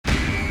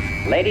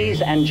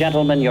Ladies and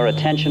gentlemen, your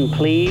attention,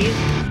 please.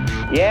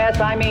 Yes,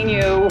 I mean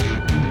you.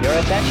 Your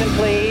attention,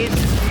 please.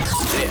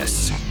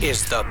 This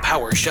is the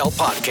PowerShell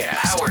Podcast.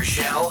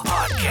 PowerShell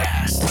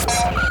Podcast.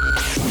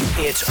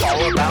 It's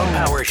all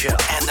about PowerShell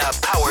and the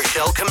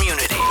PowerShell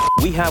community.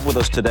 We have with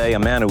us today a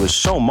man who is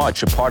so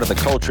much a part of the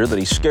culture that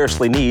he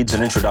scarcely needs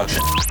an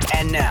introduction.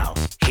 And now,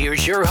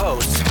 here's your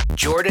hosts,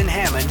 Jordan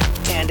Hammond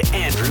and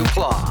Andrew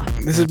Plaw.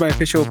 This is my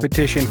official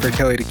petition for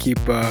Kelly to keep,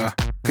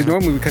 because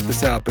normally we cut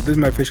this out, but this is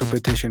my official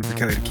petition for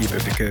Kelly to keep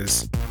it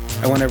because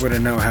I want everyone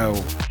to know how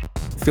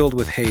filled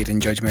with hate and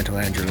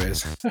judgmental Andrew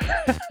is.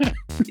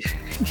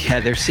 Yeah,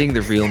 they're seeing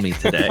the real me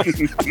today.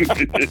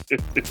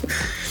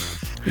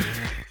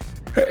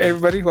 Hey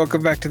everybody,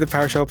 welcome back to the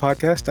PowerShell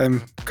Podcast.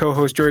 I'm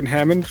co-host Jordan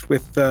Hammond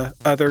with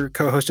other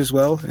co-host as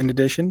well, in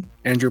addition,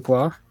 Andrew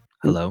Plaw.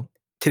 Hello.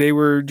 Today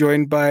we're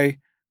joined by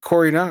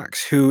Cory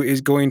Knox, who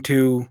is going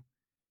to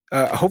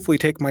hopefully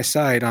take my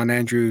side on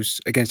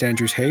against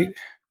Andrew's hate.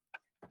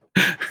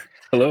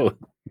 Hello.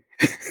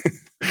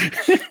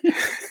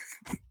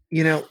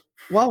 You know,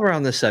 while we're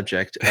on the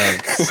subject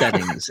of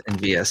settings in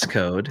VS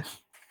Code,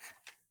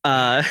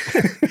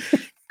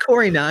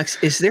 Cory Knox,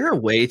 is there a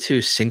way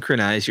to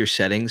synchronize your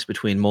settings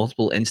between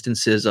multiple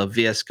instances of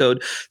VS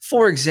Code?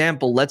 For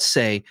example, let's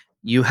say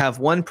you have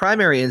one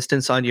primary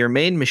instance on your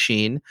main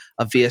machine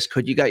of VS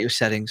Code. You got your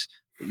settings.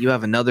 You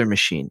have another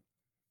machine.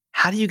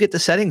 How do you get the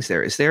settings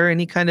there? Is there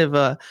any kind of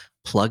a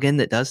plugin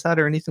that does that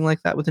or anything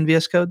like that within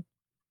VS Code?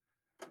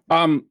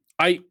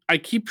 I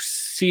keep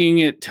seeing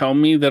it tell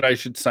me that I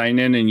should sign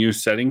in and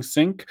use settings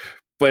sync,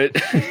 but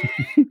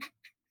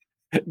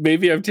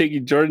maybe I'm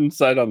taking Jordan's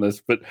side on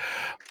this, but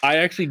I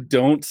actually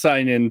don't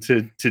sign in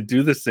to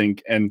do the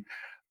sync, and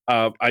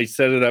I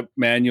set it up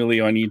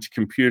manually on each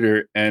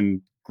computer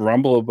and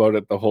grumble about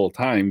it the whole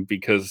time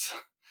because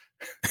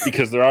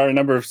there are a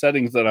number of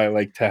settings that I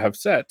like to have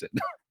set.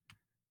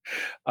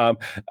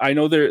 I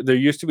know there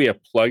used to be a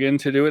plugin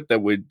to do it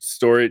that would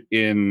store it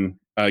in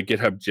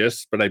GitHub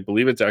Gist, but I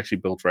believe it's actually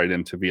built right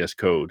into VS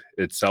Code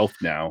itself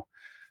now.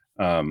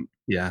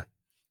 Yeah.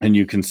 And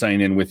you can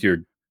sign in with your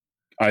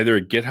either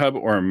a GitHub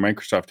or a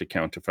Microsoft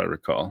account, if I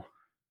recall.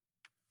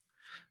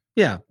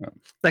 Yeah,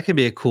 that can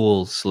be a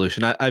cool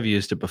solution. I've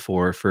used it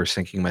before for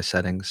syncing my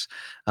settings.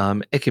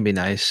 It can be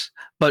nice.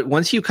 But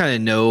once you kind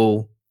of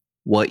know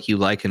what you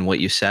like and what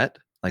you set,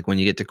 like when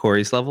you get to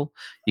Cory's level,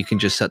 you can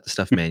just set the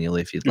stuff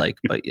manually if you'd like.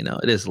 But, you know,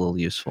 it is a little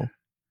useful.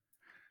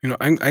 You know,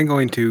 I'm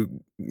going to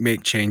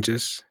make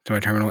changes to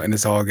my terminal, and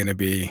it's all going to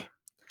be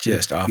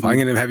just off. I'm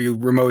going to have you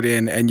remote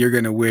in, and you're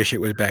going to wish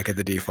it was back at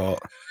the default.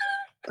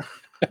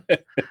 I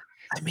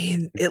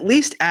mean, at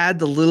least add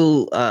the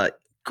little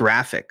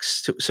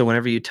graphics. So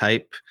whenever you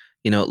type,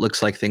 you know, it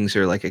looks like things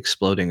are like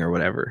exploding or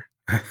whatever.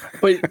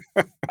 But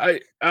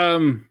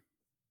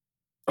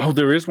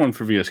there is one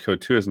for VS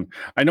Code too, isn't?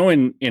 I know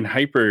in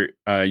Hyper,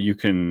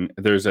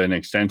 there's an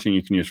extension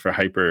you can use for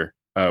Hyper,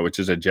 which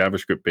is a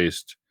JavaScript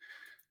based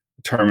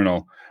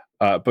terminal.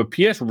 But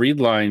PS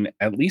Readline,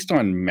 at least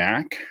on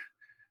Mac,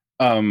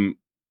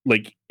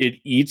 like it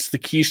eats the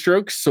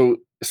keystrokes, so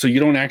you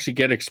don't actually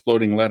get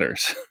exploding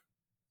letters.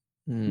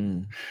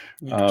 But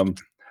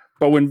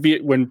when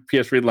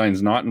PS Readline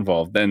is not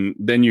involved,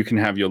 then you can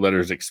have your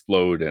letters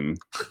explode and.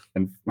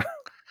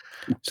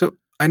 So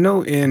I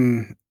know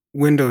in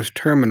Windows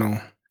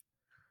Terminal,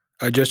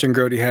 Justin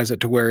Grody has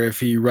it to where if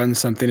he runs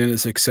something and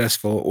it's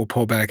successful, it will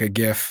pull back a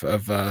GIF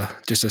of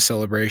just a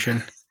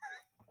celebration.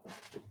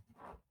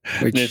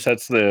 Which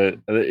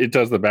it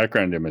does the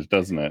background image,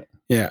 doesn't it?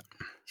 Yeah.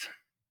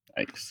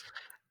 Nice.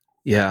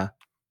 Yeah.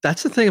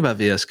 That's the thing about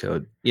VS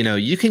Code. You know,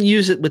 you can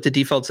use it with the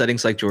default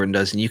settings like Jordan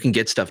does, and you can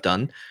get stuff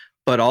done.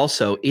 But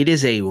also, it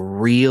is a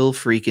real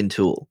freaking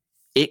tool.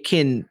 It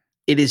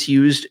is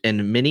used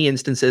in many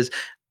instances,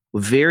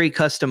 very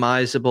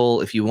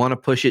customizable. If you want to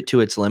push it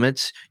to its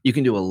limits, you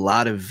can do a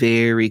lot of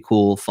very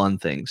cool, fun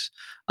things,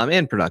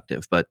 and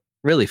productive, but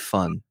really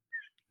fun.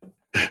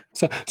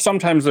 So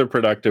sometimes they're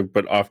productive,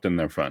 but often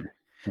they're fun.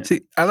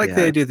 See, I like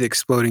the idea of the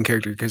exploding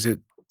character because it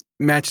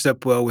matches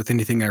up well with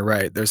anything I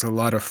write. There's a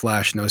lot of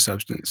flash, no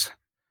substance.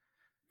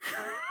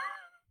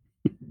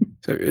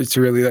 So it's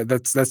really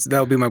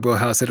that'll be my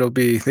wheelhouse.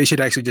 They should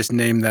actually just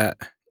name that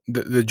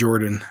the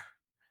Jordan.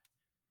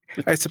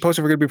 I suppose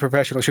if we're gonna be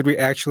professional, should we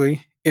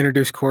actually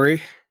introduce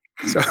Cory?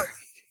 So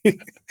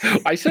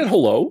I said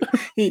hello.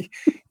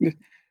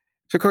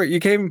 So Cory, you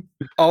came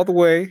all the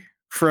way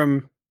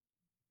from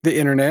the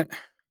internet.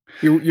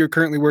 You're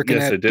currently working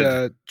at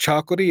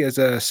Chocolatey as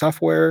a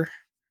software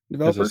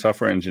developer? As a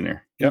software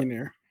engineer. Yep.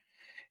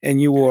 And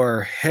you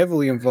are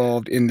heavily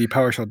involved in the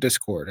PowerShell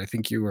Discord. I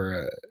think you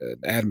were an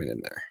admin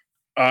in there.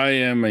 I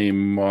am a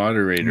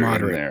moderator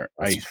in there,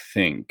 I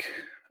think.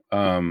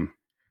 Well,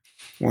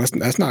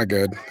 that's not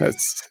good.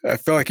 I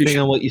feel like depending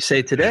on what you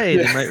say today,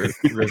 they might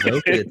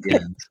revoke it at the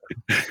end.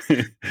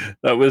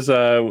 That was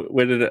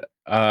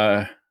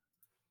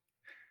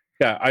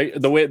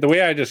the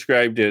way I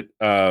described it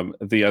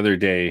the other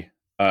day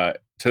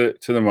to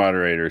the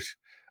moderators,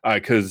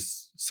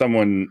 because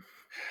someone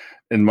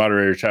in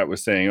moderator chat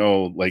was saying,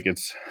 "Oh, like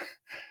it's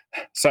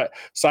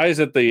size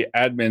that the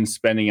admin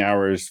spending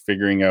hours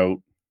figuring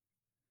out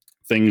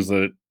things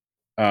that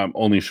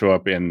only show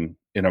up in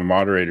a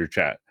moderator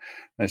chat.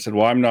 And I said,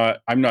 well, I'm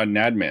not an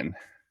admin.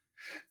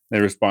 They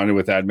responded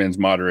with admins,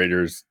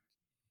 moderators,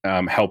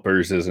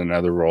 helpers is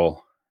another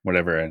role,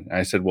 whatever. And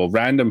I said, well,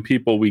 random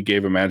people we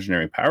gave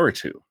imaginary power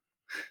to.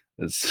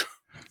 It's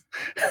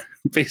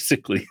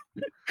basically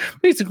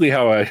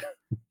how I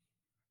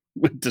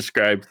would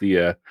describe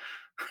the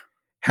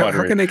How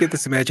can I get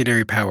this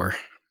imaginary power?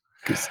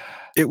 Because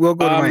it will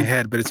go to my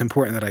head, but it's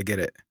important that I get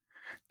it.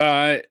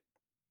 I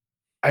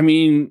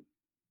mean,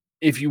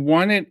 if you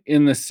want it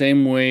in the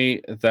same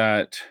way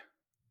that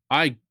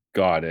I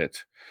got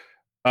it,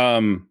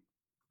 I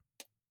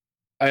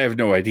have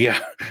no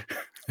idea.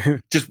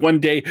 Just one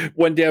day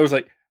I was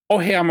like, oh,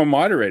 hey, I'm a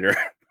moderator.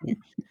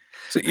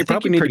 So you I think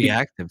probably you're need to pretty be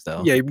active,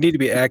 though. Yeah, you need to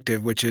be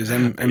active, which is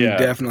I'm Yeah.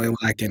 definitely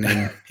lacking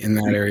in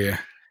that area.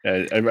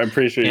 I'm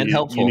pretty sure And you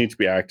helpful. need to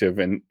be active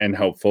and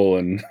helpful,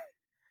 and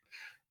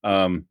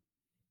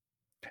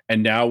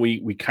now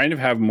we kind of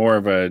have more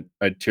of a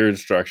tiered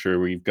structure.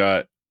 We've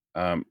got,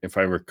 if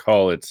I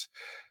recall, it's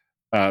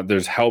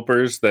there's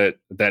helpers that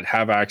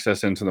have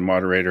access into the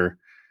moderator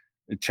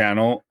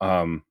channel,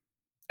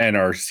 and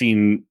are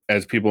seen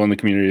as people in the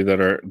community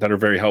that are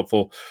very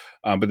helpful,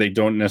 but they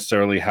don't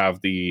necessarily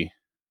have the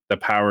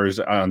powers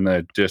on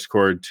the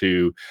Discord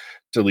to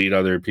delete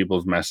other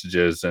people's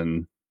messages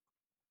and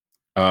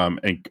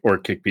or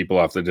kick people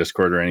off the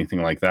Discord or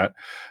anything like that.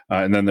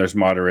 And then there's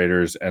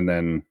moderators, and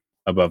then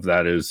above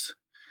that is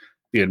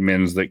the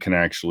admins that can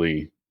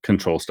actually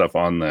control stuff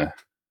on the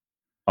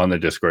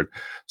Discord.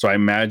 So I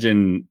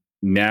imagine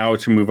now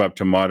to move up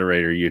to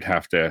moderator, you'd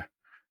have to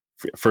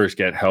first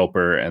get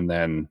helper, and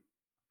then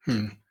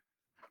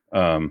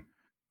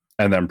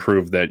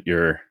prove that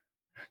you're.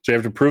 So you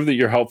have to prove that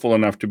you're helpful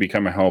enough to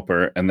become a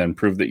helper, and then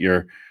prove that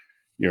you're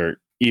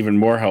even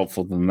more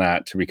helpful than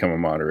that to become a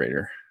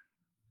moderator.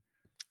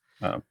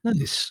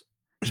 Nice.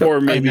 Or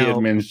maybe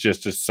admins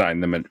just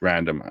assign them at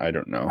random. I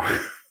don't know.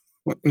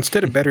 Well,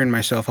 instead of bettering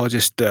myself, I'll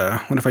just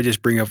what if I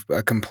just bring up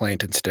a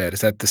complaint instead?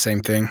 Is that the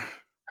same thing?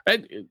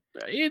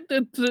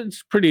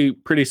 It's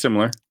pretty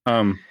similar.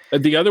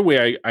 The other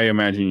way I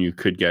imagine you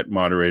could get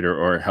moderator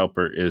or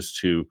helper is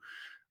to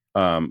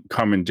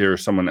commandeer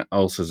someone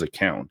else's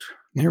account.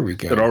 There we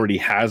go. That already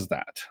has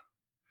that.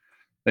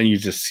 Then you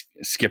just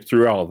skip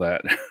through all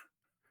that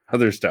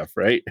other stuff,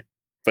 right?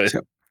 But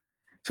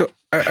so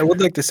I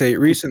would like to say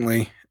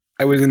recently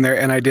I was in there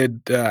and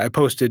I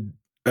posted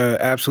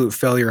absolute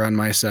failure on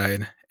my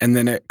side, and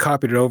then it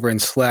copied it over in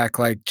Slack,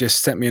 like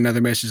just sent me another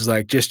message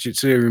like, just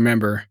so you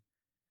remember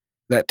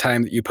that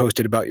time that you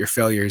posted about your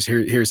failures,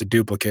 here's a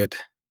duplicate.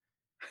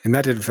 And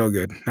that didn't feel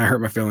good. I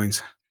hurt my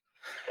feelings.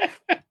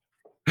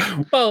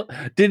 Well,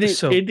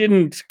 it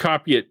didn't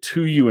copy it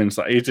to you in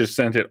Slack. It just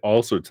sent it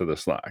also to the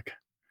Slack.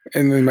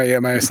 And then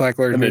my Slack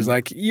alert was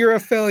like, you're a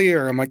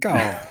failure. I'm like,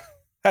 oh,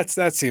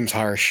 that seems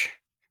harsh.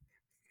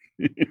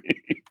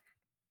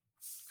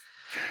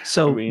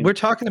 So we're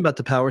talking about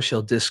the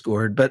PowerShell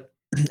Discord,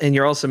 and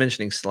you're also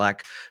mentioning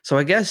Slack. So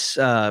I guess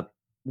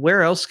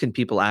where else can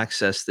people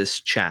access this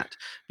chat?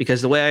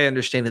 Because the way I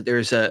understand it,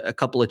 there's a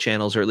couple of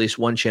channels, or at least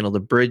one channel, the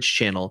Bridge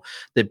channel,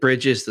 that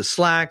bridges the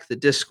Slack, the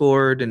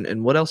Discord,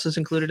 and what else is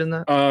included in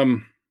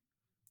that?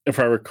 If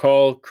I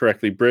recall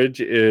correctly, Bridge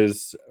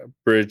is a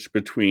bridge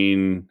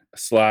between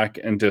Slack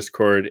and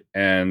Discord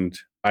and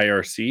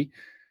IRC.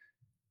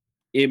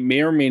 It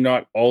may or may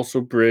not also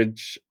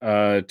bridge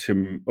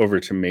over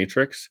to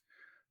Matrix,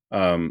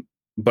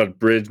 but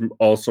Bridge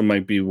also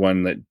might be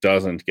one that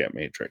doesn't get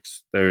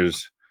Matrix.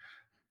 There's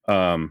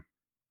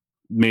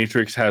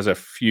Matrix has a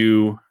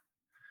few,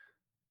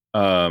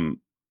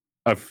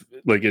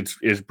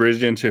 it's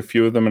bridged into a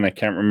few of them, and I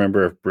can't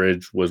remember if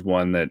Bridge was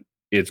one that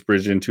it's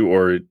bridged into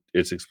or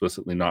it's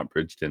explicitly not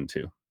bridged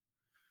into.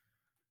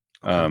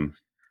 Okay.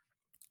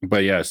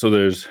 But yeah, so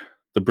there's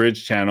the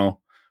Bridge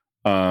channel.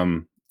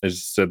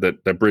 As said,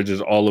 that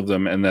bridges all of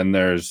them, and then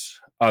there's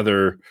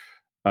other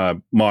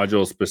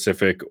module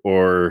specific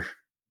or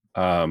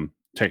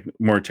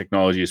more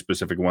technology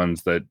specific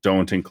ones that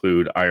don't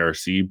include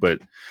IRC, but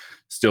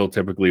still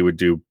typically would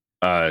do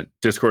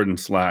Discord and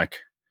Slack,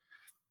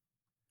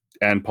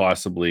 and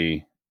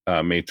possibly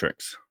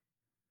Matrix.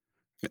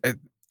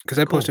 Because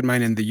I posted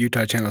mine in the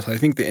Utah channel, so I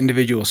think the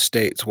individual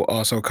states will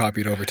also copy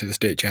it over to the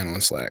state channel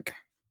in Slack.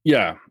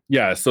 Yeah.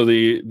 So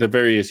the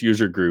various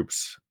user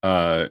groups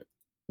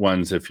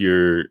ones, if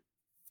you're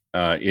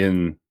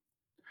in,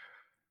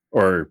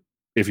 or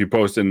if you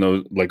post in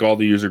those, like all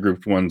the user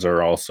group ones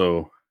are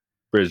also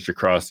bridged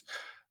across.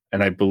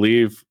 And I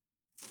believe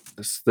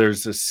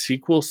there's a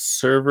SQL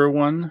Server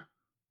one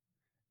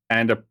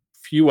and a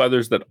few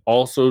others that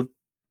also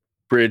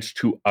bridge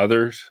to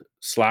other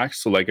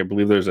Slacks. So like I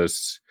believe there's a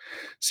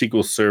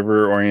SQL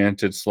Server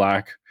oriented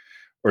Slack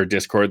or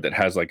Discord that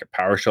has like a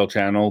PowerShell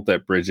channel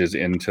that bridges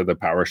into the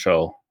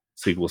PowerShell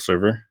SQL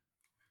Server.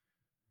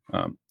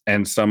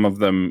 And some of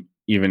them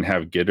even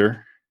have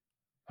Gitter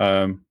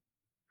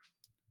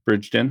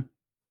bridged in.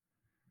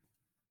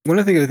 One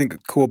of the things I think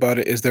cool about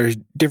it is there's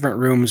different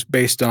rooms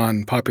based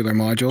on popular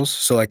modules.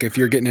 So like if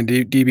you're getting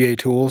into DBA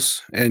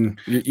tools and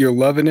you're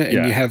loving it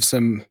and you Yeah. have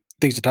some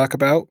things to talk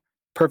about,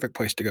 perfect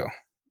place to go.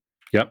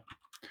 Yep.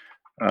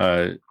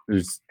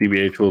 There's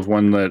DBA tools.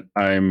 One that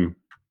I'm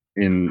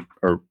in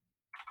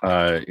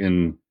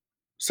in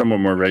somewhat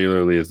more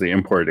regularly is the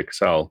Import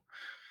Excel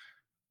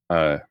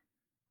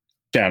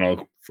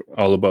channel,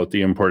 all about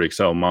the Import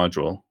Excel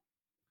module.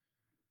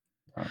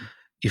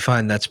 You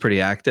find that's pretty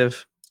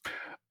active?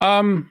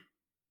 Well,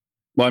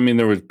 I mean,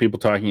 there was people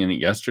talking in it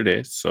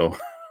yesterday, so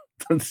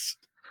that's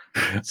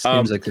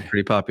Seems like a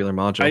pretty popular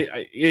module.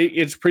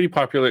 it's pretty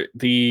popular.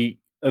 The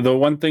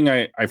one thing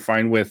I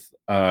find with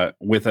a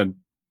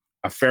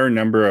fair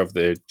number of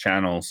the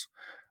channels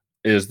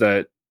is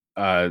that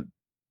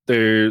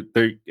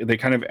they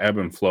kind of ebb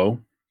and flow.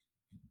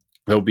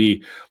 There'll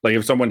be like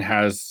if someone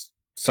has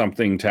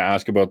something to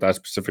ask about that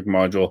specific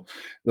module,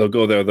 they'll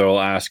go there, they'll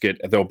ask it.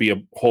 There'll be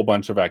a whole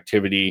bunch of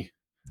activity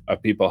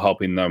of people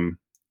helping them,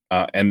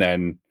 and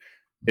then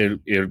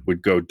it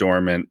would go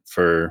dormant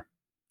for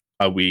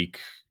a week,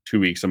 2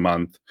 weeks, a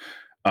month,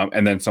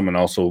 and then someone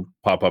else will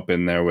pop up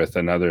in there with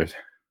another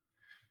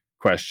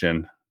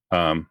question.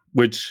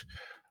 Which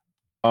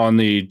on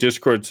the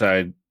Discord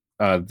side,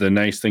 the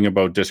nice thing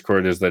about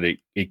Discord is that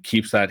it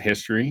keeps that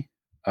history,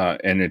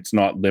 and it's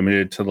not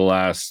limited to the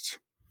last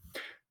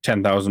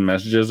 10,000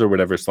 messages or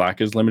whatever Slack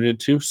is limited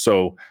to.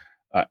 So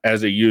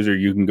as a user,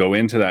 you can go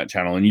into that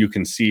channel and you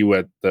can see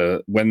when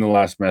the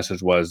last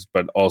message was,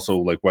 but also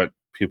like what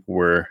people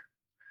were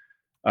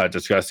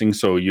discussing.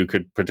 So you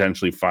could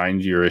potentially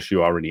find your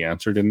issue already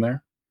answered in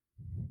there.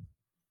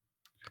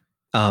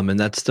 And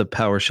that's the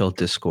PowerShell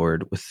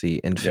Discord with the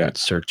infinite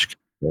search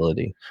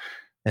capability.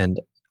 And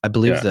I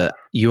believe the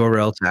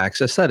URL to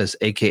access that is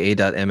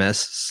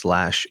aka.ms/ps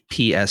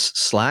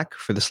Slack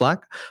for the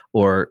Slack,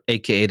 or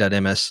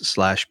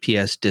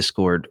aka.ms/ps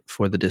Discord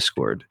for the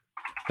Discord.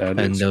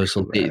 And those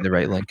will be the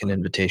right link and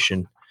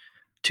invitation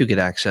to get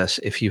access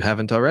if you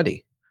haven't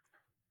already.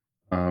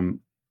 The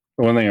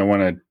one thing I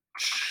want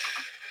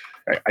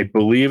to, I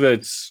believe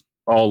it's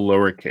all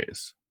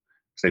lowercase,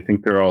 because I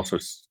think they're also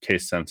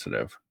case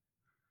sensitive.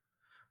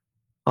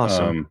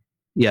 Awesome.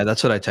 Yeah,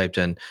 that's what I typed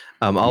in.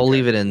 I'll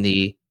leave it in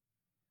the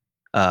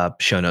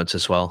show notes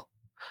as well.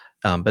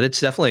 But it's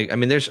definitely, I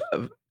mean, there's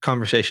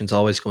conversations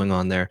always going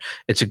on there.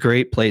 It's a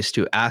great place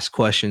to ask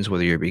questions,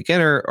 whether you're a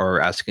beginner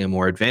or asking a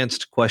more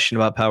advanced question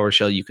about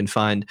PowerShell. You can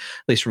find, at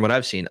least from what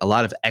I've seen, a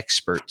lot of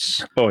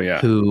experts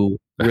who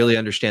really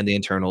understand the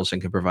internals and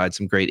can provide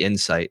some great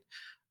insight.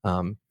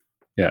 There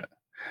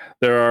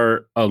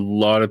are a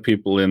lot of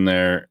people in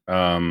there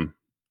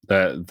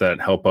that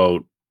help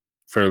out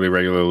fairly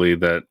regularly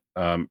that,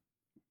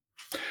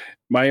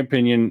 my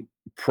opinion,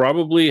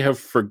 probably have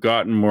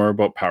forgotten more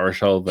about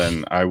PowerShell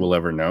than I will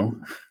ever know.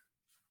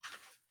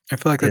 I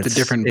feel like that's a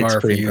different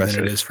bar for you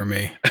than it is for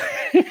me.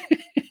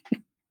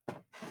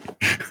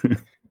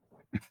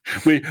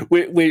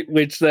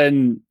 which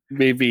then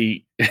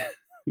maybe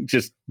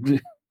just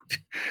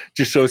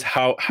shows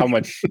how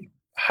much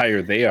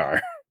higher they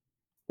are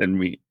than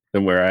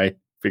where I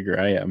figure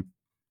I am.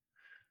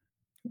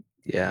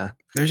 Yeah.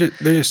 There's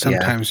just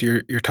sometimes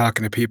you're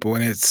talking to people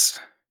and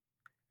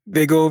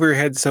they go over your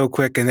head so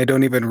quick and they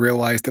don't even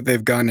realize that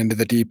they've gone into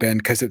the deep end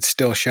because it's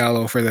still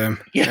shallow for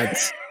them. Yeah.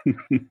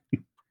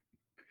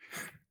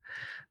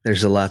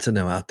 There's a lot to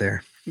know out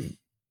there.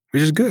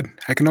 Which is good.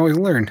 I can always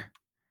learn.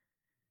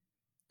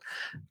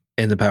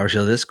 In the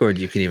PowerShell Discord,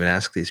 you can even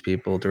ask these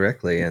people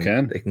directly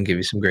and they can give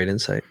you some great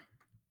insight.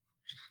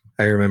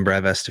 I remember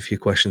I've asked a few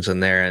questions on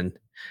there and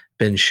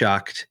been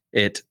shocked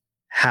at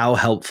how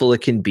helpful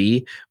it can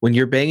be when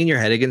you're banging your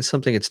head against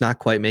something it's not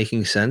quite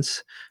making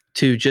sense,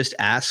 to just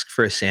ask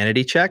for a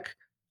sanity check.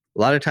 A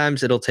lot of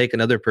times it'll take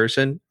another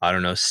person,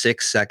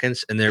 6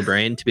 seconds in their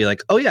brain to be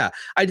like, oh yeah,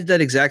 I did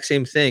that exact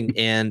same thing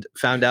and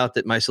found out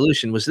that my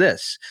solution was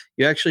this.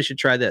 You actually should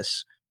try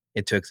this.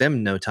 It took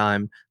them no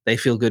time. They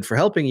feel good for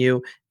helping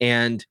you,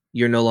 and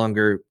you're no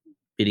longer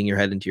beating your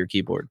head into your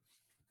keyboard.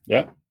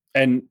 Yeah.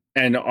 And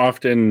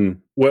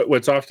often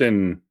what's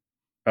often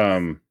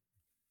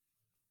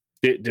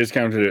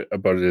discounted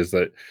about it is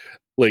that,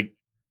 like,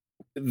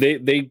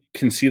 they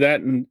can see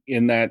that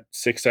in that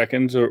 6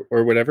 seconds or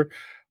whatever,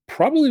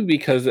 probably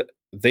because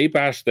they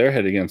bashed their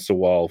head against the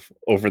wall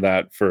over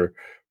that for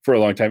a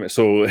long time.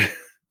 So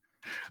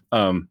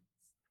and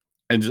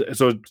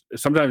so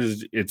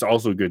sometimes it's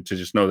also good to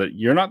just know that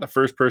you're not the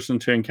first person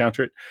to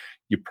encounter it.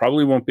 You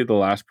probably won't be the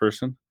last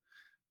person.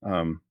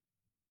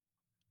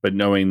 But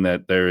knowing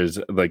that there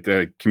is like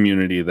a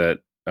community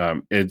that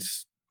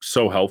it's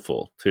so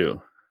helpful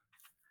too.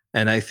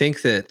 And I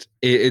think that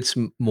it's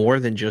more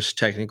than just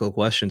technical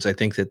questions. I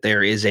think that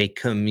there is a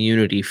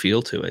community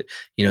feel to it.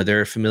 There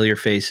are familiar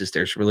faces,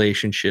 there's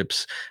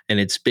relationships,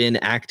 and it's been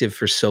active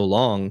for so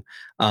long.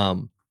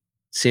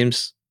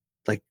 Seems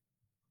like,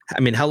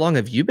 how long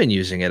have you been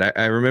using it?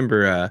 I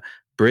remember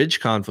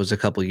BridgeConf was a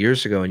couple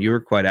years ago, and you were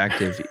quite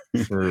active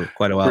for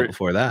quite a while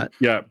before that.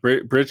 Yeah,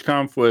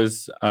 BridgeConf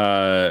was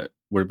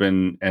would have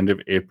been end of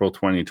April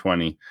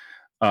 2020.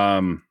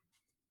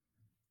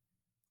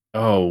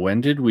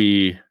 when did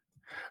we?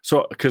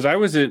 So, because I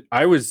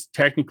was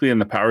technically in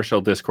the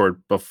PowerShell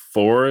Discord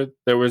before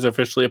there was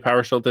officially a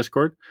PowerShell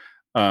Discord.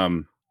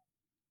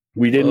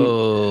 We didn't.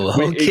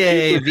 Oh,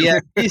 okay.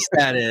 VIP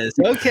status.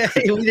 Okay,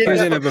 we He was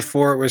didn't in know. it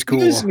before it was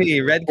cool. Excuse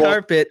me, red Well,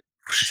 carpet.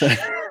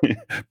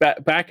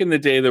 back in the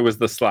day, there was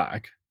the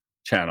Slack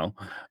channel,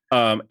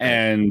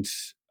 and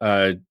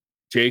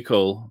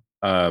Jekyll,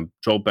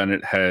 Joel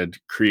Bennett had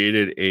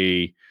created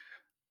a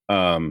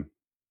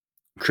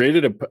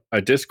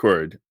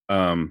Discord,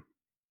 and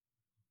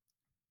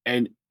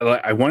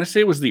I want to say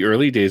it was the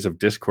early days of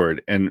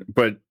Discord,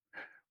 but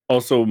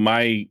also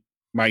my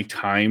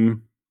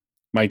time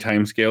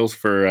scales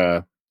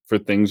for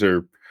things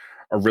are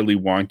really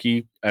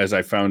wonky, as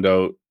I found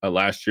out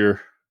last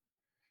year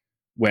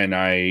when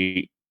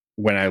I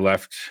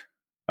left,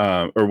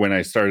 or when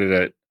I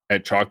started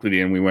at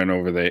Chocolatey, and we went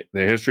over the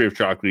history of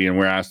Chocolatey, and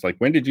we're asked, like,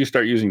 when did you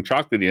start using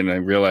Chocolatey? And I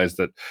realized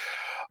that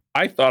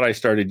I thought I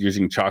started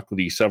using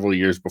Chocolatey several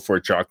years before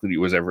Chocolatey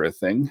was ever a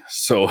thing.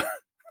 So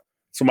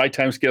my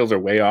time scales are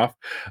way off,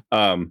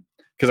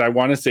 because I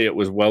want to say it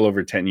was well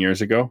over 10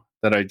 years ago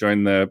that I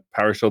joined the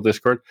PowerShell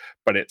Discord,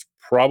 but it's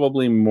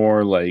probably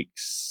more like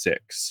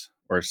 6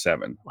 or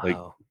 7, like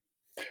Wow.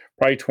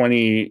 probably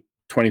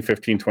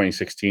 2015,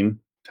 2016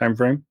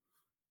 timeframe.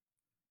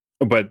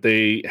 But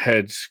they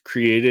had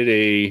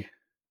created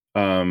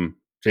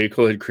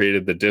Jekyll had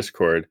created the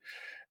Discord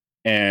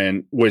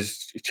and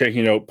was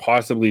checking out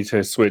possibly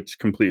to switch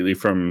completely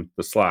from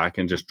the Slack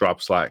and just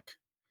drop Slack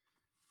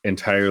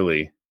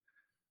entirely.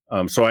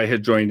 So I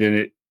had joined in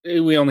it.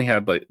 We only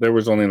had there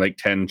was only like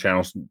 10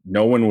 channels.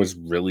 No one was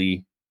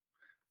really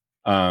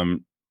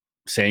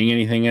saying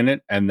anything in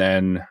it. And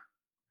then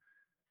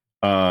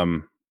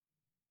and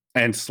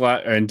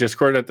Slack and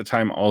Discord at the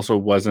time also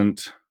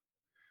wasn't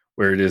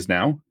where it is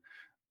now.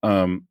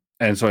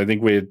 And so I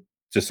think we had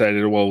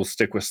decided, well, we'll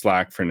stick with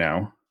Slack for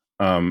now,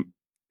 and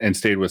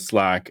stayed with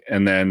Slack.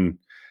 And then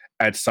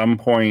at some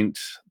point,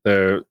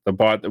 the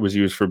bot that was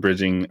used for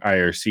bridging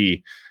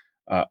IRC,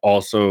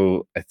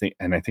 also, I think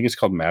it's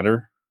called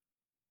Mattermost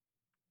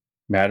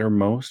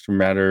or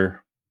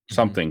Matter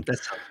something. That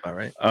sounds about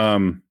right.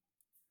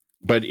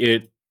 But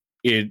it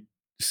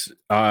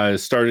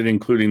started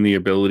including the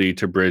ability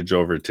to bridge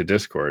over to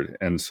Discord,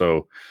 and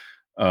so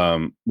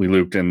we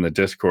looped in the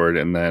Discord,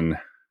 and then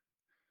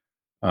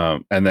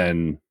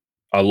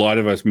a lot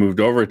of us moved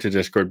over to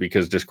Discord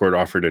because Discord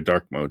offered a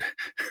dark mode.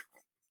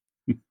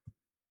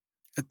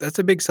 That's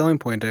a big selling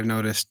point I've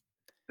noticed.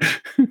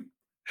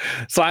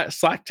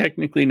 Slack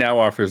technically now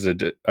offers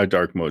a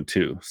dark mode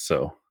too.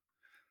 So,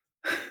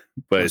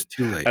 but It's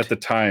too late. at the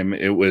time,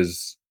 it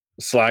was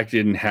Slack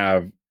didn't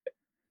have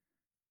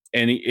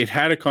any. It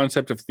had a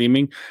concept of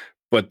theming,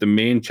 but the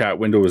main chat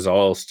window was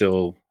all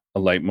still a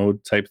light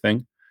mode type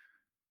thing.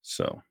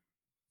 So,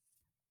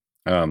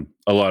 a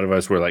lot of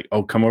us were like,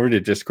 "Oh, come over to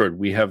Discord.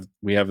 We have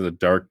the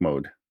dark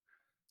mode."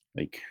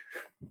 Like,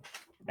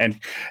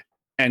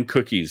 and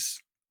cookies.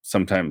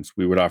 Sometimes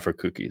we would offer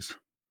cookies.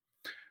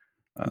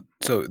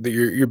 So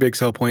your big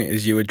sell point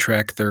is you would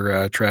track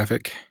their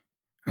traffic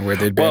and where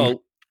they'd been.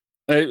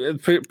 Well,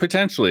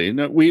 potentially.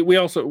 No, we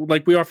also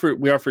we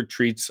offer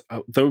treats,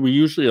 though we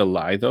usually a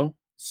lie though.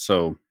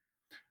 So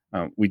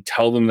we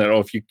tell them that,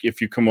 oh,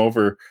 if you come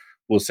over,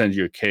 we'll send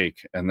you a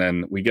cake, and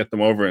then we get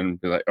them over and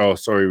be like, oh,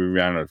 sorry, we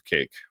ran out of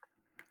cake.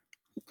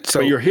 So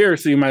but you're here,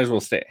 so you might as well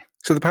stay.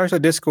 So the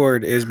PowerShell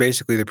Discord is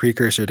basically the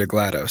precursor to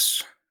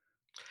GLaDOS.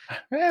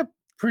 Yeah,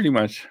 pretty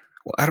much.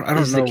 Well, I don't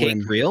Is know the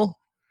cake real?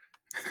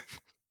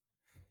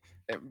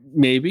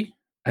 Maybe,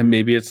 and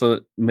maybe it's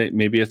a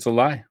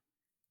lie.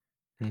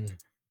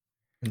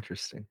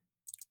 Interesting.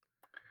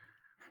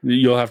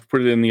 You'll have to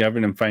put it in the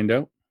oven and find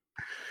out.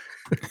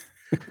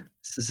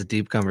 This is a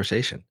deep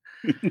conversation.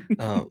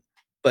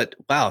 But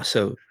wow,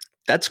 so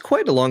that's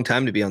quite a long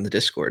time to be on the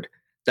Discord.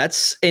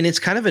 And it's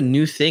kind of a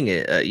new thing.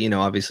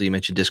 Obviously you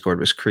mentioned Discord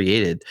was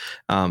created.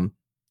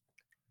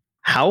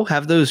 How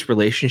have those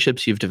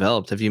relationships you've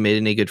developed? Have you made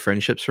any good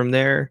friendships from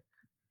there?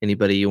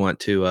 Anybody you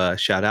want to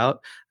shout out?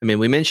 I mean,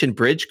 we mentioned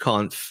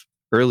BridgeConf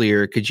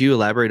earlier. Could you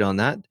elaborate on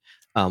that?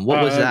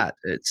 What was that?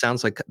 It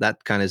sounds like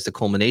that kind of is the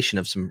culmination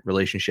of some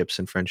relationships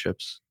and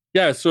friendships.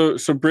 Yeah. So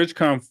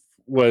BridgeConf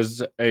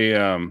was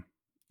a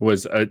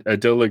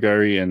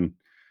Dilligari and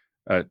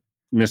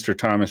Mr.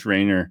 Thomas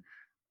Rayner,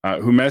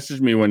 who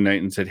messaged me one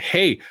night and said,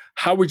 "Hey,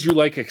 how would you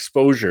like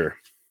exposure?"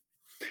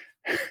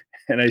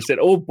 And I said,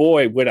 "Oh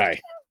boy, would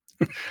I."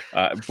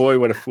 Boy,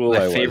 what a fool I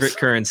was. My favorite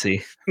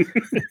currency.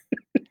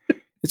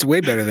 It's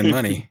way better than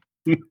money.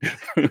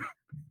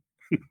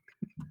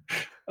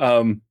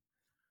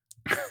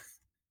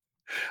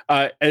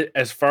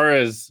 As far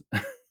as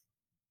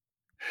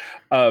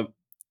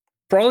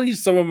probably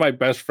some of my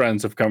best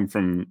friends have come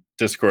from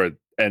Discord,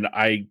 and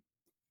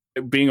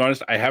being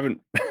honest, I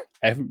haven't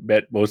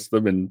met most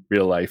of them in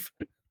real life.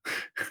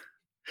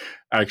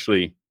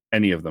 Actually,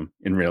 any of them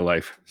in real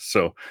life.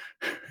 So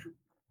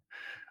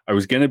I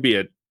was gonna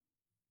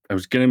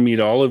meet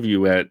all of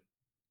you at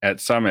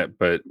Summit,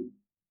 but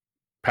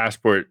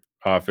passport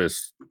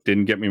office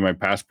didn't get me my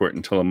passport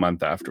until a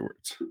month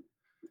afterwards.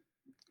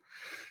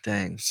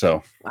 Dang.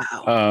 So,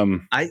 Wow.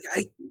 I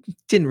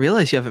didn't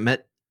realize you haven't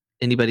met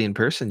anybody in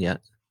person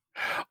yet.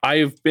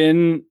 I've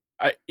been,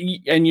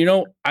 and you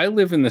know, I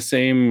live in the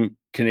same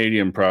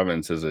Canadian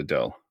province as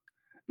Adele,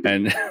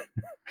 and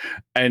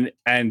and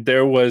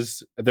there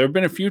have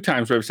been a few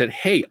times where I've said,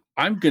 "Hey,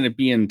 I'm going to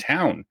be in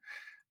town,"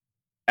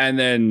 and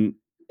then,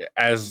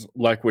 as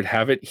luck would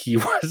have it, he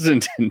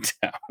wasn't in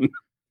town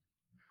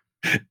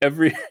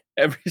every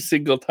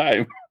single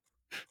time.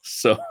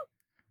 So,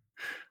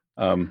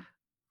 I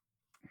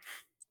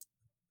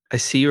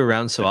see you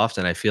around so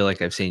often. I feel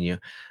like I've seen you.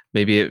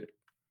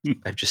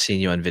 I've just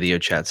seen you on video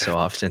chat so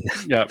often.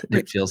 yeah,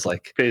 It feels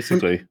like.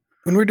 basically.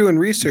 When we're doing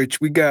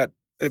research, we got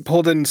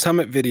pulled in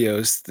Summit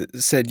videos that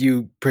said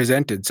you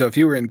presented. So if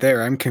you weren't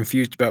there, I'm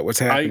confused about what's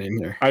happening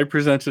here. I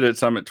presented at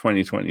Summit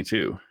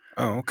 2022.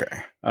 Oh,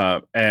 okay.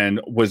 And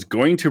was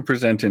going to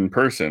present in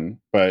person,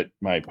 but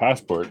my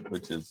passport,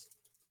 which is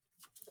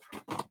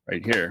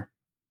right here,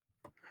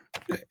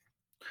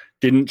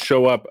 didn't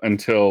show up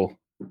until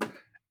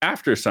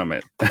after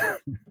Summit.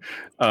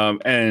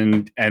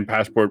 And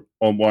passport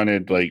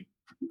wanted, like,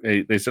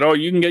 they said, "Oh,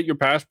 you can get your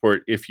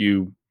passport if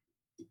you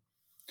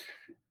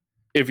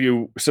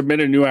submit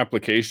a new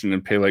application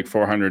and pay like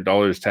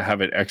 $400 to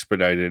have it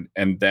expedited,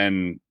 and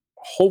then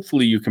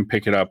hopefully you can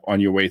pick it up on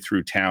your way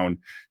through town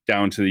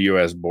down to the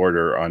US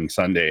border on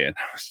Sunday." And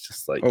I was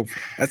just like, Oh,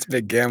 that's a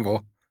big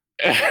gamble.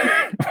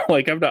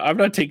 like, I'm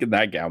not taking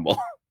that gamble.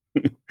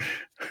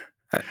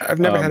 I've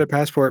never had a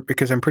passport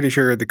because I'm pretty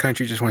sure the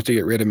country just wants to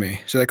get rid of me.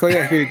 So like, oh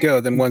yeah, here you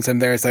go. Then once I'm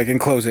there, it's like, and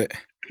close it.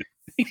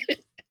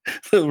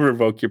 They'll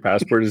revoke your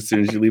passport as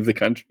soon as you leave the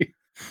country.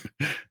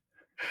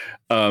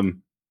 But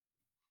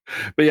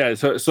yeah,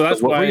 so that's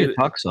What why were your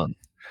talks on?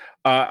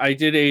 I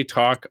did a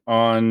talk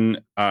on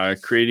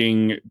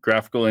creating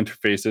graphical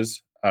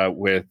interfaces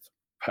with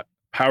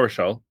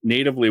PowerShell,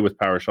 natively with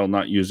PowerShell,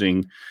 not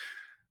using,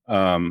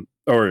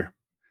 or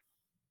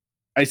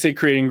I say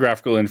creating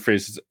graphical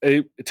interfaces.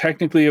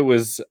 Technically, it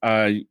was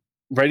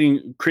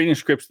creating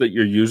scripts that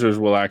your users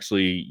will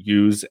actually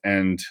use,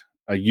 and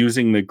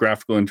using the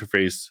graphical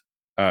interface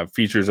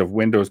features of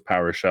Windows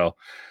PowerShell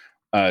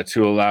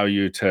to allow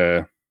you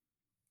to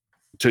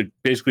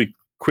basically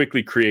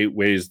quickly create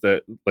ways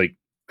that, like,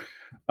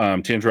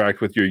 to interact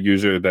with your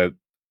user that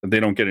they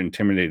don't get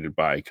intimidated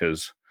by.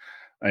 Because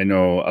I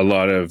know a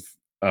lot of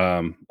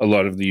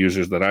the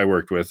users that I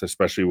worked with,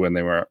 especially when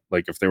they were,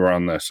 like, if they were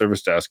on the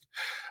service desk,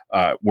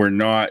 were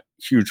not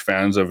huge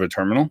fans of a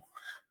terminal.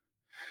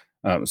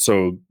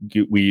 So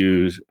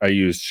I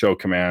used show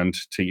command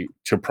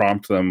to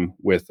prompt them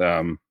with,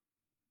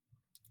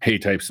 hey,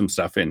 type some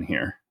stuff in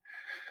here.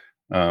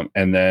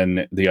 And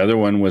then the other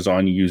one was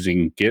on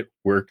using Git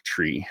work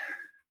tree,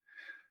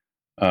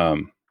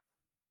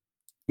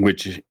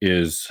 which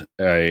is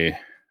a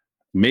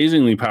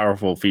amazingly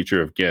powerful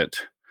feature of Git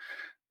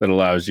that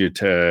allows you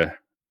to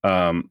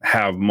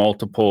have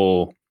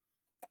multiple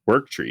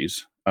work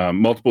trees,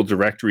 multiple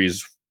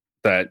directories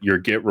that your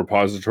Git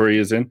repository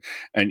is in,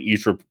 and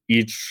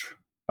each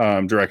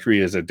directory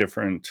is a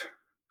different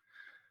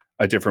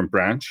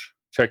branch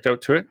checked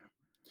out to it,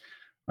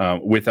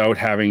 without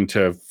having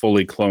to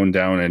fully clone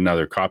down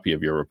another copy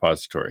of your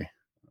repository.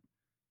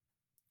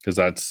 Because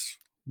that's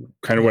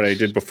kind of what I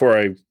did before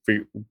I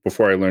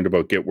learned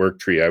about Git work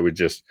tree. I would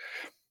just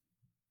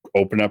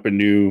open up a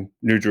new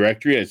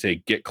directory. I'd say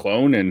git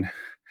clone, and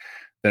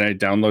then I'd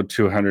download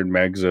 200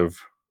 megs of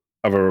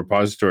a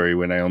repository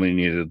when I only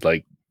needed,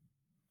 like,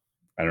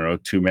 I don't know,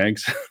 2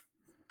 megs.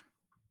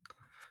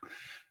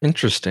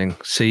 Interesting.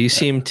 So you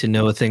seem to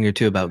know a thing or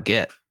two about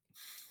Git.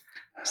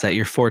 Is that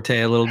your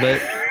forte a little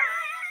bit?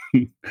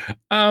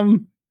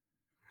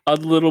 A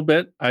little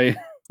bit. I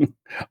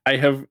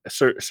have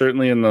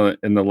certainly in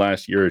the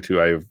last year or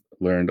two, I've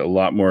learned a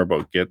lot more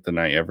about Git than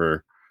I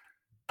ever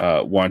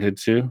wanted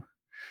to,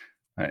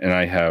 and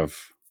I have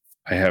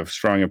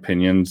strong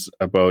opinions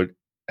about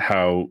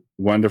how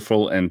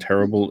wonderful and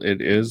terrible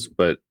it is,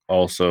 but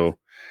also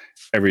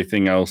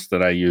everything else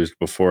that I used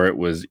before it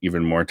was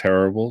even more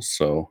terrible.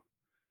 So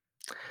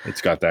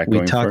it's got that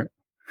going for it.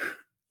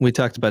 We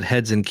talked about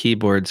heads and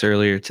keyboards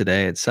earlier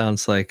today. It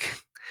sounds like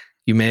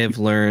you may have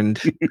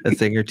learned a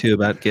thing or two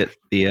about Git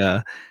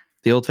the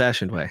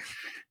old-fashioned way.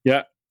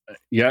 Yeah.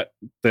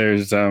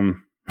 There's and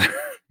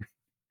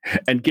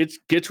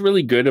Git's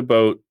really good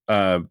about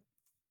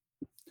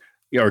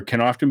or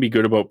can often be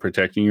good about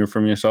protecting you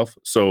from yourself.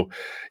 So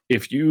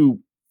if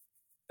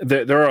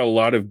there are a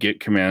lot of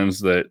Git commands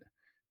that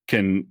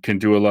can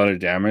do a lot of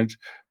damage,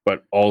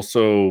 but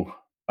also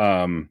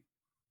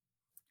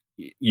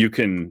you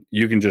can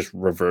just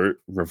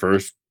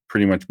reverse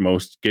pretty much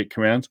most Git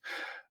commands.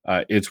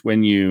 It's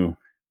when you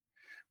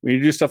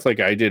do stuff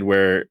like I did,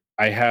 where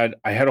I had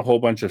a whole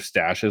bunch of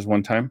stashes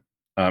one time,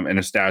 and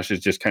a stash is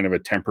just kind of a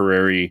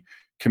temporary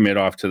commit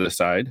off to the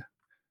side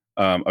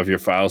of your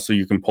file, so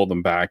you can pull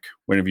them back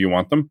whenever you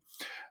want them.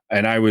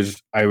 And I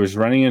was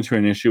running into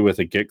an issue with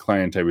a Git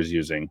client I was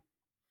using.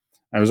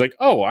 I was like,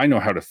 oh, I know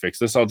how to fix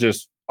this. I'll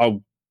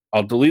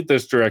delete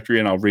this directory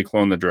and I'll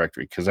reclone the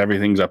directory because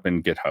everything's up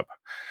in GitHub.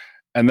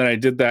 and then I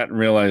did that and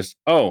realized,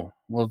 oh,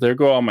 well, there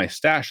go all my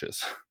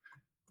stashes,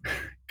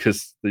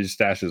 because these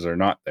stashes are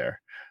not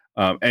there.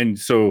 And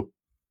so,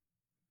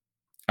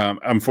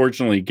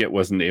 unfortunately, Git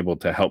wasn't able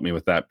to help me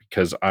with that,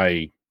 because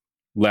I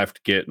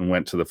left Git and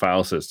went to the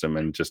file system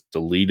and just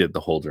deleted the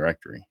whole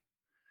directory.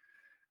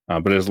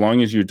 But as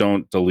long as you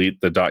don't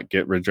delete the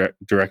 .git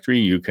directory,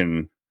 you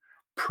can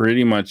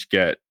pretty much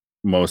get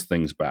most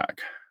things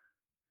back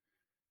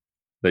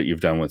that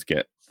you've done with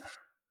Git.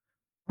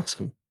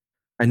 Awesome.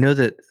 I know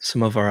that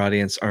some of our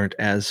audience aren't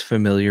as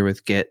familiar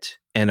with Git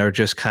and are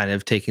just kind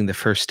of taking the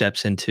first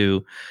steps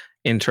into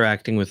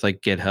interacting with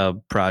like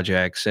GitHub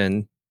projects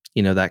and,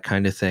 that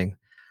kind of thing.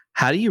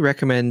 How do you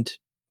recommend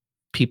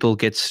people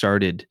get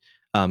started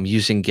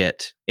using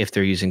Git if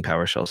they're using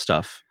PowerShell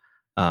stuff?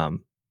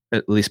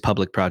 At least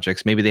public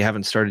projects. Maybe they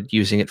haven't started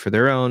using it for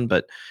their own,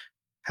 but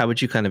how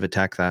would you kind of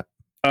attack that?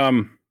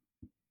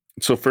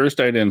 So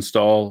first I'd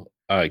install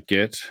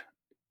Git.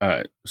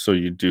 So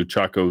you do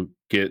Choco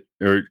Git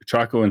or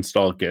Choco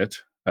install Git,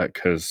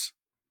 because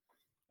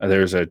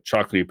there's a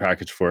Chocolatey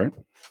package for it.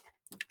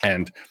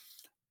 And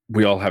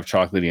we all have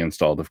Chocolatey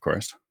installed, of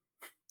course.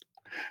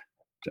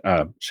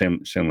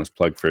 Shameless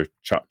plug for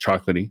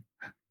Chocolatey.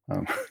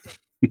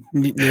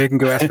 You can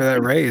go ask for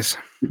that raise.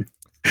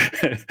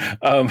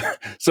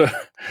 So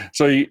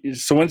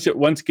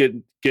once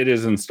Git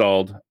is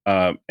installed,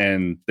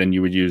 and then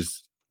you would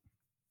use,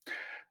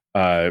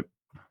 if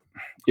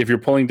you're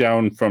pulling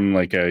down from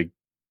like a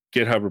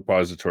GitHub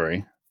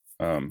repository,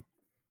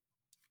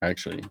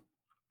 actually,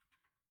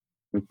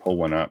 let me pull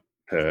one up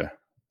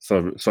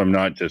so I'm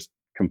not just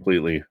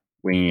completely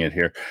winging it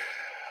here.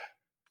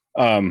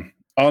 On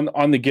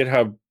the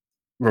GitHub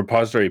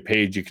repository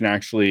page, you can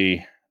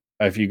actually,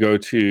 if you go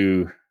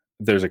to,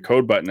 there's a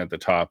code button at the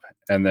top,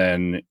 and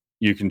then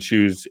you can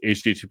choose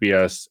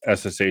HTTPS,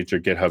 SSH, or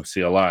GitHub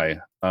CLI.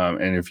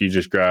 And if you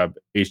just grab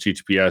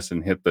HTTPS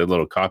and hit the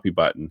little copy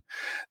button,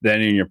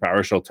 then in your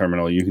PowerShell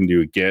terminal, you can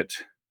do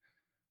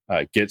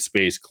a git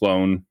space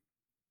clone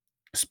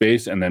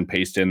space, and then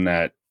paste in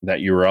that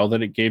URL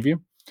that it gave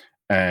you.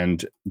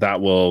 And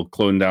that will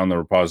clone down the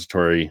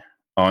repository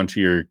onto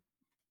your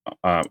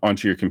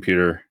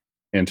computer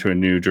into a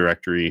new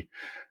directory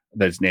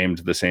that's named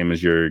the same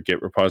as your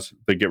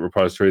the Git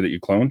repository that you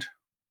cloned.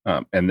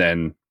 And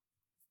then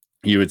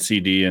you would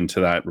CD into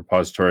that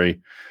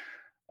repository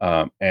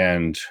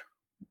and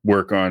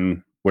work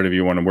on whatever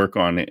you want to work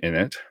on in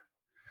it.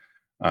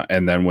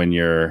 And then when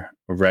you're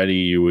ready,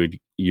 you would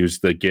use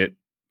the git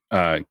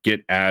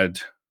add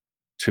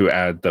to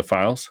add the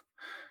files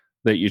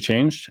that you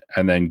changed,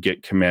 and then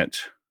git commit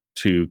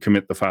to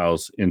commit the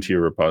files into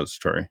your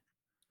repository.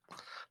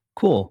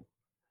 Cool.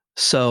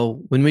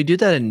 So when we do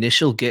that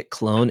initial Git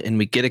clone and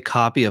we get a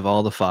copy of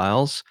all the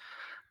files,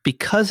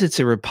 because it's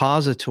a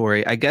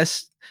repository, I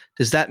guess,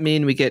 does that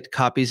mean we get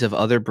copies of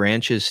other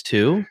branches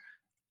too?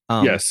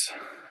 Yes.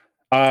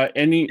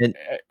 Any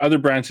other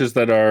branches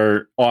that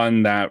are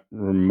on that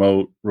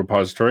remote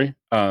repository,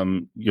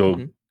 they'll.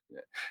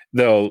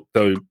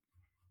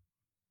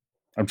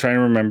 I'm trying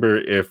to remember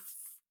if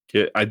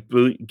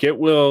Git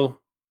will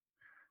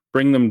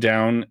bring them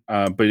down,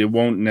 but it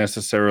won't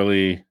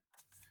necessarily.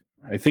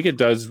 I think it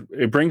does.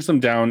 It brings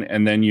them down,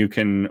 and then you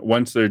can,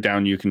 once they're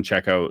down, you can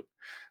check out.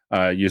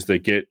 Use the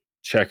git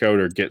checkout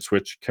or git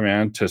switch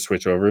command to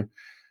switch over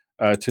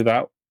to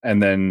that,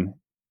 and then,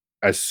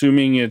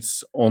 assuming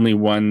it's only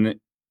one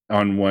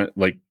on one,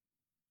 like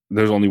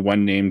there's only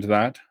one named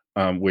that,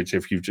 which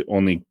if you've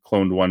only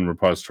cloned one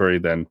repository,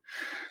 then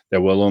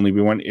there will only be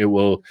one. It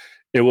will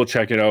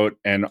check it out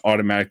and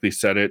automatically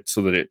set it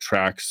so that it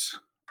tracks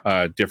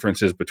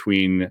differences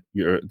between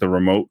the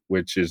remote,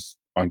 which is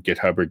on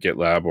GitHub or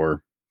GitLab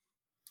or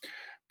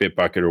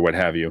Bitbucket or what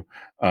have you,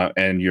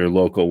 and your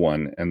local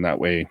one. And that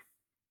way,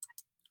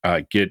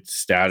 Git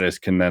status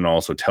can then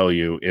also tell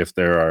you if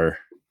there are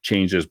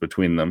changes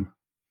between them.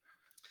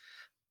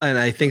 And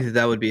I think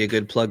that would be a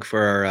good plug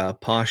for our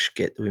Posh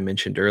Git that we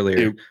mentioned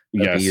earlier.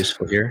 That'd be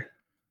useful here.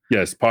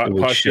 Yes,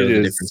 Posh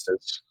Git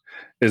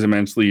is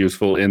immensely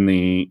useful in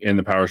the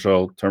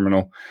PowerShell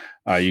terminal.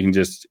 You can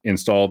just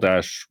install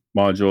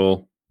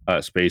 -module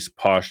space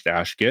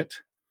posh-git,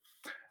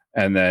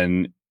 and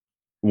then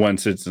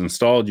once it's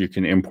installed, you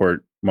can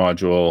import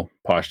module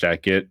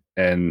posh-git.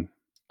 And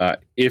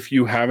if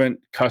you haven't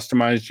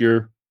customized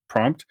your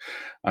prompt,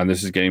 and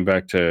this is getting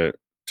back to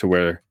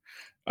where,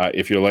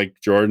 if you're like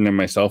Jordan and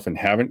myself and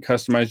haven't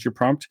customized your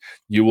prompt,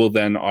 you will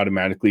then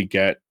automatically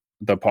get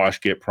the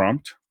posh-git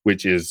prompt,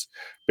 which is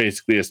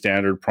basically a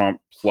standard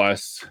prompt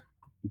plus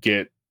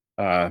Git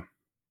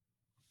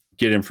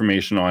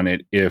information on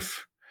it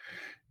if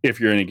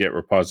you're in a Git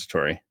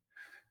repository.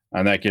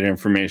 And that Git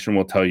information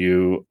will tell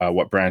you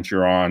what branch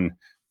you're on,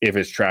 if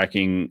it's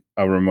tracking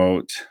a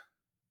remote,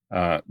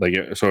 so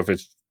if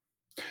it's,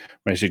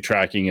 when I say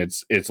tracking,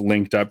 it's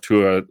linked up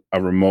to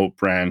a remote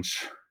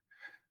branch,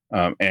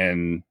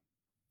 and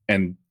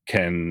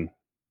can,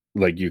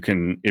 like, you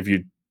can, if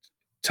you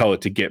tell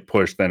it to git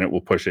push, then it will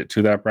push it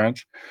to that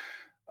branch.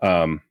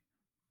 And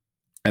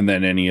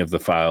then any of the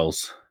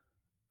files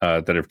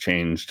that have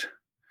changed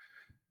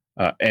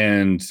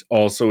And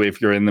also,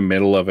 if you're in the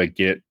middle of a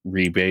Git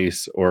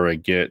rebase or a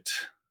Git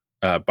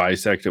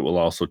bisect, it will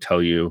also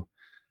tell you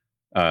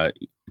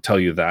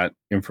that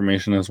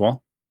information as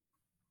well.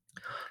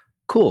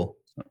 Cool.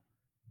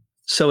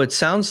 So it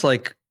sounds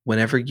like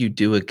whenever you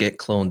do a Git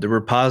clone, the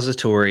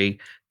repository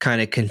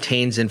kind of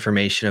contains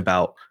information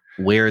about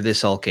where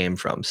this all came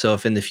from. So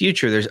if in the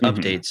future there's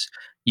updates,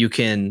 you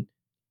can,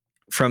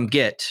 from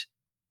Git,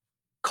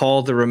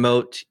 call the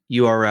remote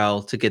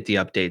URL to get the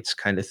updates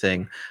kind of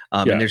thing.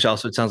 Yeah. And there's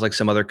also, it sounds like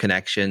some other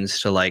connections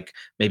to like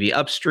maybe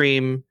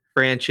upstream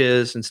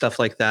branches and stuff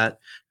like that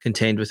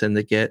contained within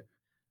the Git.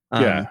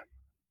 Yeah.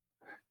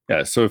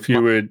 So if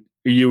you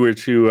were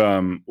to,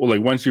 well,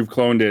 like once you've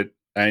cloned it,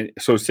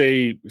 so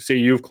say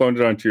you've cloned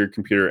it onto your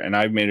computer and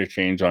I've made a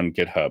change on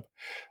GitHub.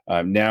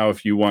 Now,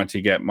 if you want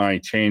to get my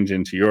change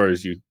into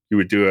yours, you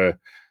would do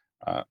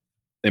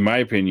in my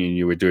opinion,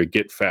 you would do a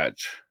Git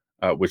fetch,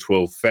 which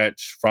will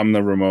fetch from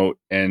the remote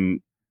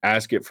and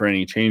ask it for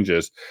any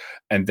changes.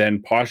 And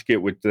then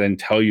PoshGit would then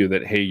tell you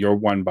that, hey, you're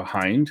one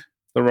behind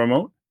the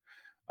remote.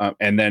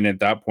 And then at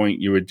that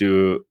point, you would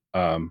do,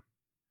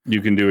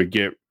 you can do a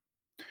Git,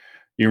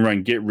 you can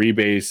run Git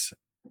rebase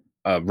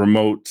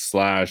remote /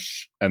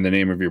 and the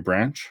name of your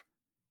branch,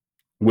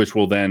 which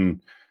will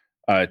then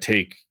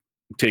take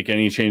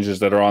any changes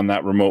that are on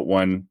that remote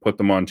one, put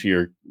them onto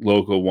your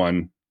local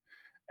one,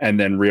 and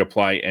then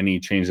reapply any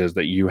changes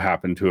that you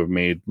happen to have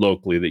made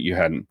locally that you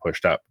hadn't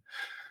pushed up.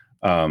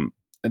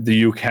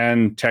 You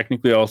can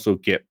technically also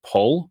Git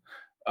pull,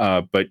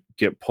 but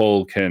Git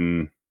pull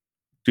can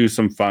do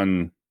some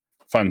fun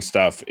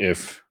stuff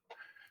if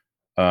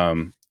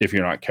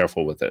you're not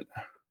careful with it.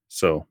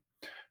 So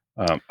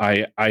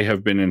I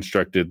have been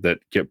instructed that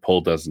Git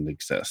pull doesn't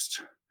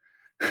exist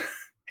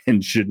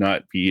and should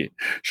not be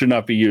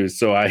used.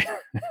 So I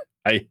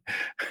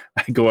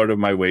go out of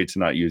my way to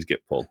not use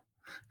Git pull.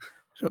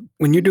 So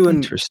when you're doing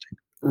Interesting.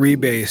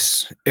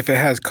 rebase, if it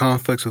has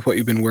conflicts with what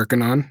you've been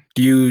working on,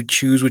 do you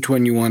choose which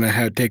one you want to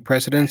have take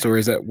precedence, or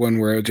is that one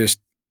where it'll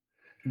just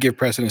give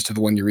precedence to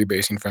the one you're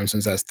rebasing from,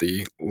 since that's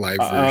the live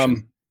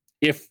version?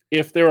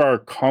 If there are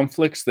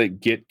conflicts that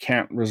Git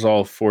can't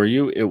resolve for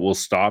you, it will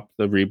stop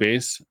the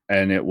rebase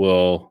and it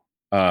will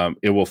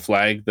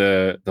flag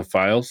the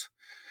files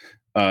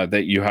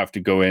that you have to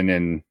go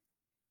in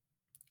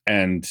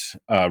and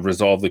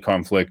resolve the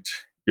conflict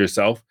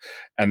yourself.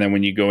 And then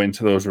when you go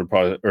into those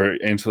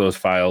into those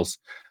files,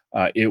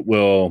 it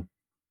will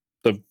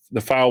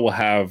the file will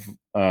have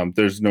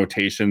there's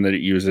notation that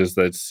it uses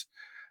that's,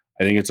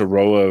 I think it's a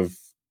row of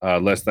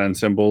less than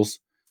symbols,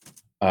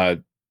 a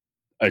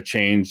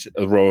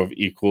row of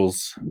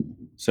equals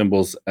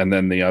symbols, and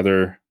then the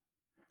other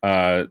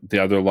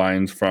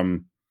lines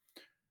from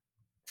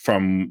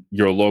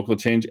your local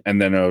change, and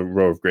then a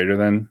row of greater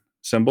than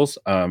symbols.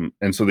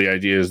 And so the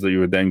idea is that you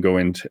would then go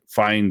in to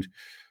find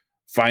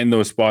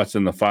those spots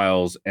in the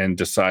files and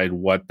decide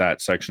what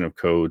that section of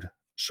code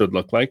should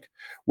look like,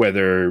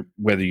 whether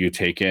you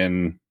take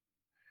in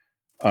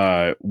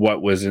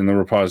what was in the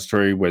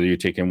repository, whether you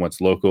take in what's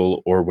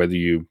local, or whether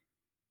you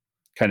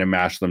kind of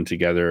mash them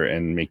together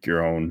and make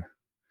your own.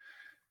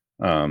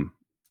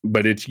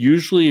 But it's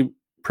usually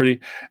pretty,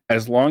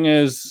 as long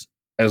as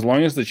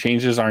the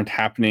changes aren't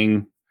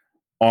happening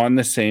on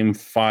the same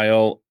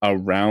file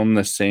around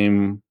the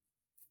same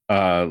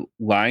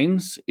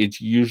lines,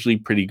 it's usually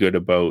pretty good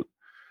about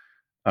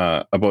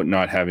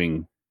not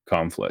having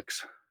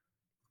conflicts.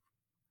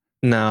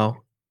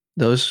 Now,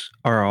 those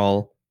are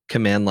all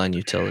command line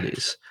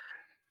utilities.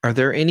 Are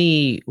there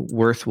any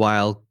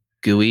worthwhile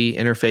GUI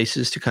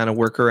interfaces to kind of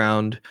work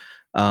around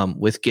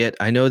with Git?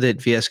 I know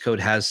that VS Code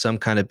has some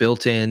kind of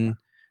built-in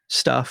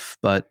stuff,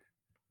 but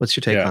what's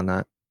your take on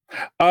that?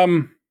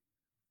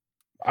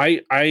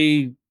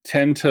 I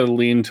tend to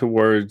lean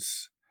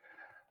towards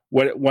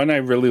one I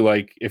really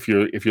like. If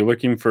you're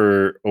looking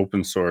for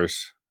open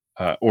source,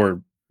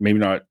 or maybe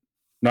not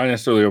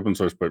necessarily open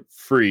source, but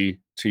free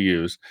to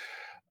use,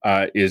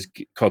 is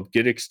called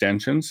Git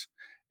extensions.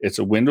 It's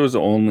a Windows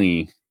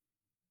only,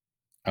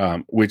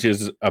 which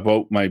is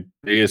about my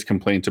biggest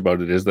complaint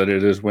about it, is that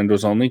it is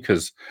Windows only,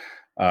 because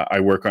I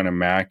work on a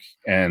Mac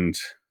and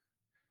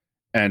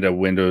have a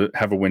Windows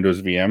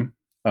VM,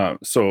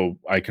 so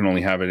I can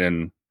only have it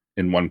in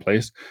one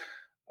place.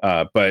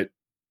 But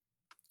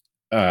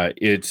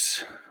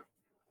it's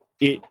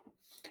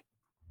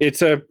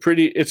a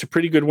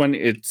pretty good one.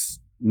 It's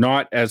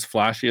not as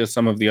flashy as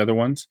some of the other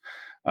ones,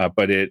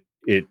 but it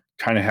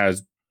kind of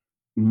has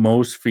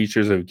most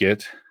features of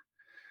Git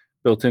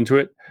built into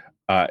it.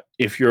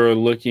 If you're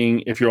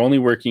only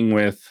working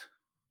with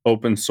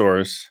open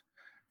source,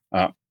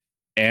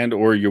 and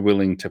or you're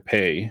willing to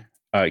pay,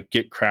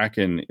 Git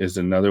Kraken is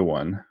another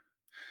one.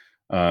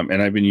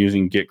 And I've been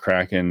using Git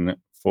Kraken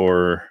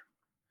for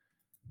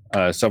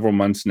several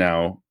months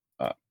now,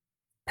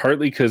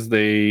 partly because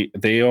they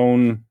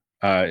own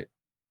a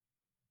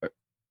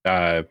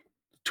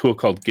tool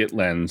called Git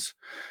Lens,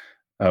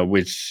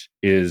 which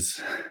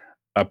is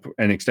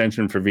an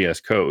extension for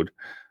VS Code.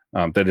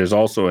 That is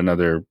also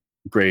another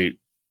great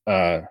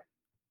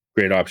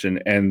option.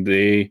 And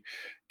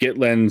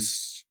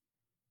GitLens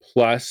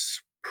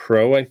Plus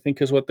Pro, I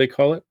think is what they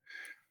call it,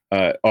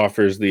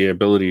 offers the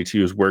ability to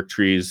use work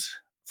trees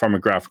from a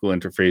graphical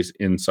interface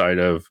inside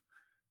of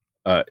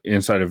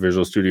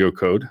Visual Studio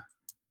Code.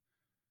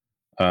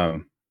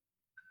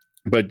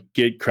 But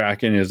Git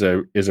Kraken is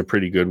a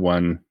pretty good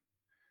one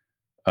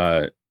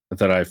that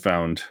I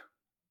found,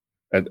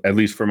 at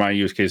least for my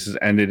use cases,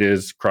 and it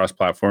is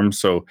cross-platform,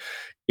 so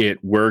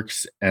it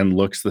works and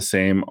looks the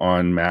same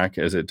on Mac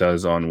as it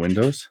does on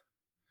Windows.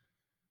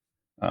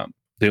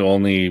 The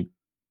only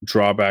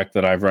drawback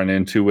that I've run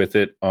into with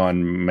it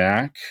on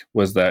Mac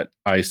was that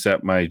I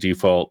set my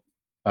default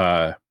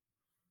shell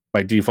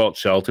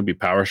to be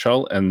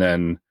PowerShell, and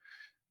then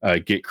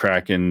Git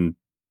Kraken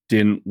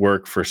didn't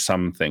work for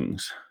some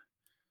things.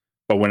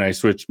 But when I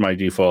switched my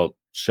default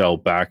shell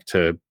back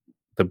to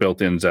the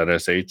built-in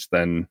ZSH,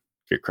 then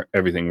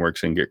everything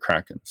works in Git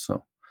Kraken.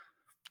 So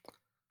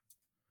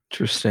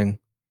Interesting.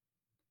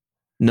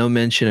 No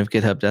mention of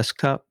GitHub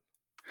Desktop.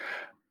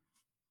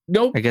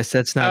 nope. I guess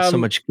that's not so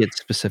much Git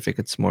specific.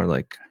 It's more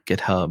like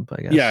GitHub,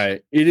 I guess. Yeah,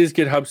 it is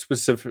GitHub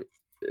specific.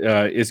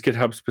 It's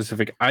GitHub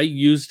specific. I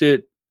used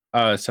it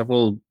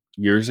several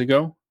years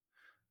ago.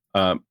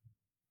 And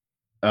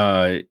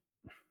I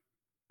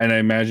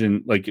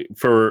imagine, like,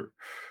 for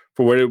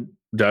what it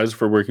does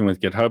for working with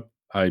GitHub,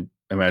 I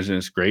imagine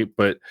it's great.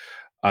 But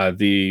one of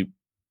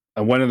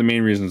the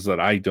main reasons that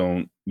I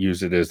don't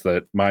use it is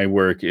that my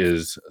work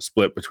is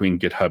split between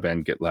GitHub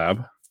and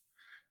GitLab,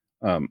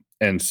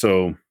 and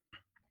so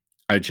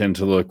I tend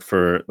to look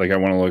for, I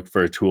want to look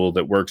for a tool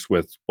that works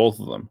with both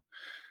of them,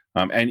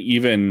 and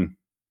even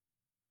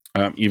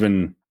at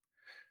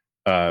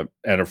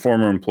a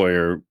former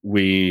employer,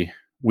 we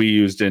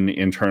used an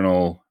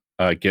internal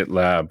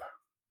GitLab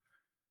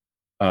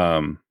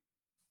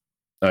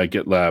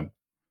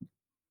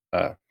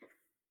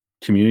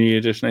Community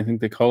Edition, I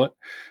think they call it.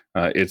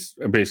 It's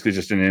basically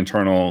just an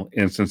internal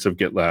instance of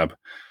GitLab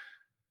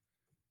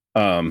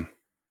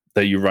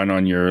that you run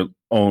on your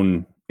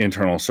own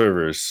internal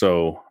servers.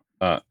 So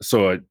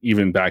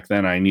even back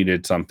then, I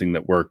needed something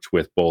that worked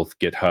with both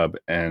GitHub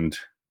and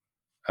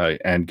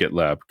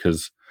GitLab,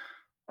 because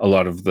a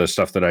lot of the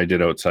stuff that I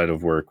did outside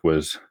of work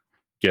was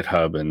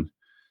GitHub, and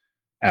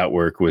at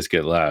work was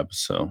GitLab.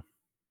 So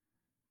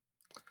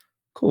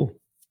cool.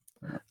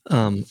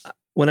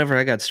 Whenever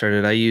I got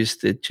started, I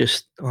used it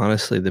just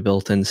honestly the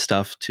built-in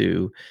stuff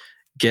to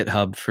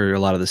GitHub for a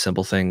lot of the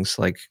simple things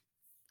like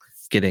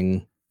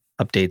getting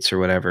updates or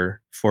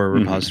whatever for a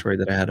repository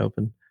that I had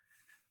open.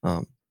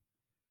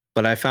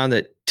 But I found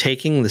that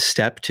taking the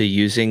step to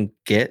using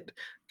Git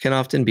can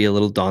often be a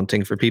little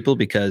daunting for people,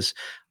 because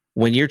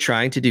when you're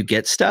trying to do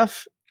Git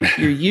stuff,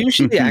 you're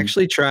usually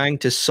actually trying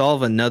to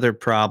solve another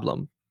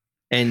problem,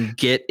 and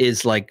Git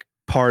is like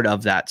part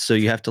of that. So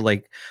you have to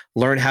like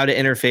learn how to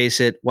interface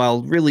it,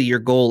 while really your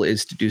goal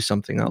is to do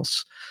something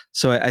else.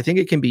 So I think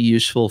it can be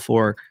useful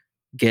for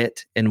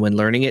Git, and when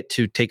learning it,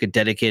 to take a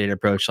dedicated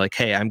approach, like,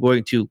 hey, I'm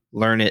going to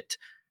learn it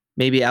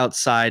maybe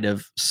outside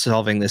of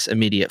solving this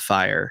immediate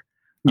fire,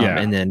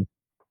 and then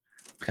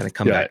kind of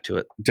come back to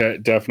it.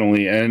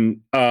 Definitely.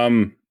 And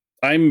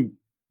I'm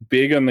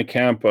big on the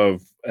camp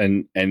of,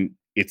 and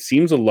it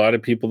seems a lot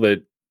of people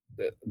that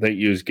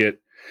use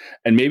Git,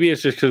 and maybe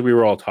it's just because we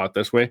were all taught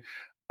this way,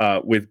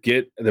 with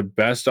Git, the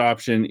best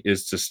option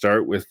is to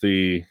start with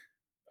the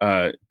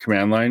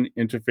command line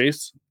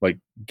interface, like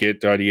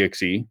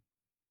git.exe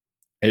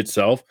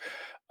itself,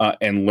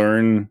 and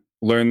learn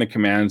the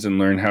commands and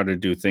learn how to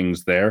do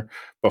things there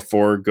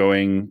before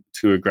going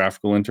to a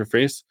graphical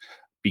interface,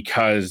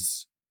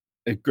 because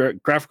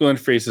graphical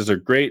interfaces are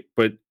great,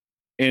 but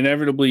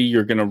inevitably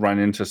you're going to run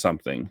into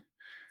something,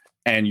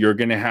 and you're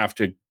going to have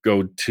to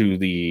go to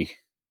the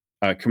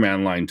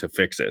command line to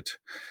fix it,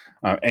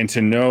 and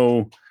to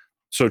know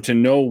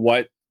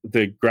what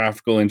the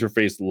graphical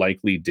interface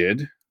likely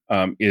did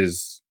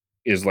is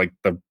like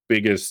the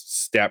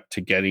biggest step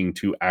to getting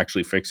to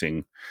actually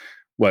fixing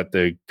what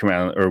the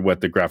command or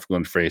what the graphical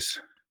interface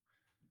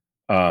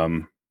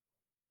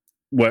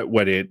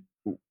what it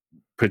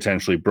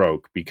potentially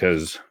broke.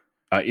 Because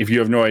if you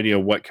have no idea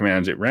what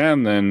commands it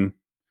ran, then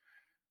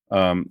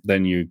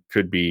you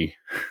could be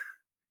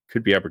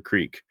up a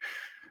creek.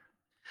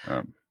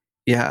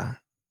 Yeah,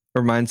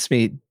 reminds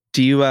me.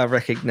 Do you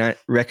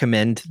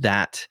recommend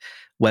that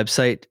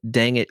website,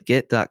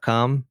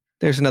 dangitgit.com?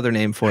 There's another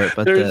name for it,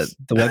 but the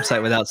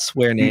website without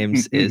swear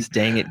names is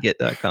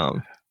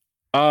dangitgit.com.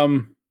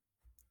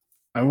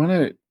 I want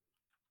to.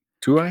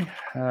 Do I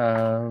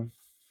have?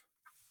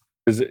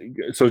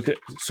 So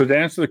to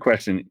answer the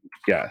question,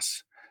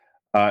 yes.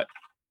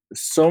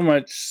 So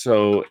much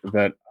so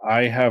that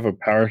I have a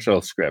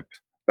PowerShell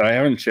script that I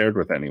haven't shared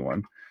with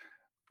anyone.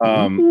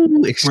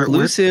 Ooh,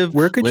 exclusive.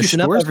 Where could Listen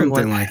you store up, everyone.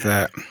 something like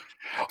that?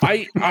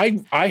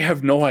 I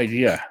have no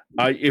idea.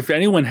 If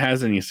anyone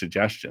has any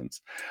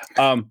suggestions,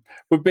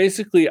 but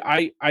basically,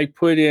 I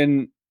put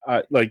in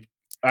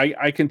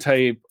I can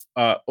type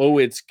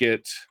it's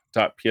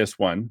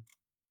git.ps1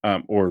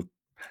 or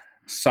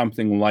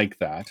something like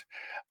that,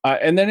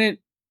 and then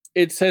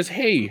it says,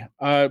 hey,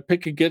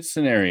 pick a Git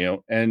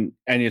scenario, and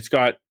it's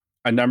got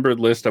a numbered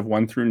list of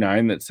 1 through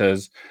 9 that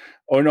says,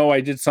 oh no,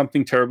 I did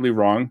something terribly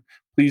wrong.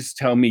 Please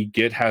tell me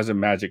Git has a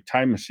magic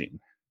time machine.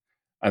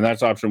 And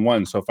that's option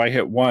 1. So if I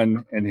hit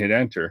 1 and hit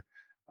enter,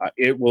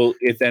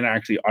 it then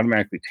actually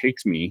automatically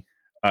takes me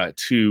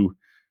to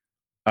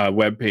a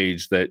web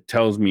page that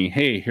tells me,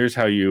 hey, here's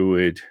how you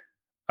would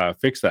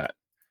fix that.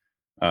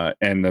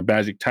 And the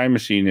magic time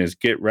machine is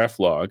Git ref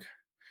log,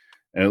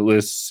 and it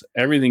lists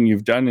everything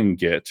you've done in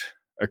Git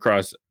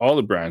across all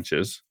the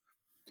branches.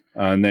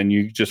 And then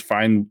you just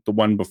find the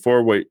one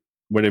before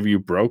whatever you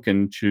broke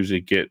and choose a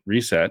Git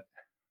reset.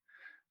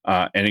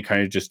 And it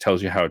kind of just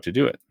tells you how to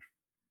do it.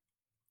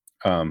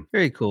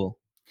 Very cool.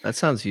 That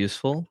sounds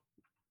useful.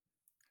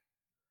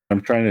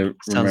 I'm trying to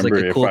Sounds like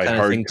remember a if cool I kind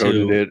of thing hard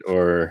coded to. it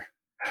or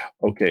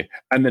okay.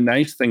 And the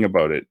nice thing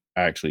about it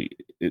actually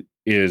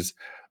is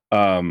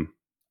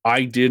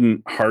I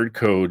didn't hard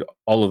code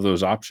all of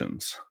those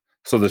options.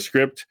 So the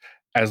script,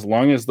 as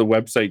long as the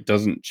website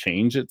doesn't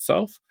change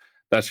itself,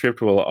 that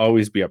script will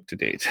always be up to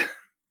date.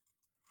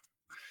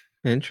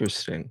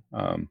 Interesting.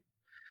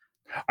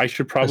 I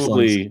should As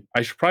long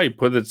as- probably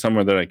put it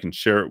somewhere that I can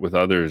share it with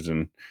others,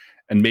 and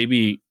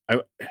maybe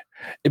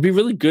it'd be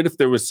really good if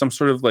there was some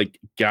sort of like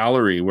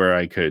gallery where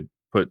I could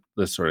put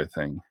this sort of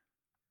thing.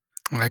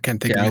 I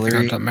can't think of anything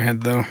on top of my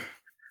head though.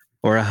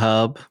 Or a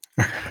hub.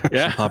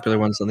 Yeah. Some popular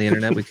ones on the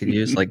internet we could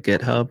use, like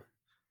GitHub.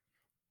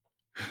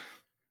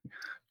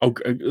 Oh,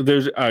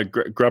 there's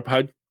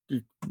Grubhub.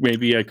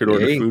 Maybe I could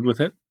order Yay. food with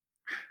it.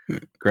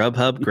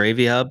 Grubhub,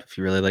 Gravy Hub, if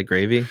you really like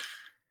gravy.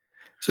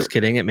 Just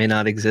kidding. It may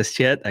not exist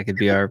yet. That could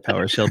be our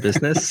PowerShell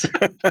business.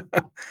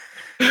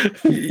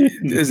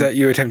 Is that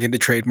you attempting to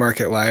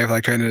trademark it live?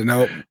 Like trying to,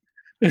 nope,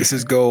 this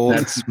is gold.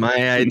 That's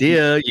my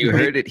idea. You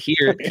heard it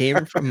here. It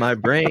came from my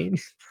brain.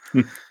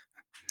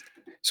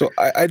 So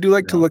I do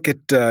like to look at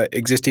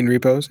existing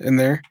repos in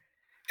there.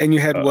 And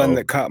you had one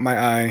that caught my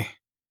eye.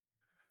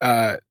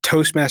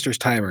 Toastmasters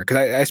timer, because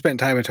I spent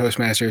time at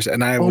Toastmasters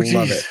and I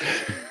love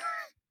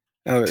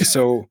it.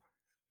 So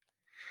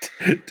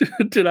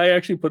did I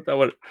actually put that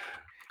one?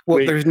 Well,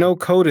 Wait. There's no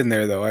code in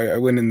there though. I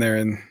went in there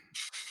and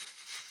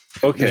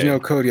there's no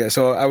code yet.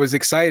 So I was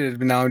excited,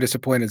 but now I'm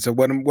disappointed. So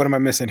what am I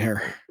missing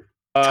here?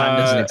 Time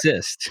doesn't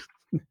exist.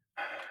 Let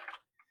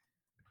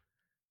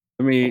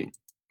me.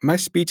 My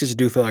speeches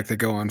do feel like they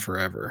go on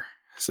forever.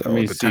 So let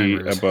me see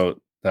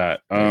about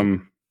that.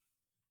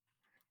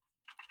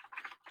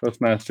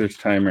 Toastmasters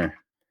timer.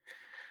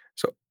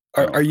 So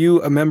are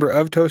you a member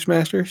of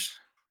Toastmasters?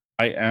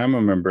 I am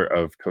a member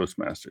of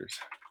Toastmasters.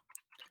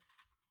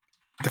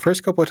 The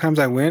first couple of times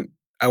I went,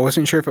 I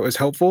wasn't sure if it was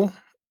helpful,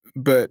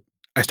 but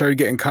I started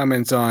getting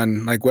comments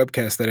on like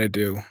webcasts that I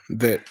do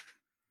that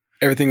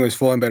everything was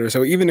flowing better.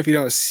 So even if you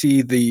don't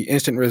see the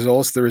instant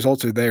results, the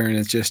results are there, and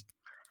it's just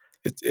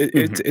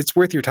it's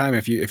worth your time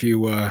if you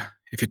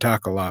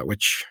talk a lot,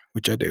 which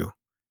I do.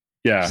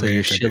 Yeah. So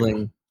you're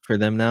shilling for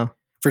them now?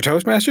 For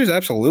Toastmasters,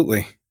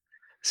 absolutely.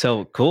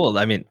 So cool.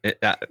 I mean,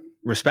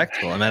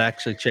 respectful. I might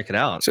actually check it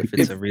out if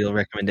it's a real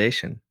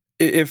recommendation.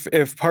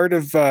 If part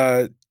of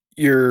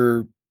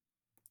your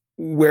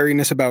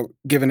wariness about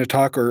giving a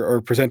talk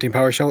or presenting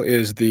PowerShell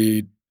is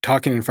the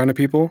talking in front of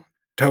people,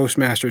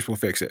 Toastmasters will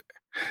fix it.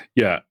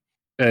 Yeah.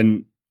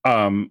 And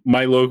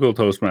my local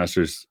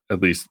Toastmasters,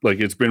 at least, like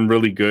it's been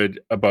really good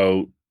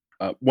about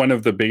one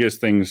of the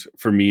biggest things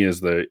for me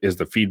is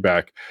the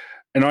feedback,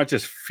 and not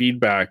just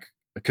feedback,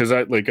 because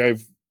I've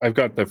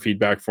got the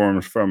feedback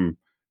forms from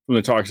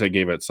the talks I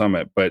gave at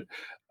Summit, but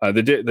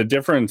the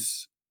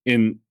difference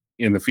in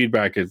the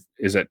feedback is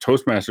at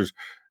Toastmasters,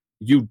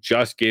 you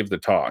just gave the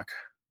talk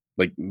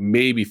like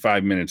maybe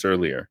 5 minutes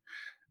earlier,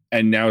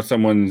 and now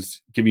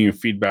someone's giving you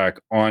feedback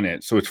on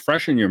it, so it's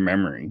fresh in your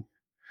memory,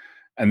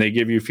 and they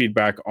give you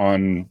feedback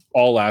on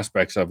all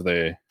aspects of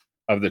the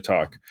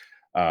talk.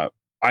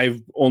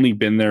 I've only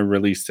been there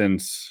really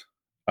since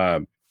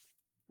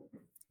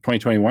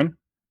 2021,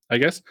 I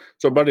guess,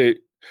 so about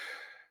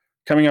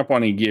coming up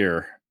on a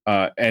year,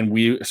 and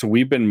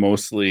we've been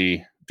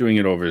mostly doing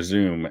it over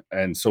Zoom,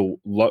 and so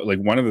like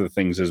one of the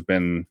things has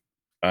been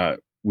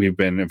we've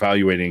been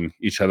evaluating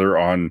each other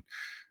on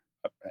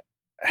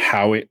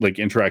how it like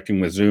interacting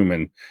with Zoom,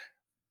 and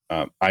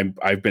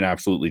I've been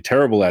absolutely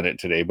terrible at it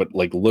today, but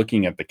like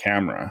looking at the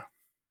camera.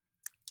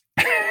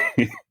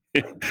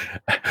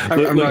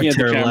 I'm not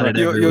terrible at it.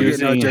 You'll get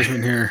no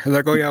judgment here.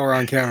 Like, oh yeah, we're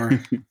on camera.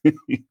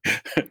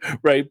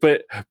 Right,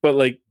 but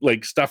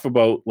like stuff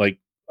about like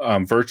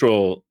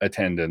virtual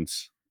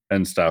attendance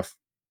and stuff.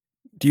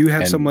 Do you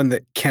have someone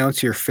that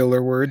counts your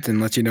filler words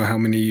and lets you know how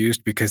many you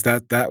used? Because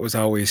that was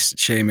always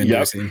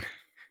shame-inducing.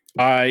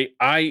 Yep.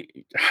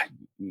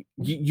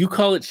 You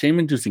call it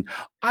shame-inducing.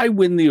 I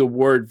win the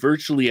award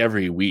virtually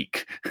every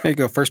week. There you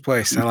go, first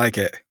place. I like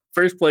it.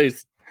 First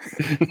place.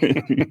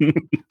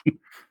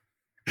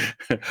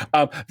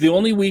 The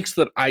only weeks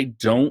that I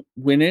don't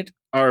win it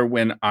are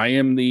when I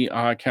am the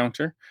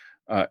counter,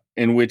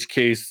 in which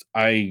case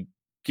I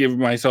give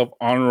myself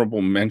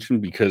honorable mention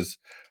because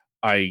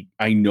I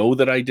know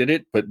that I did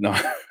it, but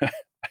not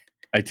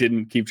I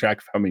didn't keep track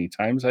of how many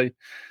times I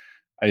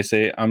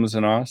say ums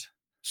and ahs.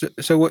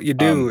 So what you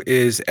do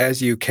is,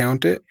 as you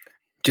count it,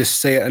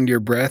 just say it under your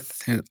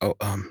breath, and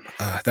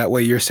that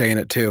way you're saying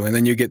it too, and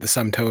then you get the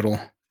sum total.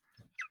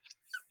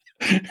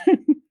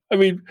 I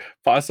mean,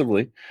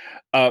 possibly,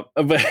 but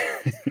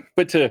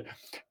but to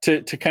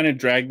kind of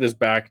drag this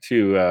back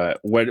to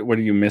what are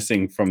you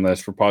missing from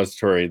this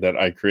repository that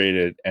I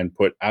created and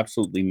put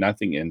absolutely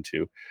nothing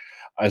into,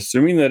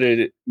 assuming that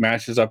it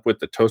matches up with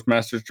the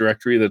Toastmasters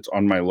directory that's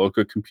on my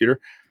local computer,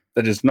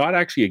 that is not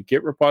actually a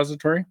Git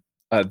repository.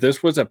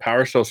 This was a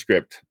PowerShell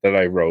script that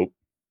I wrote.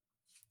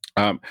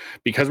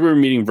 Because we were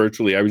meeting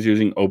virtually, I was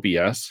using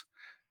OBS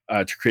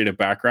to create a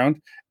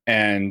background,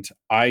 and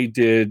I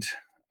did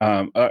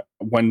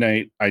one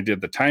night I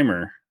did the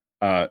timer.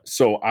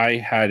 So I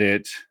have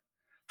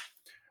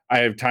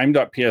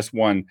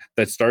time.ps1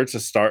 that starts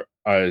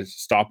a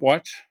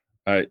stopwatch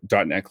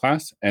 .NET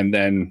class, and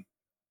then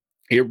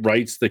it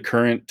writes the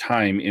current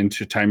time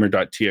into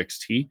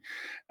timer.txt.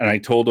 And I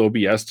told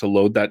OBS to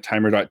load that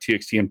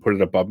timer.txt and put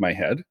it above my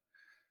head.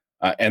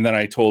 And then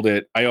I told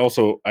it, I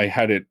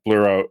had it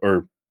blur out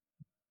or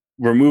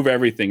remove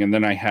everything. And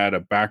then I had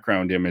a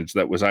background image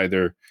that was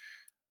either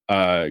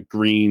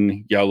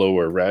green, yellow,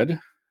 or red,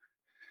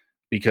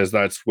 because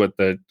that's what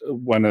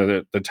one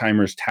of the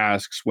timer's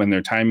tasks when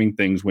they're timing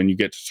things. When you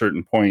get to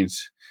certain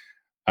points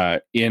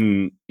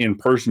in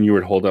person, you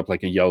would hold up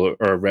like a yellow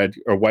or a red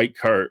or white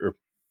card.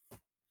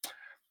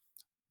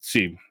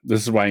 See,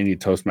 this is why I need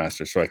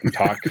Toastmasters, so I can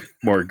talk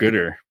more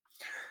gooder.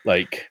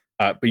 But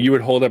you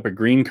would hold up a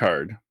green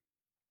card.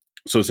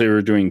 So say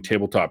we're doing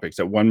table topics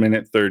at 1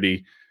 minute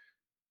 30.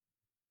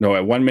 No,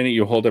 at 1 minute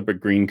you hold up a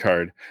green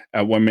card.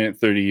 At 1 minute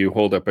 30 you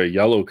hold up a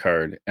yellow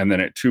card, and then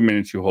at 2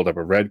 minutes you hold up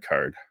a red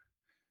card,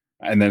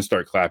 and then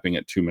start clapping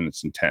at 2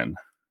 minutes and 10.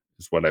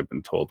 Is what I've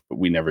been told, but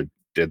we never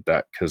did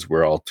that because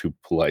we're all too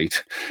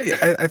polite.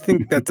 I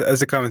think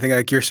that's a common thing.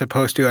 Like you're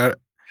supposed to. I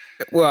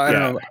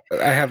don't know.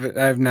 I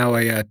have now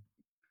a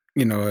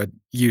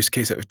use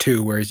case of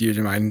 2, whereas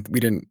usually mine we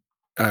didn't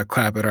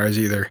clap at ours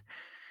either.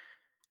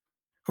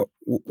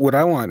 What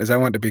I want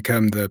to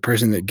become the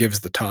person that gives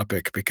the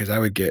topic, because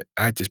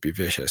I'd just be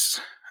vicious.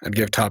 I'd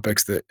give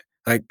topics that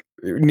like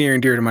near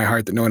and dear to my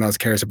heart that no one else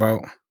cares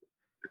about.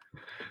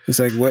 It's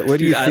like, what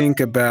do you think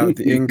about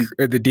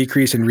the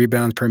decrease in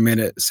rebounds per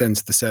minute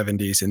since the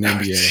 70s in the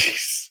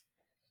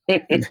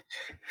NBA?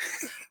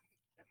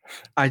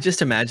 I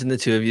just imagine the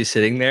two of you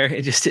sitting there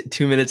and just at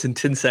 2 minutes and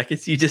 10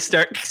 seconds, you just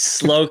start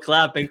slow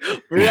clapping.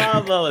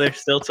 Bravo. They're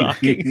still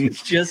talking.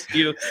 It's just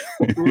you.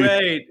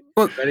 Great.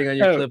 Writing on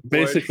your clipboard.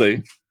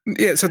 Basically.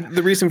 Yeah. So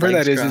the reason for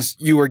that is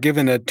you were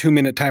given a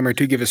 2-minute timer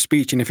to give a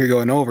speech. And if you're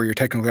going over, you're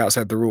technically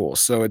outside the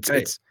rules. So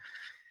it's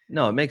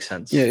no, it makes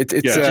sense. Yeah. It's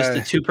just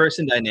the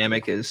 2-person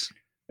dynamic is,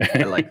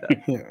 I like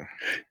that.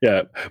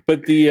 Yeah.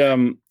 But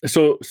the,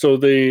 so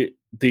the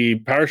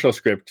PowerShell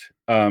script,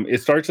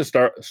 it starts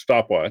a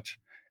stopwatch.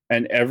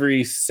 And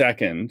every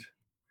second,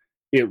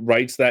 it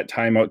writes that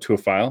timeout to a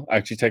file.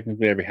 Actually,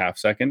 technically, every half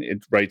second,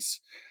 it writes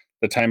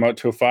the timeout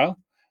to a file.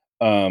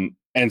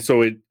 And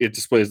so it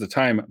displays the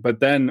time. But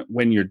then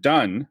when you're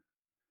done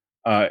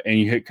and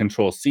you hit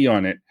Control-C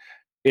on it,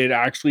 it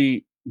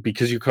actually,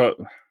 because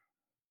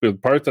the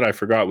part that I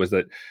forgot was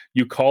that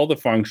you call the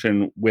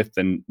function with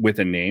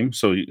a name.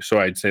 So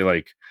I'd say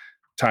like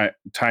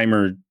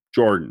timer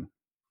Jordan.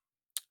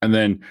 And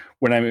then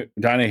when I'm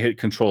done, I hit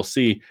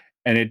Control-C.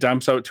 And it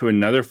dumps out to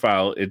another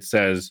file. It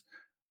says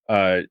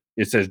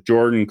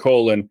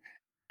Jordan :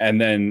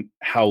 and then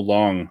how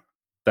long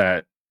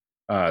that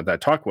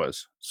talk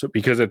was. So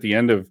because at the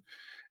end of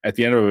a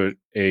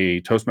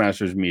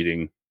Toastmasters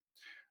meeting,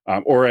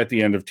 or at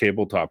the end of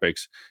table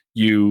topics,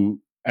 you,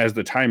 as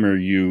the timer,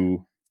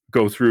 you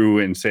go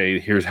through and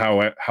say, here's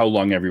how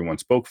long everyone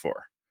spoke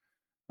for.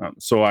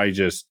 So I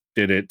just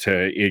did it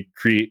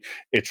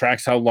it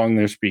tracks how long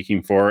they're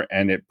speaking for,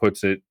 and it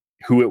puts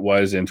who it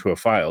was into a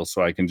file.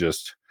 So I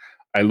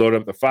load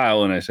up the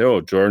file and I say,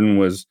 oh, Jordan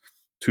was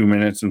 2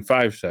 minutes and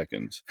 5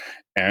 seconds.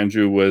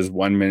 Andrew was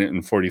 1 minute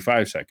and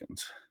 45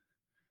 seconds.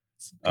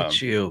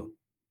 At you.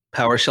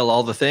 PowerShell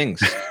all the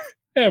things.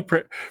 Yeah,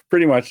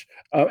 pretty much.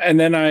 And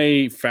then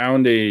I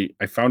found a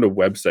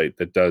website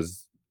that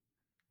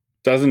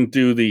doesn't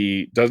do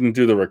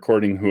the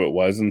recording who it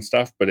was and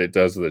stuff, but it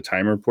does the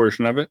timer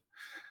portion of it,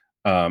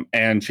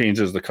 and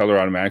changes the color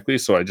automatically.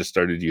 So I just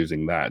started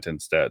using that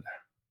instead.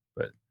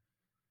 But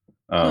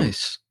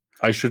nice.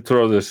 I should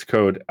throw this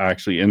code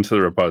actually into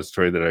the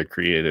repository that I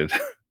created.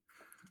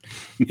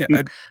 Yeah,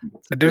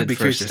 I did be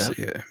curious to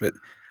see it. But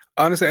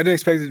honestly, I didn't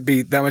expect it to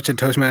be that much in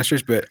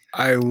Toastmasters, but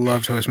I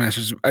love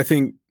Toastmasters. I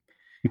think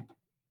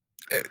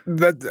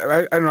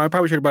that I don't know. I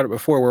probably shared about it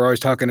before. We're always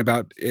talking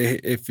about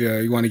if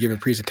you want to give a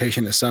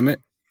presentation at Summit,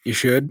 you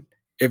should.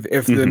 If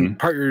the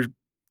part you're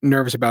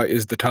nervous about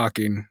is the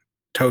talking,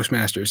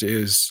 Toastmasters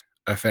is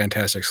a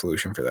fantastic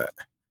solution for that.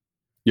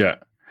 Yeah.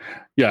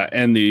 Yeah,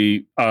 and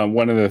the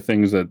one of the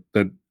things that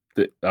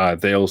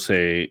they'll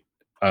say,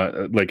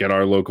 like at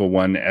our local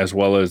one, as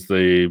well as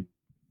the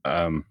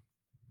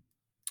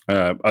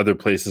other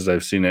places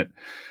I've seen it,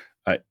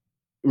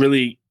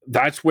 really,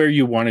 that's where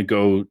you want to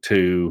go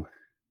to,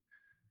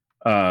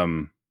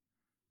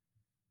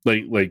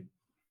 like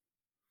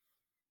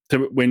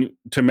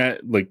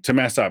to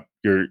mess up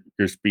your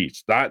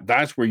speech.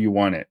 That's where you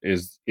want it,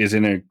 is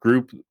in a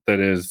group that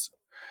is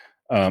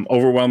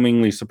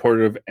overwhelmingly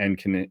supportive and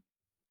can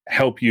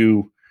help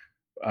you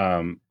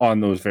on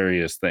those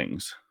various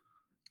things.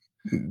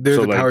 They're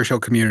So, the like,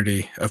 PowerShell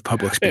community of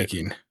public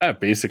speaking.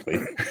 basically.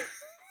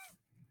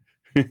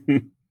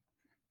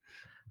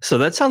 So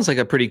that sounds like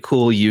a pretty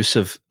cool use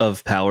of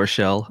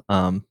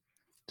PowerShell.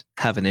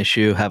 Have an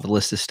issue, have a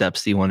list of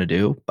steps that you want to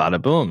do,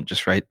 bada boom,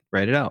 just write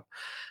it out.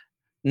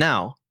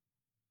 Now,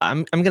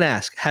 I'm going to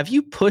ask, have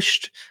you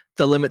pushed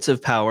the limits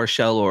of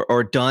PowerShell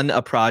or done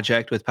a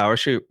project with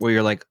PowerShell where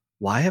you're like,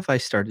 why have I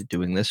started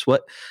doing this?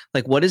 What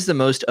is the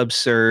most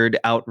absurd,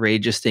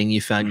 outrageous thing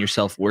you found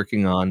yourself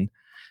working on?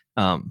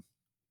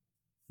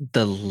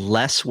 The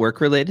less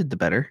work related, the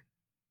better.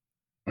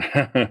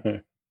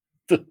 the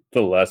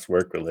less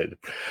work related.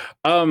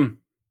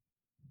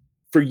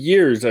 For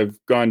years, I've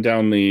gone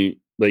down the,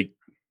 like,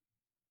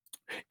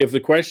 if the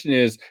question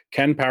is,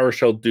 can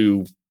PowerShell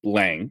do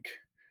blank?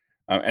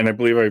 And I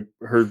believe I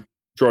heard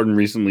Jordan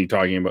recently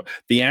talking about,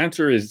 the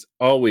answer is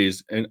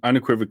always and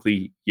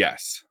unequivocally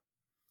yes.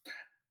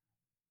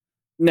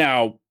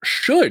 Now,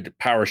 should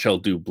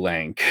PowerShell do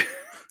blank?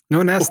 No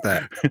one asked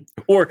that.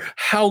 Or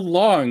how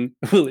long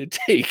will it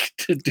take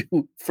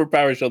for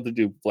PowerShell to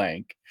do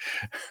blank?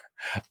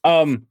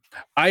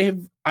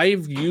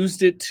 I've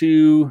used it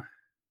to.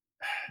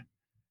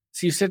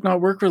 So you said not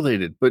work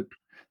related, but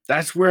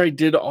that's where I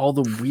did all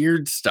the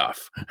weird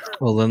stuff.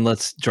 Well, then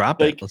let's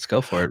drop it. Let's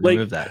go for it.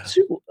 Remove that.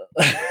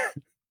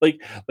 Like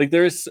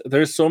there's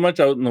so much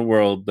out in the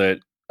world that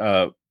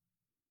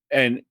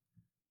and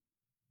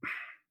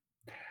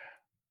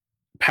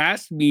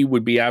past me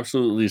would be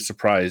absolutely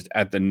surprised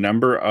at the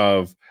number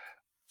of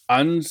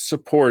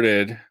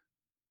unsupported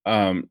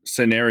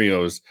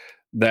scenarios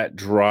that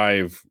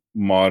drive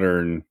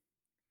modern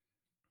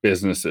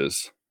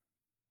businesses.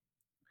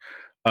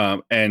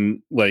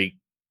 And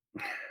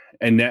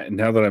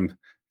now that I'm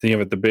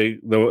thinking of it,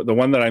 the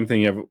one that I'm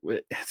thinking of,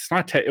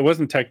 it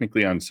wasn't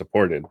technically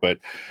unsupported, but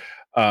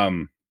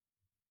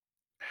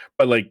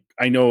like,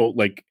 I know,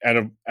 like, at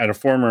a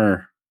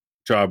former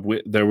job,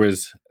 there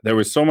was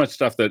so much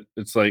stuff that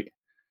it's like,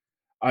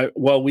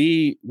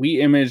 we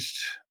imaged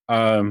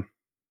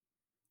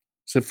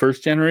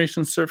first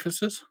generation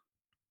surfaces.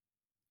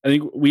 I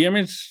think we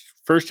imaged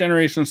first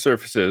generation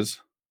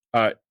surfaces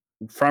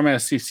from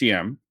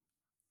SCCM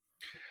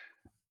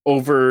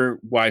over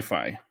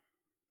Wi-Fi.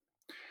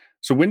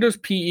 So Windows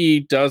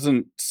PE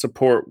doesn't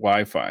support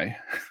Wi-Fi,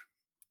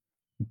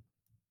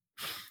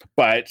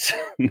 but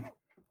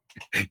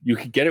you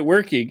can get it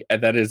working,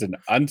 and that is an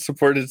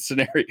unsupported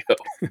scenario.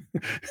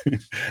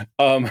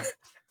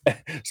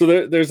 So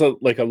there's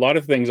a lot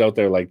of things out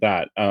there like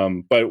that.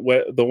 But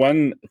the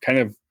one kind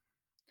of,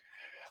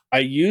 I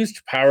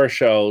used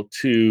PowerShell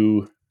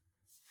to,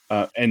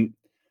 and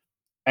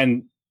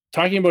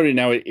talking about it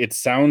now, it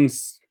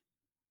sounds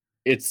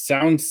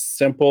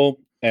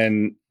simple,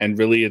 and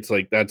really it's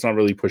like, that's not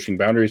really pushing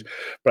boundaries.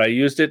 But I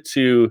used it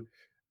to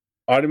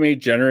automate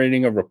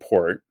generating a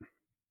report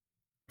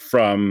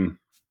from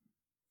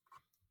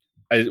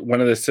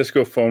one of the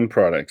Cisco phone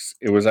products.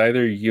 It was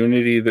either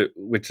Unity,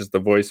 which is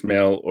the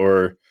voicemail,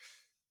 or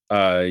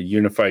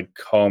Unified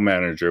Call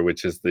Manager,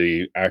 which is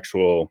the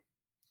actual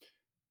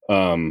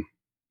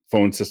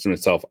phone system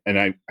itself.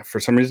 And for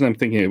some reason, I'm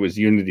thinking it was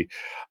Unity.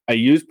 I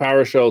used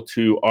PowerShell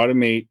to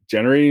automate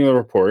generating the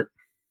report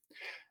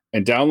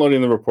and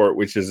downloading the report,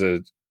 which is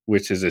a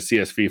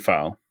CSV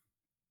file,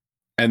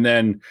 and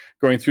then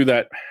going through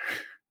that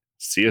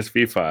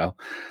CSV file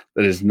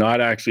that is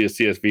not actually a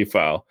CSV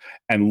file,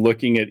 and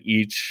looking at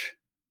each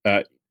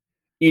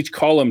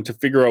column to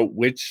figure out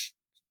which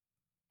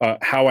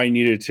how I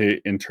needed to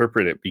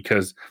interpret it,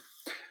 because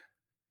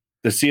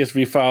the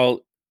CSV file,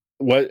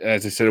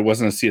 as I said, it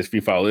wasn't a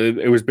CSV file.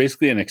 It was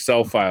basically an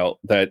Excel file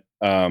that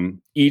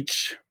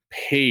each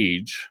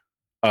page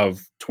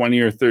of 20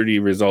 or 30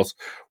 results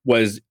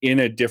was in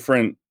a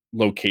different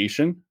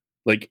location,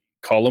 like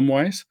column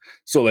wise.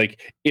 So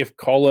like if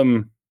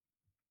the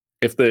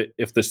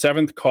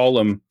seventh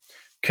column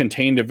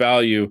contained a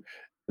value,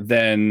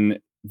 then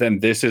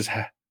this is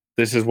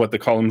what the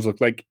columns look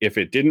like. If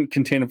it didn't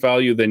contain a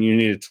value, then you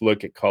needed to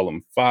look at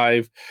column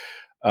 5.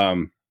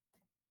 But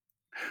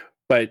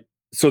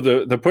so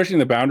the pushing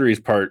the boundaries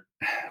part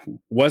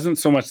wasn't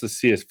so much the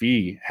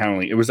CSV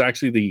handling. It was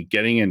actually the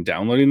getting and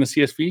downloading the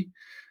CSV,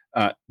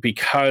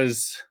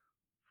 because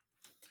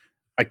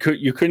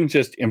you couldn't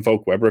just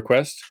invoke web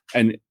request.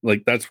 And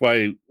like, that's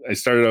why I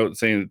started out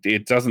saying that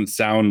it doesn't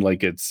sound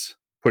like it's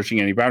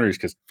pushing any boundaries,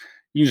 because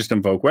you just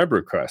invoke web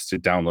request to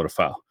download a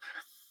file.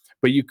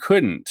 But you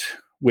couldn't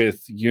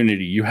with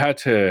Unity. I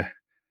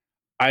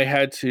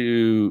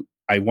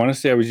want to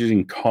say I was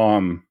using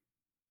COM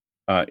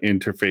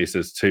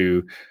interfaces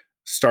to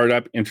start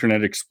up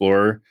Internet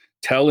Explorer,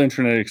 tell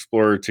Internet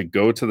Explorer to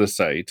go to the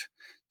site,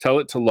 tell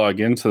it to log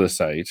into the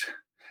site,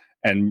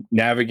 and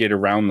navigate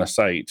around the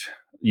site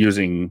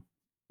using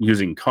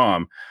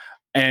COM.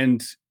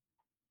 And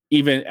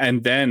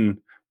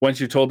then once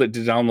you told it to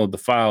download the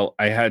file,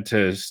 I had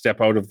to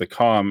step out of the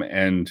COM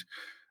and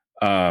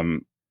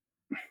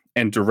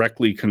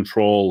directly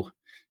control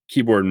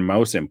keyboard and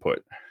mouse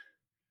input.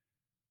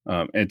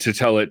 And to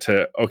tell it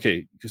to,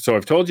 okay, so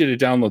I've told you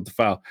to download the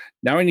file.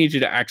 Now I need you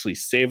to actually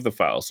save the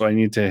file. So I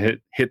need to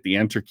hit the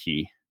enter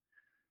key.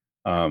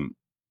 And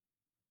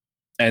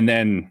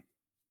then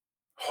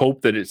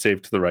hope that it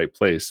saved to the right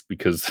place,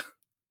 because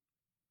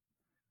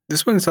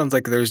This one sounds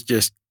like there's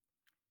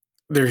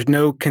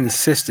no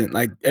consistent,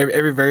 like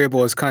every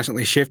variable is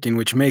constantly shifting,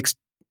 which makes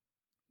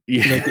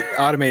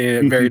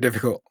automating it very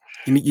difficult.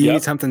 You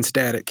need something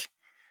static.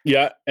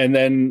 Yeah, and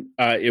then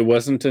it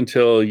wasn't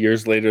until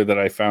years later that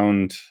I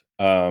found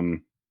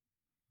there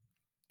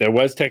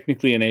was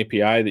technically an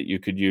API that you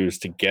could use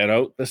to get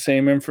out the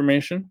same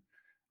information,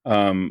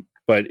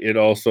 but it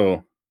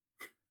also,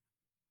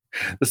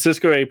 the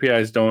Cisco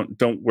APIs don't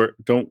work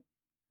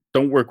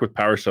with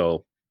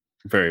PowerShell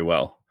very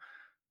well.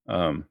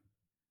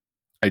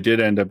 I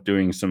did end up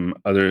doing some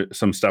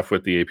stuff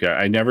with the API.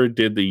 I never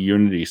did the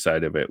Unity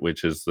side of it,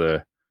 which is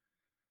the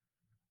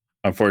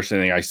unfortunate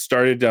thing. I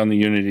started down the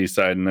Unity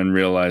side and then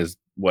realized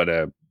what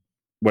a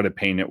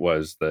pain it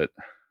was, that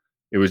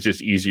it was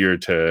just easier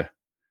to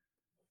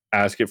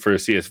ask it for a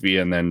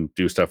CSV and then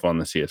do stuff on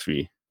the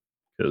CSV.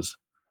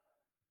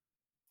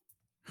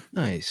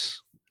 Nice.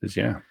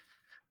 Yeah.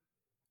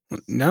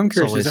 Now I'm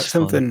curious, is always that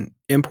something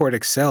Import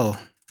Excel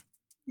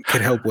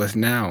could help with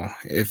now,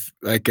 if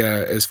like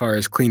as far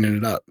as cleaning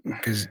it up?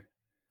 Because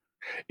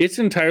it's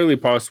entirely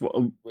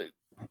possible,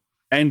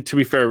 and to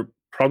be fair,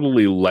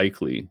 probably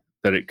likely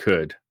that it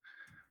could.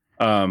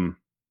 Because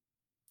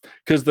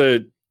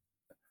the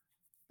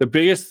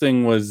biggest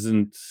thing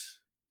wasn't.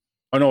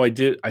 Oh no, I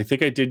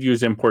think I did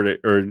use import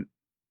it, or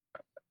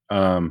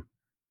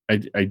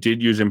I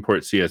did use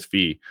import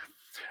CSV,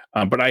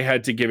 but I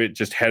had to give it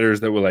just headers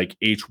that were like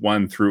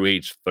H1 through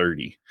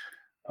H30.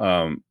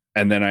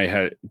 And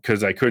then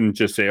because I couldn't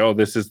just say, oh,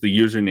 this is the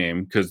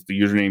username, because the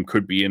username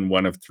could be in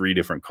one of 3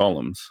 different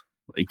columns.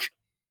 Like,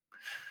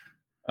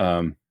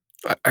 I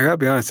gotta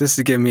be honest, this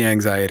is giving me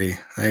anxiety.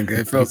 Like,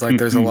 it feels like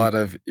there's a lot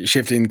of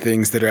shifting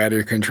things that are out of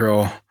your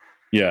control.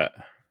 Yeah.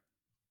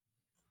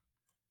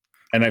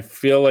 And I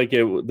feel like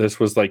this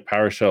was like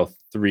PowerShell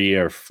 3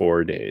 or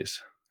 4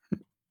 days,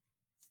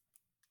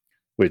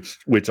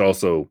 which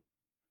also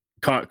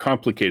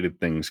complicated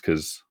things,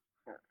 because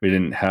we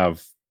didn't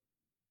have,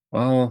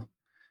 well,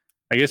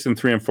 I guess in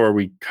 3 and 4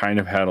 we kind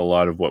of had a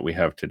lot of what we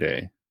have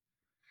today.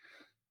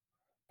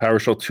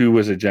 PowerShell 2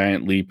 was a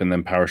giant leap, and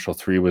then PowerShell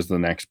 3 was the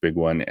next big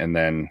one. And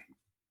then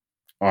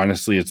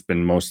honestly, it's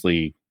been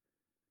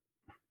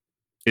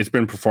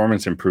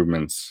performance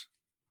improvements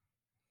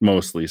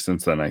mostly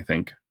since then, I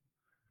think.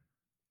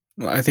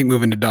 Well, I think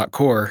moving to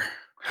 .core,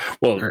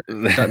 well,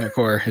 .NET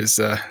Core is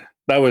that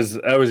was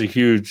a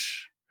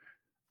huge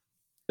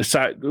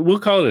we'll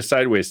call it a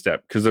sideways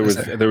step, because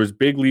there was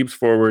big leaps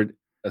forward,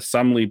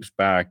 some leaps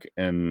back,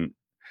 and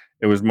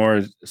it was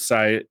more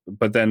side.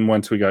 But then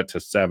once we got to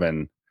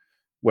 7,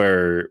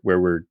 where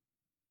we're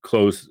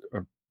close,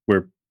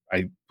 where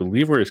I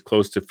believe we're as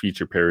close to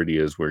feature parity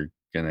as we're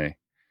gonna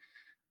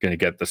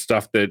get. The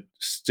stuff that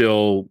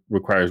still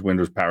requires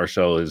Windows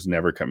PowerShell is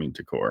never coming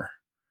to core,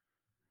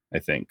 I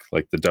think,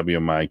 like the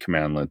WMI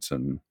commandlets.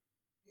 And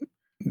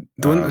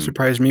the one that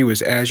surprised me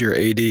was Azure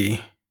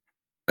AD.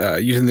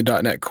 Using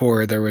the .NET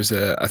Core, there was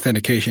a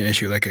authentication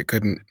issue, like it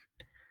couldn't.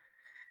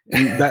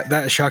 And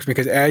that shocked me,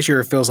 because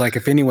Azure feels like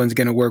if anyone's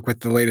going to work with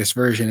the latest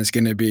version, it's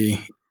going to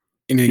be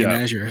anything in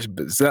Azure.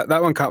 But so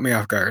that one caught me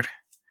off guard.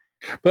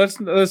 But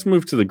let's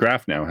move to the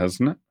graph now,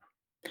 hasn't it?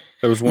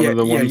 That was one of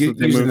the ones that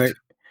they moved.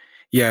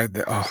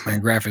 Oh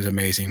man, graph is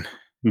amazing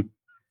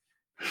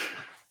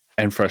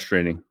and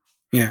frustrating.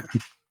 Yeah.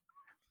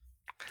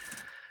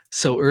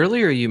 So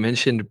earlier you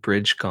mentioned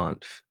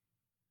BridgeConf.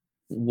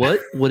 What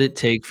would it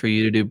take for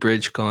you to do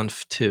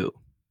BridgeConf 2?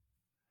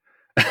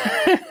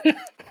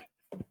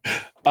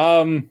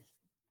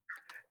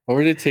 What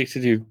would it take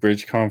to do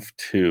BridgeConf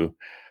 2?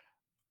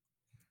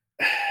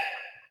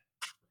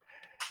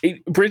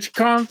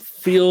 BridgeConf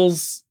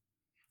feels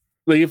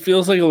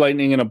like a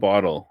lightning in a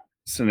bottle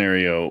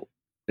scenario.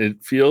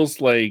 It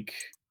feels like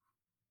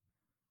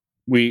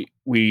we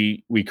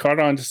caught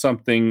on to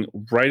something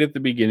right at the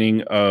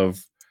beginning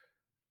of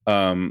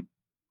the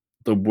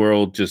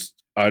world just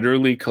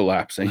utterly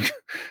collapsing.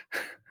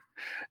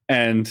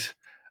 and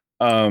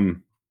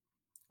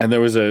there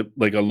was a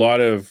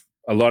lot of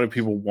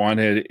people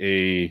wanted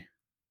in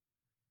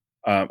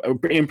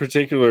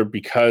particular,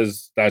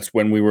 because that's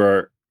when we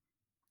were,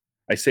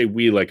 I say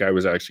we like I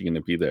was actually going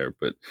to be there,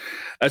 but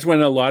that's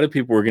when a lot of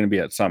people were going to be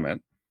at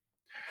Summit.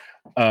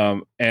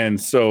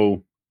 And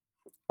so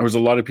there was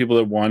a lot of people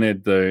that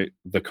wanted the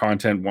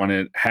content,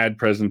 had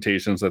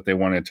presentations that they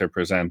wanted to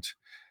present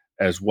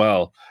as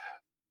well.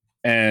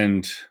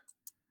 And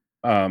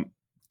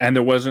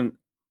there wasn't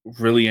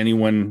really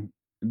anyone,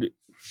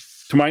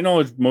 to my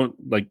knowledge,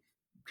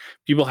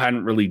 people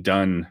hadn't really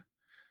done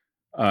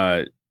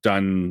the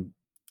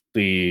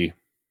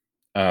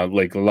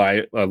like a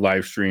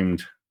live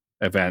streamed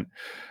event.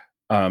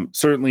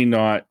 Certainly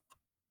not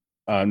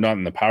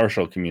in the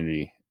PowerShell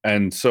community.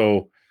 And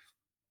so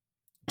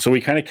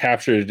we kind of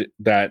captured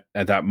that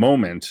at that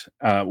moment.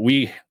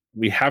 We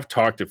have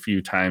talked a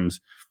few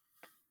times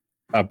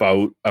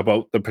about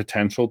the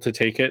potential to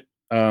take it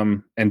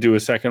and do a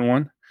second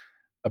one,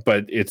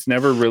 but it's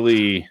never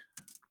really.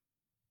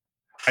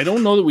 I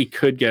don't know that we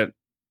could could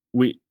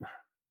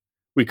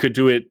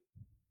do it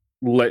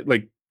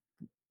like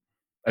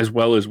as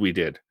well as we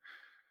did.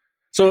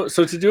 So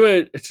to do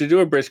a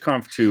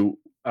BriskConf 2,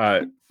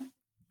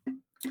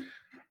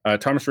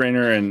 Thomas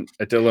Rayner and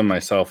Attila and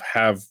myself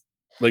have,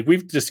 like,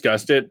 we've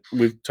discussed it.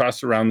 We've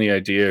tossed around the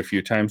idea a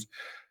few times.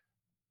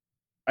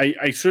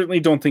 I certainly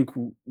don't think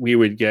we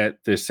would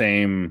get the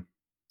same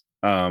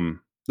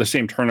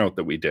turnout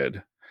that we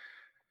did.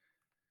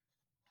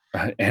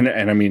 And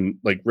I mean,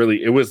 like,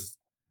 really, it was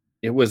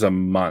a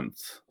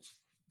month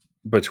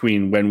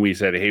between when we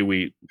said, hey,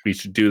 we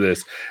should do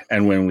this,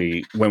 and when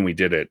we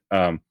did it.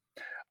 I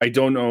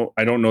don't know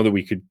that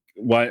we could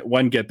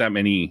one get that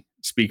many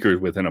speakers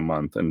within a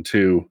month, and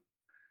two,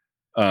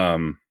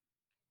 as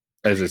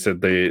I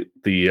said,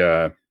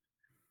 the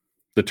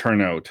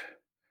turnout.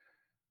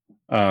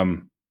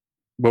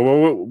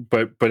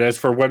 But as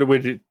for what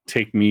would it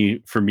take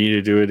for me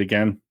to do it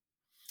again?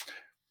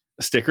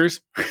 Stickers.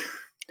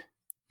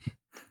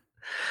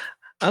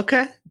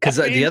 Okay, because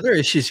the other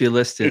issues you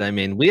listed, I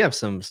mean, we have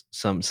some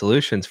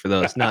solutions for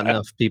those. Not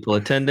enough people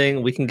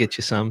attending, we can get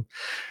you some.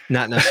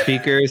 Not enough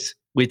speakers,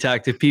 we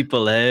talk to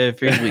people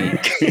every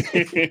week.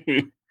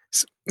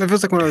 It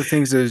feels like one of the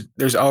things is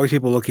there's always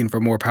people looking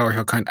for more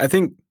PowerShell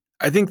content.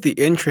 I think the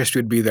interest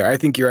would be there. I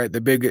think you're right.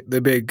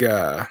 The big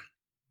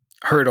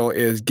hurdle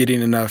is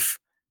getting enough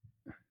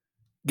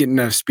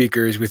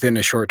speakers within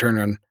a short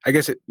turnaround. I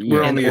guess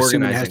we're only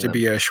assuming it has to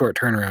be a short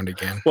turnaround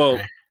again. Well,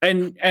 right?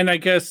 and I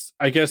guess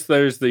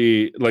there's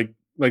the like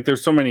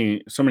there's so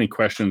many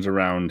questions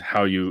around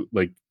how you,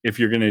 like, if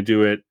you're going to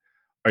do it,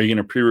 are you going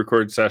to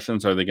pre-record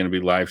sessions? Are they going to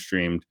be live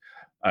streamed?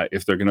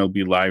 If they're going to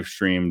be live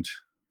streamed,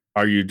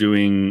 are you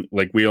doing,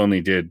 like, we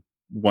only did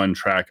one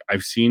track.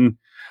 I've seen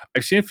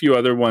a few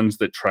other ones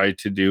that tried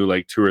to do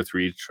like 2 or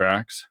 3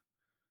 tracks,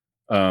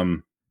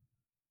 and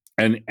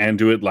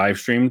do it live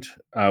streamed,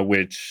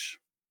 which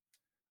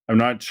I'm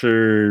not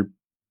sure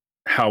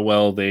how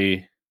well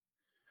they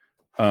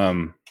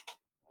turned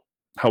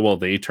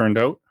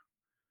out.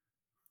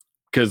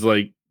 Because,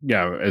 like,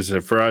 yeah,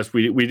 for us,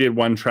 we did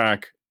one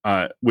track,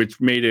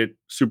 which made it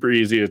super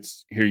easy.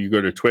 It's here, you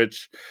go to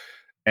Twitch,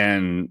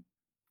 and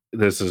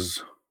this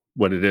is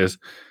what it is.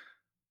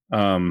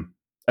 And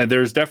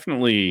there's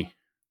definitely,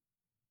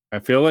 I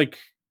feel like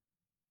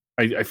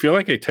I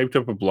typed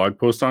up a blog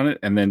post on it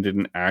and then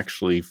didn't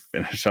actually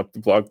finish up the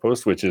blog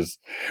post, which is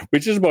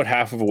about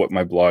half of what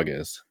my blog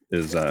is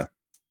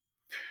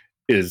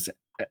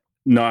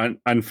not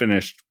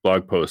unfinished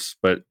blog posts.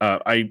 But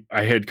I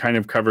had kind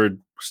of covered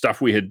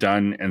stuff we had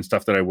done and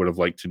stuff that I would have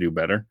liked to do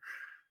better,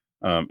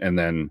 and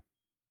then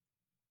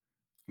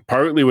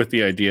partly with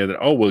the idea that,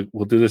 oh,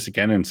 we'll do this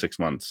again in 6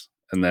 months,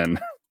 and then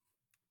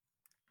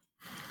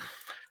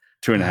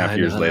 2.5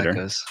 years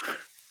later.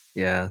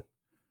 Yeah.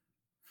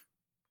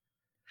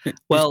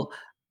 Well,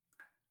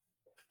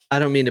 I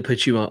don't mean to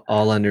put you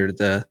all under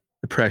the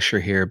pressure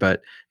here,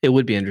 but it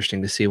would be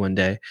interesting to see one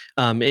day.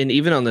 And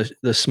even on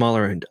the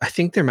smaller end, I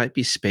think there might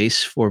be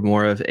space for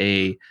more of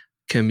a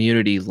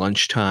community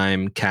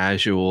lunchtime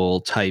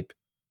casual type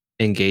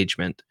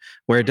engagement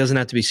where it doesn't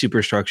have to be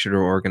super structured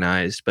or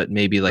organized, but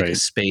maybe like a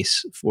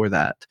space for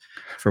that,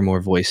 for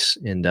more voice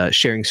and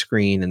sharing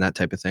screen and that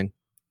type of thing.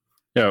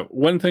 Yeah.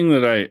 One thing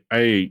that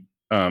I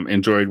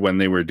enjoyed when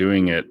they were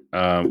doing it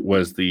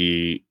was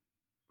the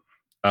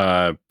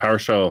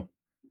PowerShell.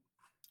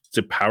 Is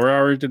it Power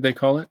Hour? Did they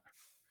call it?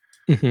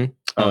 Mm-hmm.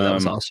 Oh, that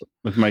was awesome.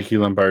 With Mikey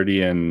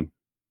Lombardi and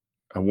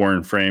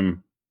Warren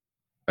Frame,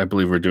 I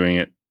believe we're doing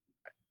it.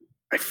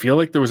 I feel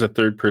like there was a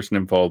third person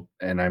involved,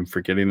 and I'm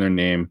forgetting their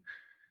name.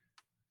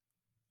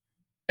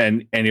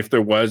 And if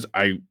there was,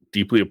 I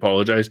deeply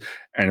apologize.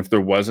 And if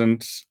there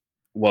wasn't,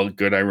 well,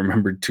 good, I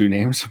remembered 2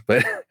 names.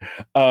 But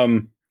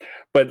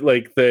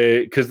like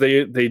because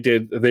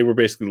they were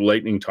basically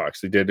lightning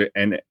talks. They did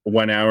an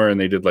 1 hour, and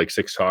they did like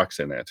 6 talks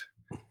in it.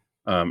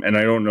 And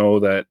I don't know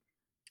that,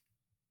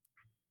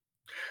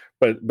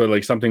 but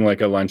like something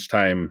like a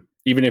lunchtime,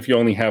 even if you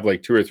only have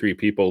like 2 or 3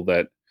 people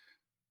that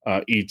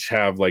each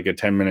have like a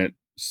 10-minute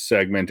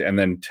segment, and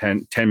then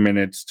 10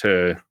 minutes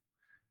to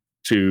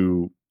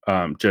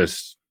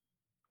just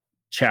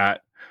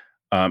chat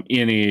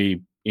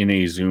in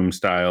a Zoom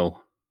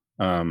style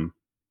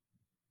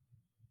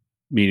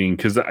meeting,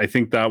 because I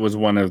think that was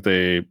one of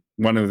the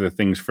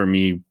things for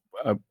me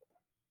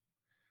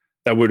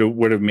that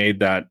would have made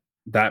that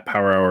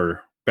Power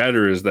Hour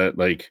better, is that,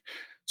 like,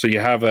 so you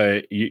have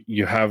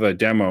a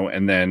demo,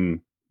 and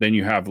then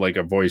you have like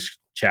a voice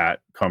chat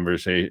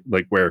conversation,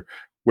 like where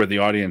the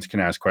audience can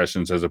ask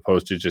questions, as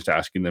opposed to just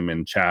asking them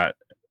in chat,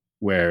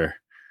 where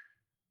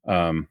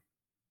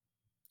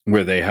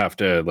they have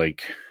to,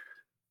 like,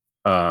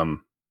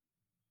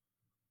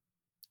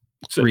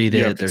 read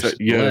you it. have to, There's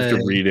you have to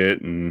delay. read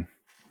it, and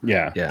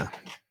yeah.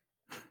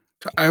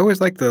 So I always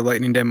like the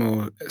Lightning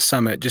Demo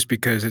Summit just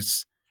because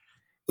it's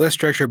less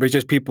structured, but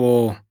just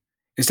people,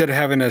 instead of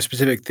having a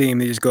specific theme,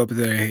 they just go up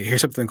there, hey,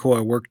 here's something cool I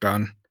worked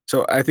on.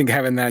 So I think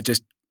having that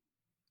just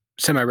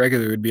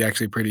semi-regular would be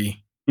actually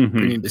pretty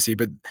neat to see.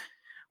 But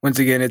once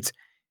again, it's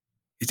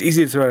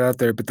easy to throw it out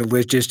there, but the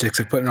logistics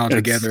of putting it all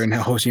together and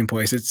hosting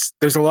place,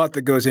 there's a lot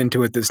that goes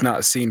into it that's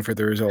not seen for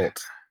the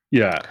result.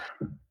 Yeah.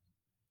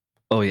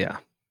 Oh yeah.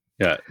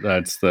 Yeah,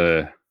 that's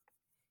the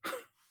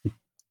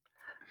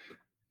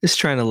Just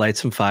trying to light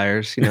some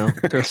fires,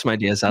 throw some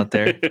ideas out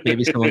there.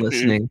 Maybe someone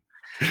listening,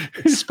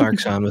 it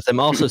sparks on with them.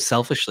 Also,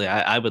 selfishly,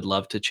 I would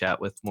love to chat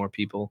with more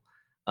people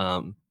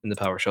in the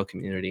PowerShell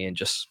community and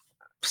just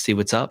see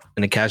what's up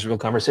in a casual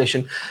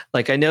conversation.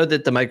 Like I know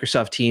that the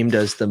Microsoft team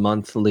does the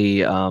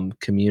monthly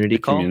community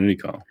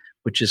call,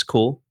 which is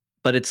cool,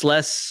 but it's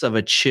less of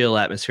a chill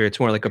atmosphere. It's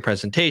more like a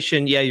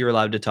presentation. Yeah, you're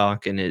allowed to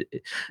talk, and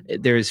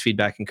there is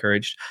feedback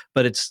encouraged,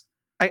 but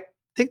I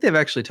think they've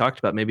actually talked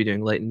about maybe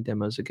doing Lightning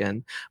demos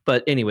again.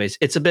 But anyways,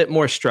 it's a bit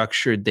more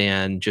structured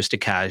than just a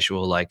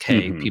casual, like,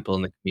 hey, people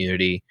in the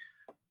community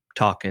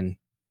talking,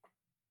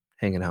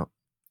 hanging out.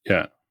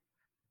 Yeah.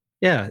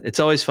 Yeah, it's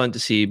always fun to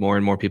see more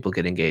and more people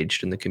get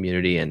engaged in the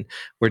community, and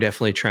we're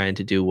definitely trying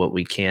to do what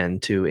we can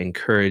to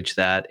encourage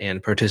that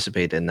and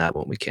participate in that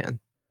when we can.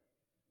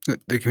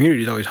 The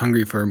community is always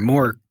hungry for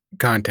more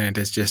content.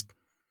 It's just,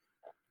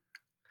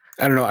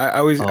 I don't know. I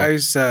always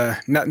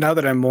now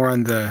that I'm more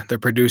on the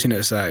producing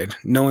it side,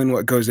 knowing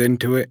what goes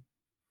into it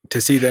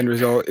to see the end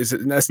result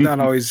that's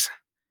not always.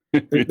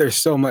 There's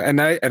so much,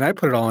 and I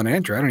put it all on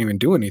Andrew. I don't even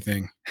do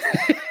anything.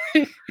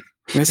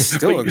 It's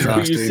still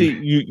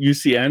exhausting. You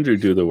see Andrew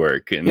do the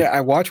work, and yeah,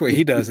 I watch what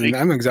he does, and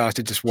I'm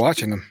exhausted just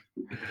watching him.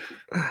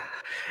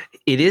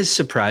 It is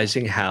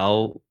surprising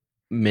how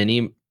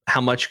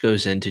much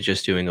goes into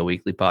just doing a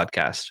weekly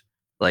podcast.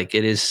 Like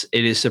it is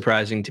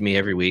surprising to me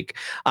every week.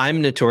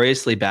 I'm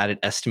notoriously bad at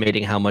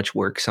estimating how much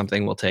work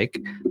something will take.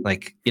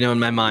 Like, in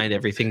my mind,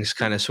 everything's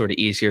kind of sort of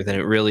easier than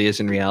it really is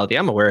in reality.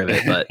 I'm aware of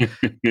it, but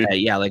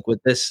yeah, like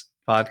with this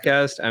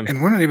podcast,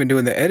 and we're not even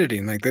doing the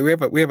editing. Like we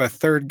have a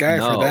third guy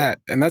for that,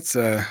 and that's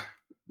a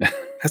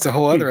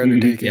whole other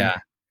undertaking. Yeah,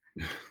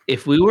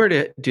 if we were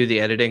to do the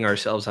editing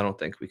ourselves, I don't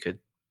think we could.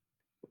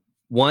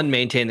 One,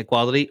 maintain the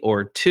quality,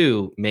 or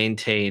two,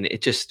 maintain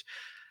it. Just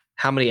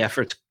how many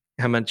hours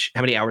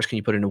can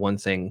you put into one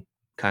thing?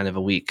 Kind of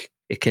a week.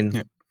 It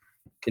can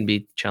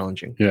be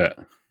challenging. Yeah.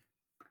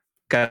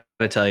 Gotta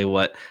tell you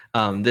what,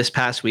 this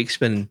past week's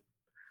been,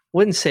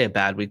 wouldn't say a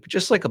bad week, but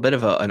just like a bit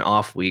of an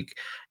off week.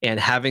 And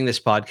having this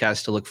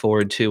podcast to look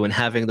forward to and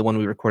having the one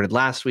we recorded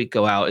last week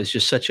go out is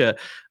just such a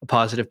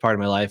positive part of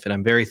my life. And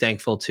I'm very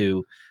thankful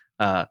to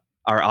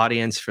our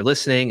audience for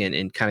listening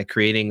and kind of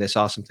creating this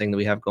awesome thing that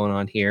we have going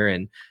on here,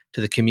 and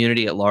to the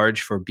community at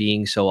large for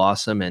being so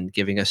awesome and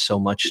giving us so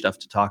much stuff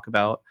to talk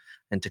about,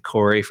 and to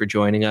Cory for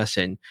joining us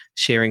and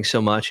sharing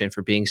so much and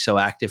for being so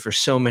active for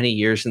so many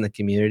years in the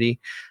community.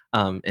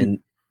 And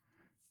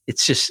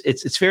it's just,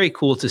 it's very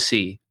cool to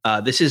see.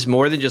 This is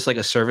more than just like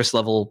a service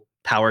level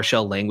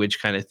PowerShell language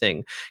kind of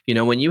thing.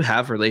 When you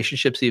have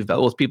relationships that you've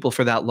built with people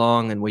for that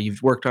long, and where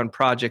you've worked on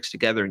projects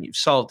together and you've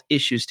solved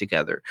issues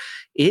together,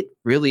 it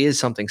really is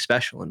something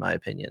special in my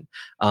opinion.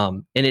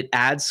 And it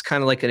adds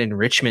kind of like an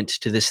enrichment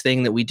to this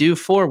thing that we do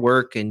for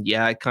work. And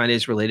yeah, it kind of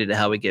is related to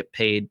how we get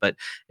paid, but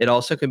it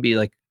also can be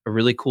like a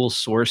really cool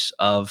source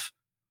of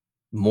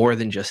more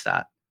than just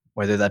that,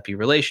 whether that be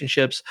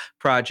relationships,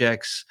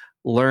 projects,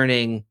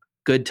 learning,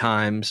 good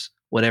times,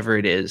 whatever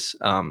it is.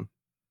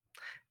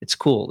 It's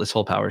cool, this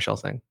whole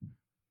PowerShell thing.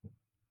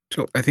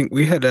 So I think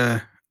we had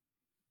a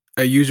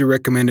user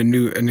recommend a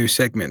new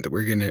segment that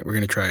we're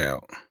gonna try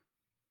out.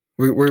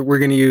 We're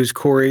gonna use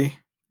Cory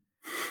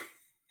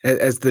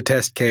as the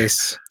test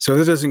case. So if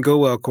this doesn't go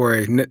well,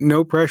 Cory,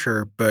 no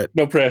pressure, but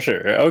no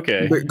pressure.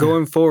 Okay. But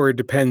going forward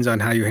depends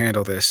on how you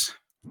handle this.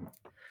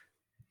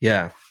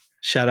 Yeah.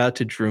 Shout out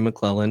to Drew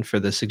McClellan for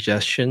the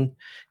suggestion.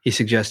 He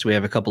suggests we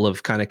have a couple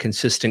of kind of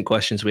consistent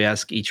questions we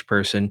ask each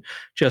person,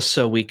 just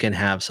so we can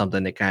have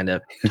something to kind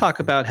of talk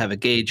about, have a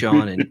gauge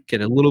on, and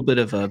get a little bit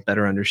of a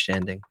better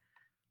understanding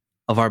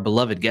of our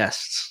beloved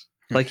guests,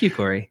 like you,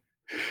 Cory.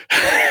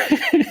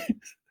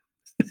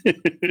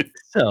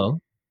 So,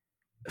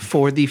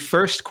 for the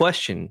first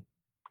question,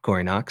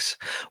 Cory Knox,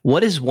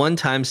 what is one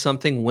time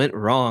something went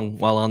wrong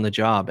while on the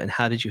job, and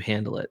how did you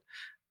handle it?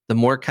 The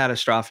more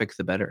catastrophic,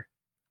 the better.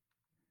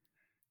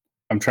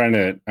 I'm trying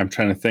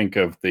to think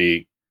of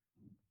the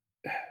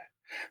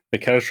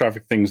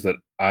catastrophic things that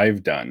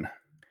I've done.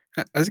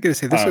 I was going to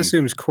say, this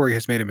assumes Cory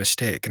has made a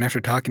mistake, and after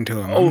talking to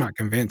him, I'm not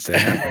convinced it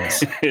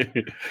happens.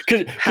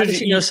 How does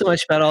he know so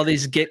much about all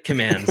these Git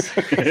commands?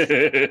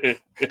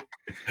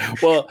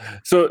 Well,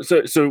 so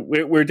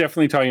we're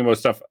definitely talking about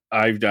stuff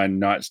I've done,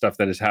 not stuff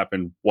that has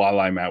happened while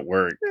I'm at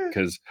work.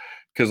 Because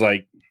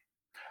like,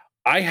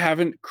 I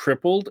haven't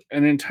crippled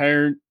an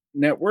entire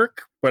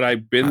network, but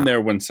I've been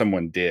there when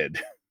someone did.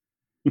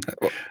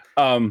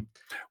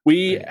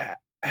 We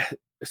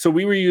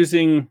were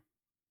using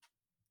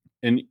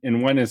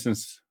in one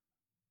instance,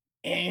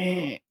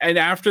 and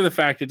after the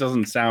fact, it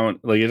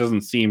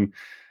doesn't seem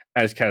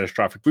as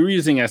catastrophic. We were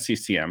using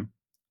SCCM,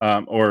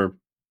 or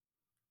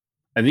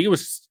I think it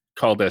was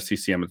called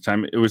SCCM at the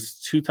time. It was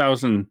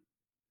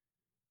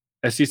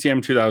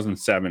SCCM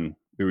 2007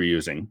 we were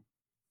using.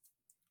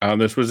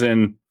 This was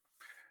in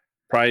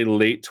probably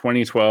late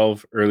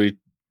 2012, it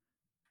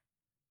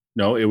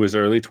was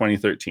early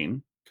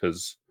 2013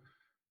 because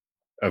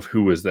of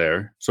who was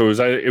there. So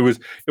it was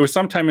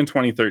sometime in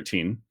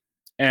 2013,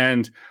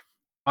 and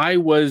I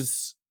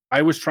was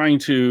trying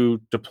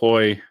to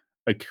deploy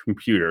a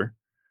computer,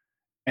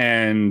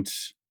 and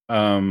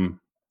in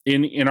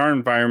our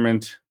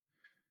environment,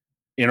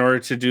 in order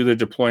to do the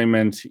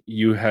deployment,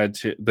 you had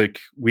to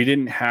we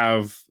didn't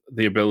have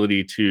the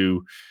ability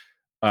to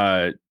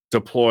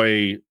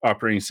deploy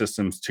operating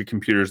systems to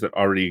computers that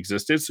already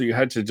existed. So you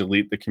had to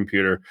delete the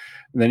computer,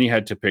 and then you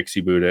had to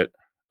PXE boot it.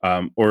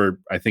 Or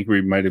I think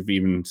we might have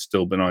even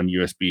still been on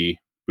USB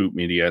boot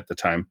media at the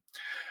time.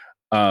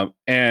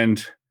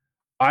 And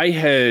I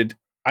had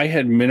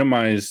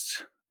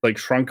minimized,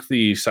 shrunk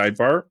the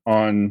sidebar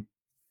in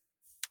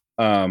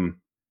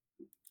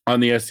the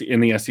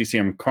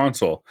SCCM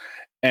console.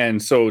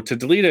 And so to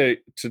delete a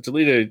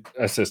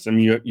system,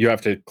 you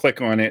have to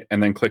click on it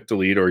and then click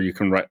delete, or you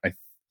can write. I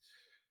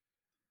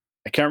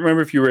can't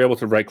remember if you were able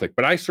to right click,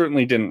 but I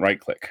certainly didn't right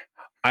click.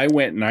 I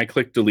went and I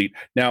clicked delete.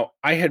 Now,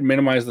 I had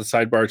minimized the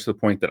sidebar to the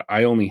point that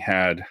I only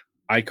had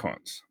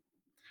icons.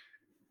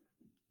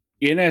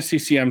 In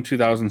SCCM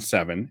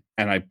 2007,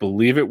 and I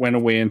believe it went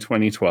away in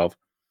 2012,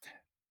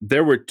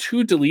 there were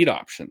 2 delete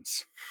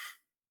options.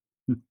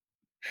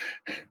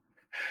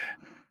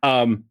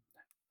 And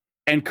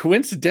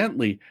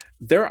coincidentally,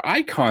 their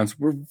icons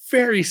were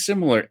very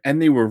similar,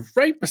 and they were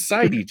right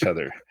beside each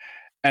other.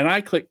 And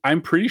I click,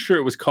 I'm pretty sure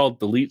it was called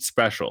delete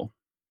special.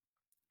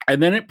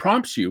 And then it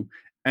prompts you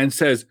and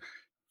says,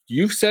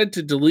 you've said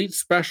to delete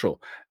special.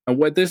 And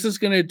what this is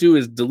going to do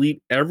is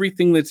delete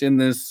everything that's in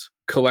this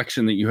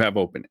collection that you have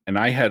open. And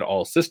I had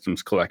all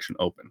systems collection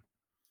open.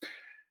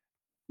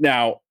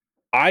 Now,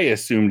 I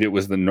assumed it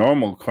was the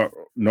normal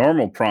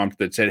prompt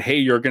that said, hey,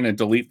 you're going to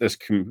delete this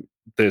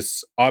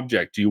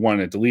object. Do you want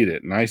to delete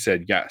it? And I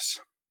said, yes.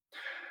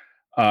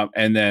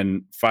 And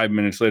then 5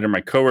 minutes later,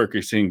 my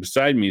coworker sitting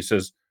beside me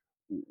says,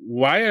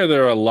 why are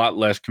there a lot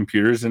less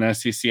computers in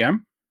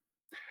SCCM?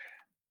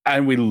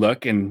 And we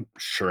look, and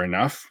sure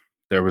enough,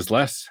 there was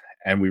less.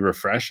 And we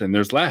refresh, and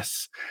there's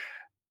less.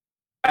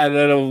 And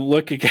then I'll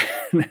look again,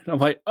 and I'm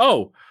like,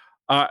 oh,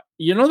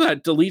 you know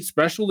that delete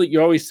special that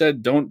you always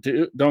said don't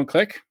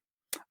click?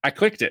 I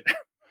clicked it.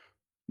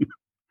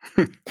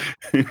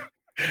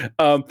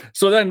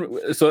 So then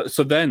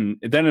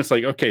it's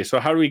like, okay, so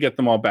how do we get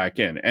them all back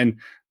in? And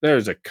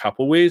there's a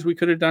couple ways we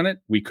could have done it.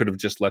 We could have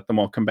just let them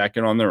all come back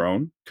in on their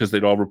own, because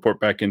they'd all report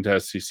back into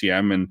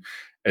SCCM, and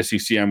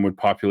SCCM would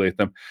populate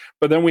them.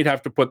 But then we'd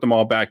have to put them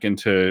all back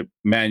into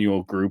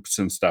manual groups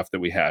and stuff that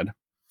we had.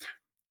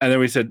 And then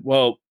we said,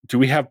 well, do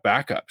we have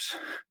backups?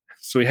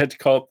 So we had to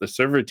call up the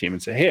server team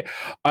and say, hey,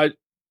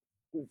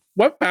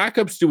 what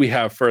backups do we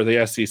have for the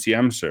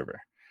SCCM server?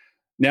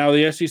 Now,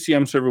 the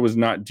SCCM server was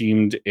not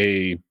deemed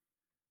a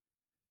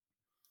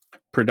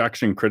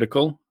production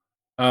critical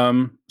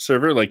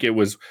server. Like, it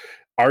was,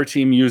 our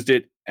team used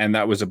it, and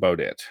that was about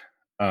it.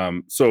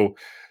 So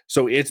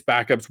its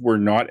backups were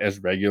not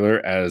as regular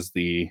as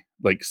the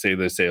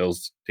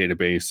sales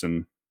database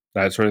and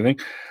that sort of thing.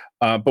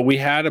 But we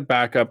had a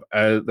backup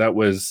that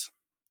was,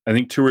 I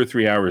think, 2 or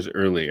 3 hours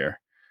earlier.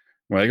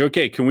 We're like,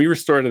 okay, can we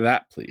restore to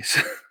that,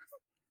 please?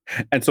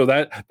 And so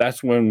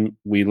that's when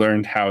we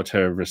learned how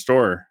to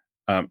restore,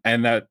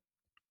 and that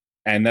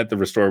the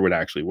restore would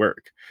actually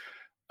work.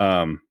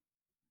 And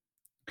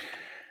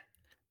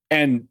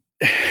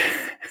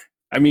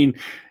I mean,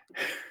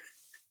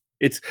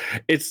 it's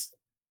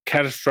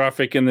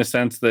catastrophic in the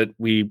sense that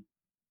we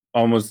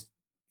almost,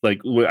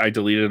 I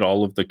deleted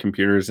all of the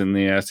computers in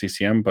the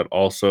SCCM, but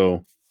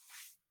also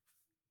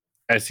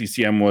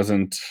SCCM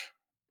wasn't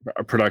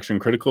a production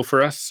critical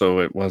for us, so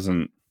it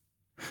wasn't.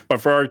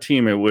 But for our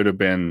team, it would have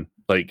been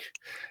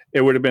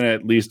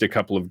at least a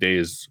couple of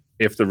days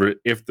if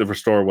the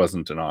restore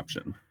wasn't an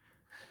option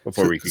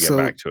before we could get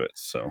back to it.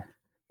 So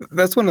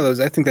that's one of those.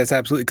 I think that's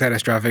absolutely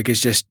catastrophic.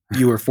 It's just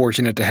you were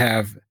fortunate to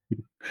have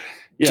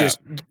just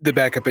the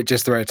backup at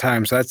just the right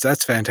time. So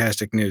that's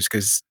fantastic news,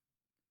 because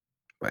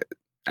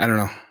I don't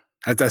know.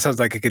 That sounds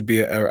like it could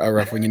be a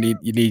rough one. You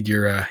need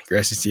your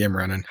SCCM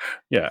running.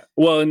 Yeah.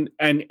 Well,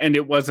 and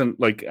it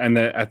wasn't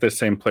at the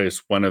same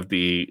place, one of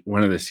the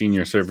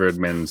senior server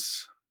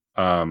admins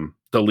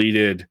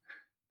deleted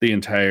the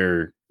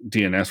entire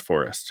DNS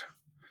forest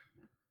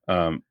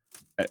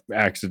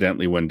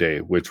accidentally one day,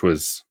 which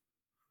was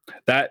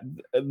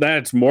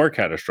that's more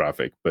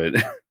catastrophic. But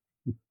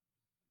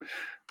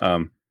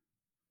that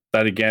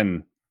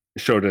again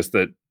showed us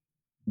that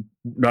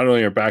not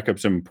only are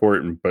backups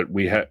important, but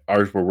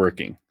ours were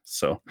working.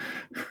 So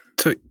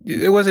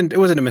it wasn't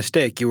a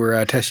mistake. You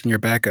were testing your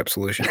backup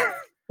solution.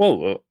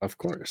 Well, of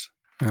course.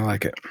 I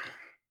like it.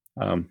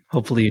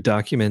 Hopefully you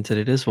documented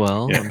it as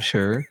well. Yeah. I'm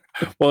sure.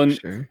 Well, and,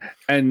 Sure.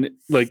 and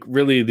like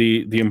really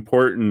the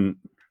important,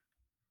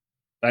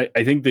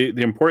 I think the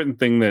important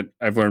thing that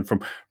I've learned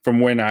from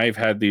when I've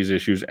had these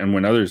issues and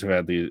when others have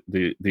had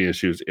the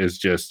issues is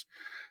just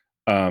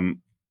own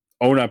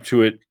up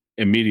to it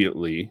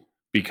immediately,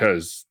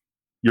 because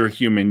you're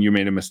human, you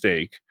made a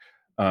mistake,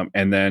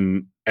 and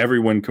then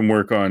everyone can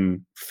work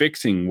on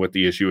fixing what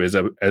the issue is,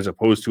 as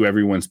opposed to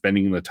everyone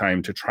spending the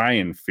time to try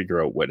and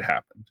figure out what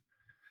happened,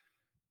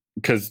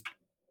 because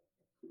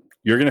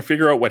you're going to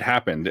figure out what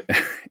happened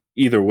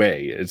either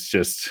way. It's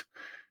just,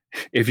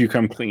 if you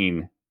come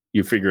clean,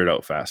 you figure it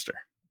out faster.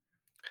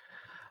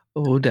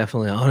 Oh,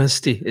 definitely.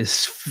 Honesty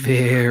is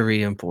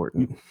very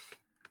important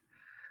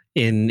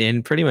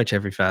in pretty much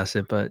every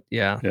facet. But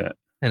yeah, Yeah.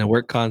 in a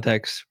work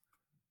context,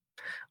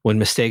 when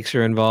mistakes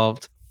are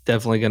involved,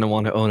 definitely going to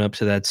want to own up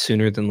to that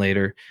sooner than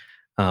later.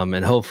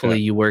 And hopefully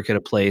you work at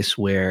a place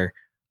where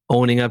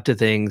owning up to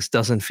things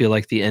doesn't feel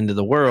like the end of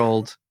the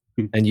world.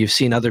 And you've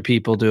seen other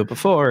people do it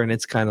before, and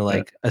it's kind of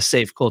like a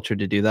safe culture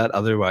to do that.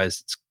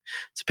 Otherwise,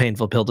 it's a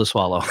painful pill to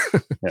swallow.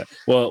 Yeah.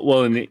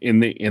 Well, in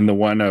the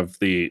one of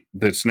the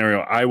scenario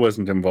I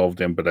wasn't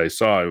involved in, but I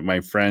saw my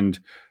friend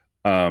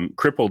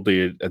crippled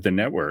the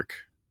network,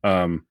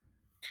 and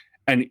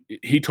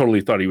he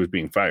totally thought he was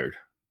being fired.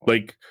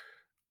 Like,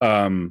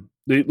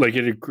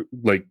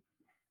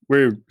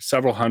 we're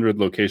several hundred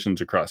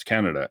locations across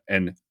Canada,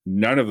 and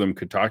none of them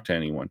could talk to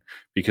anyone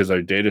because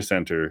our data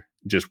center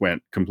just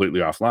went completely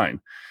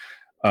offline.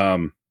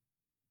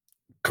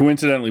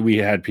 Coincidentally, we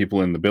had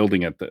people in the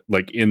building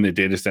in the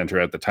data center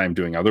at the time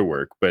doing other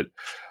work, but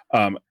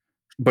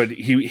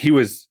he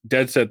was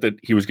dead set that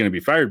he was going to be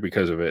fired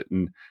because of it.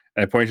 And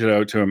I pointed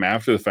out to him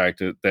after the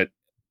fact that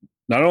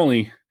not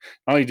only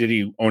did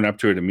he own up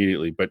to it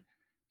immediately, but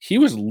he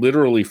was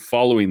literally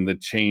following the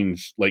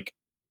change, like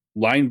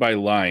line by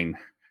line,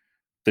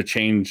 the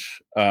change,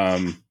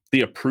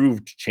 the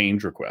approved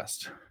change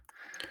request.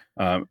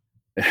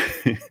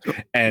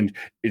 And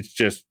it's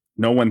just,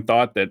 no one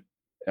thought that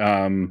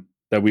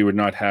that we would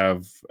not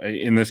have,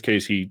 in this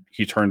case, he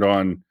turned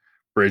on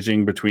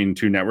bridging between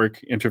two network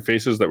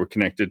interfaces that were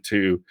connected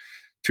to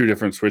two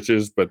different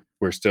switches, but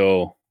we're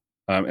still,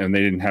 and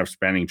they didn't have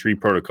spanning tree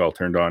protocol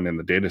turned on in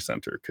the data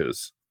center,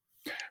 because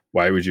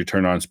why would you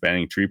turn on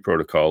spanning tree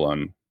protocol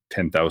on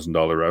 $10,000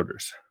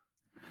 routers?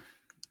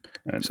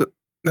 And So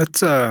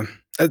that's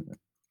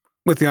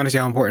with the honesty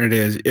how important it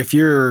is. If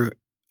you're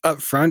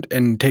upfront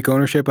and take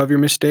ownership of your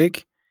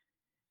mistake,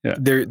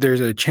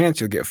 there's a chance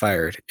you'll get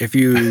fired. If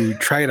you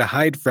try to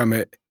hide from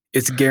it,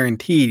 it's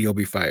guaranteed you'll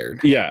be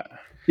fired. Yeah.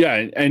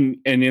 And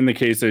in the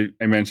case that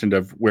I mentioned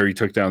of where he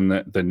took down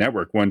the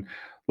network one,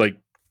 like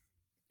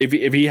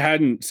if he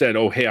hadn't said,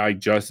 "Oh, hey, I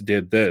just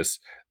did this,"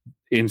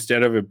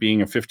 instead of it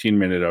being a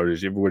 15-minute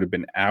outage, it would have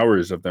been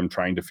hours of them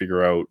trying to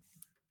figure out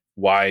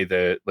why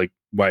it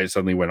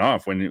suddenly went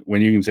off. When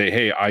you can say,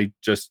 "Hey, I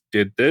just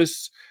did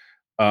this,"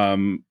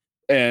 and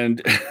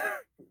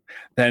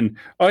then,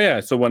 oh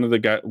yeah, so one of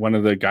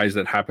the guys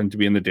that happened to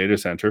be in the data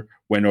center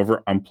went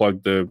over,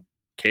 unplugged the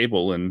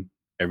cable, and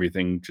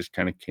everything just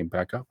kind of came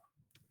back up.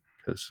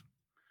 Because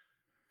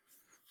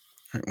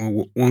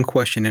well, one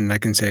question, and I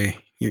can say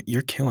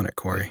you're killing it,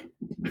 Cory.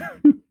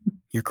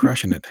 You're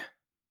crushing it.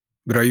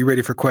 But are you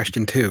ready for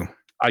question 2?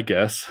 I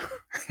guess.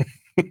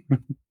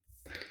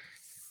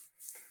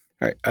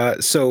 All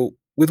right. So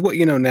with what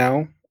you know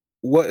now,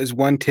 what is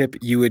one tip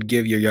you would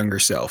give your younger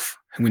self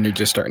when you're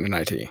just starting in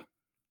IT?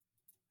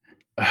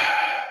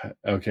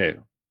 Okay.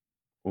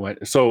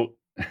 What? So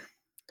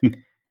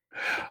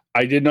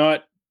I did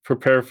not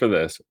prepare for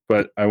this,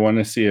 but I want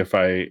to see if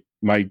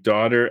my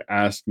daughter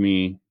asked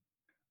me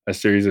a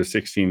series of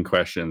 16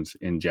 questions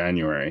in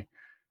January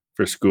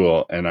for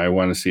school, and I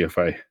want to see if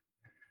I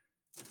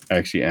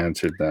actually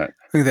answered that.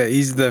 Look at that.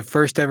 He's the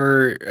first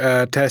ever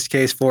test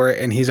case for it,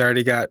 and he's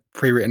already got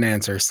pre-written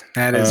answers.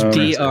 That is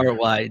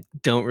DRY.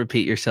 Don't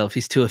repeat yourself.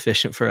 He's too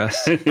efficient for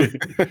us.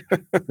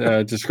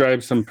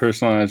 Describe some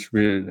personal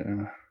attribute.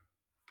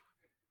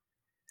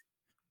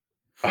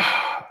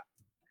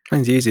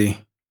 Mine's easy.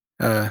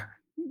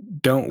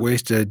 Don't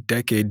waste a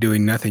decade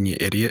doing nothing, you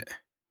idiot.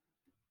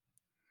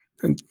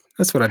 And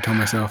that's what I tell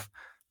myself.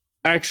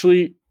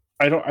 Actually,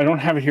 I don't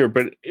have it here,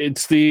 but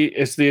it's the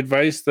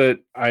advice that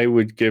I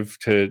would give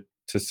to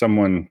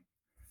someone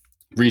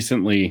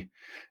recently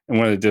in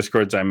one of the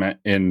discords I'm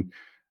in.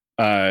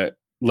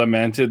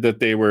 Lamented that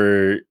they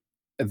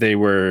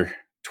were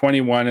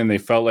 21 and they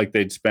felt like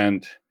they'd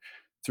spent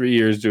 3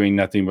 years doing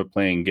nothing but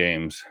playing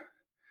games.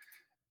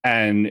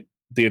 And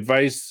the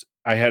advice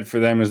I had for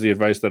them is the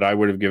advice that I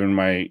would have given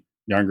my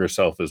younger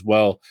self as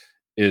well,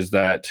 is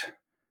that,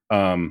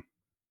 and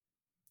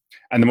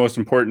the most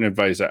important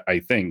advice I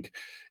think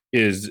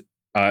is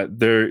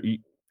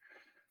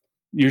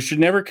you should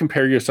never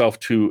compare yourself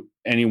to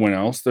anyone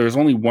else. There's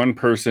only one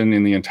person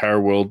in the entire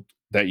world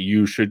that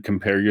you should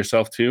compare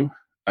yourself to,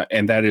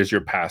 and that is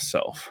your past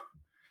self.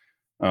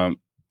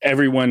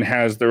 Everyone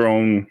has their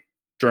own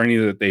journey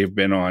that they've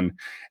been on,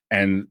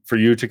 and for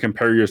you to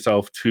compare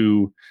yourself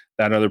to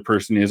that other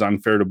person is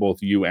unfair to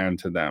both you and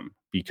to them,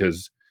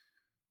 because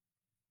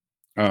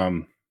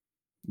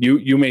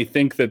you may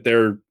think that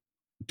they're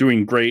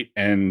doing great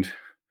and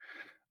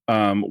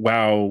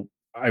wow,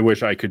 I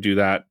wish I could do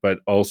that, but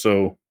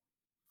also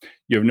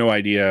you have no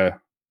idea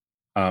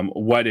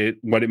what it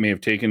may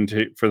have taken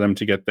for them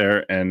to get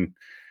there, and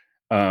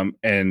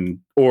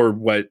or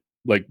what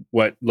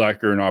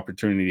luck or an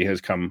opportunity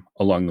has come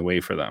along the way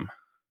for them.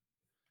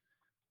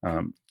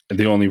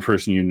 The only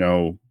person you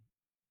know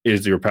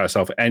is your past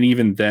self, and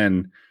even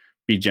then,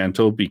 be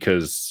gentle,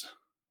 because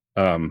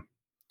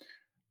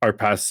our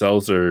past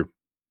selves are,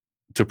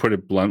 to put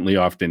it bluntly,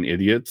 often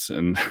idiots,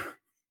 and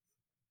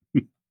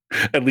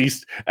at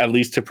least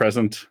to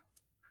present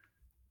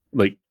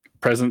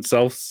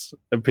self's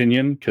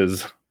opinion,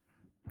 because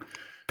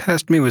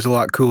Past me was a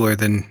lot cooler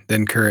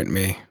than current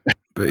me,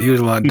 but he was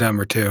a lot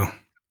dumber too.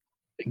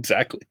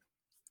 exactly.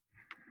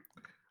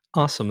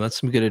 Awesome. That's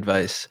some good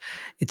advice.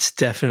 It's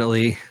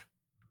definitely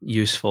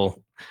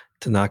useful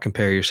to not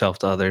compare yourself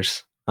to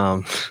others.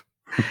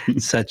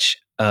 Such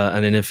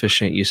an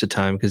inefficient use of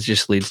time, because it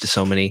just leads to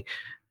so many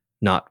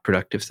not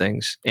productive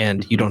things,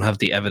 and you don't have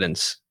the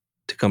evidence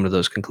to come to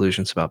those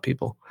conclusions about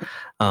people.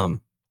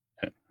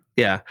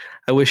 Yeah,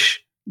 I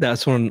wish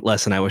that's one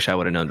lesson I wish I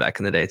would have known back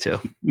in the day too.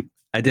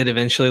 I did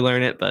eventually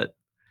learn it, but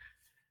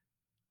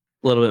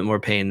a little bit more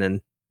pain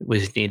than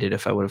was needed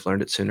if I would have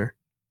learned it sooner.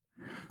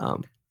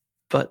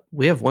 But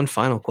we have one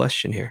final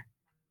question here.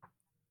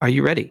 Are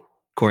you ready,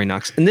 Cory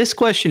Knox? And this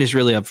question is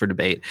really up for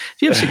debate.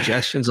 If you have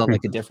suggestions on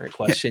like a different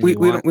question, we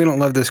don't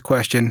love this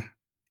question.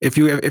 If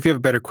you have a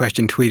better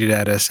question, tweet it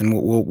at us, and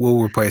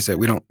we'll replace it.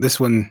 We don't. This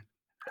one,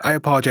 I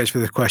apologize for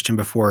this question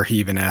before he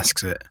even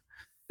asks it.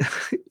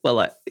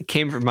 Well, it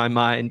came from my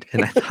mind,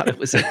 and I thought it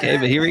was okay.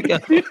 But here we go.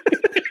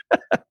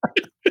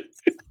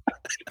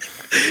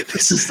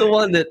 This is the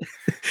one that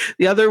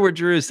the other were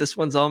Drew's. This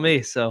one's all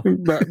me. So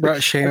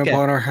brought shame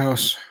upon our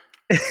house.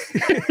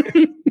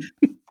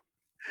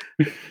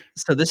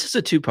 So this is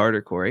a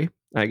two-parter, Cory.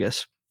 I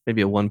guess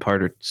maybe a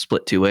one-parter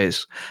split two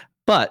ways.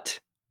 But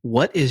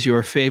what is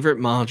your favorite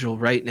module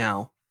right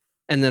now?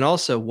 And then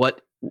also,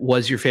 what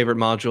was your favorite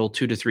module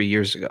 2 to 3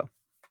 years ago?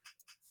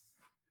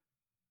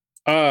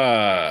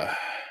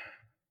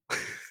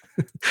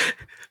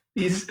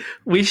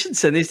 We should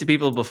send these to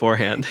people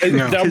beforehand.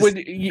 That would,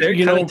 they're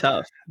kind of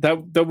tough.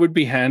 That would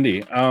be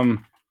handy.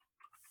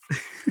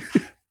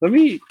 Let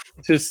me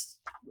just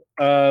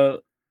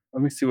let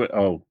me see what.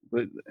 Oh,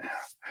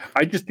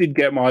 I just did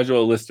get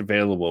module list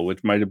available,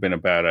 which might have been a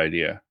bad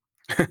idea,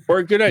 or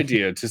a good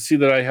idea, to see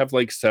that I have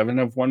like 7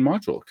 of one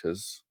module,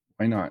 because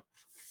why not?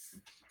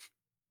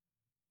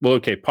 Well,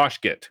 okay,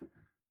 PoshGit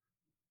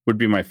would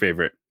be my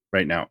favorite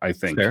right now, I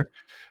think. Fair.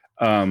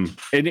 And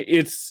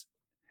it's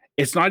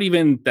not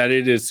even that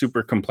it is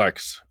super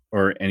complex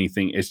or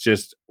anything. It's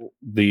just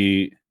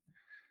the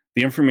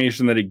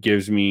information that it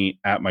gives me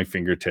at my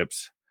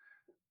fingertips.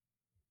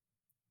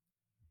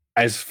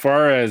 As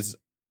far as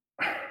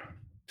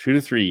 2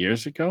 to 3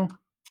 years ago,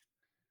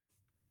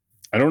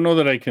 I don't know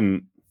that I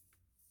can.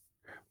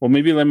 Well,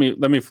 maybe let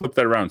me flip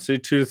that around. Say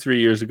 2 to 3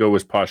 years ago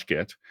was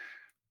PoshGit,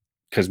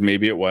 because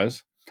maybe it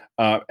was,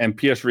 and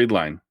PS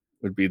Readline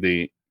would be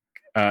the,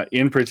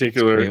 in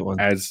particular,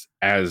 as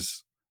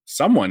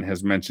someone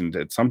has mentioned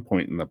at some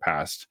point in the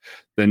past,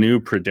 the new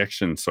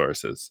prediction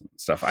sources and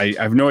stuff. I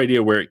have no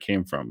idea where it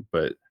came from,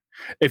 but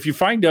if you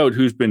find out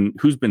who's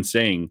been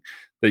saying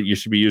that you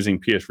should be using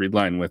PS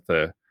Readline with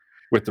the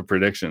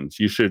predictions,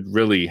 you should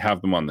really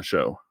have them on the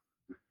show.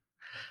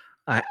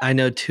 I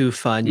know 2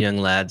 fun young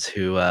lads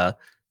who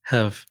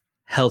have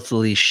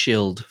healthily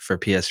shilled for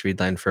PS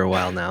Readline for a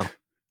while now.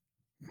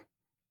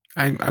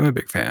 I'm a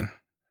big fan.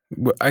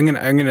 I'm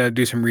gonna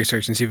do some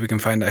research and see if we can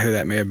find out who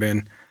that may have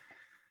been.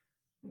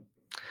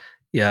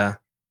 Yeah.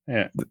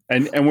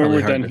 And when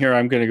we're done here,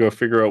 I'm gonna go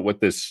figure out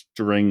what this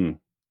string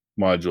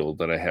module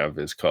that I have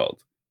is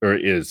called, or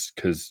is,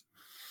 because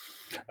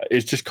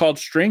it's just called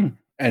string,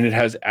 and it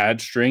has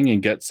add string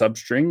and get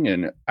substring,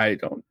 and I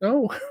don't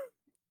know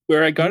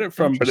where I got it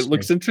from, but it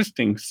looks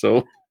interesting.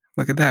 So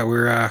look at that.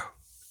 We're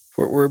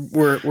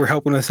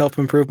helping with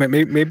self-improvement.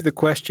 Maybe the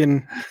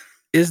question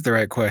is the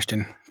right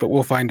question, but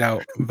we'll find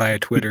out via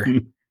Twitter.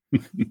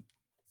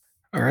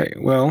 All right.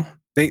 Well,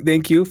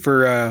 thank you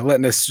for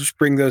letting us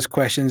spring those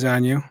questions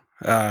on you.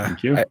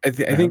 Thank you. I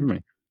think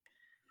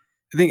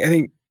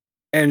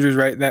Andrew's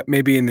right that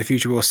maybe in the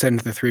future we'll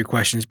send the 3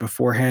 questions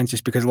beforehand,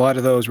 just because a lot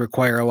of those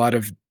require a lot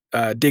of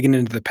digging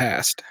into the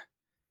past.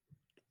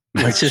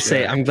 Let's just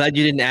say I'm glad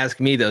you didn't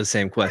ask me those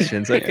same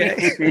questions.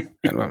 Okay.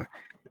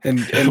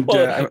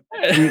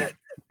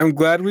 I'm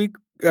glad we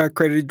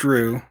credited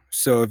Drew.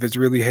 So if it's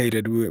really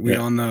hated, we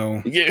all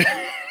know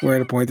where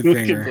to point the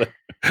finger.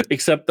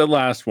 Except the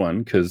last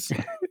one, because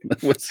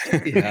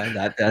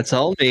that's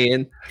all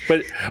me.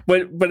 But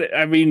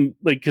I mean,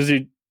 like, because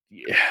the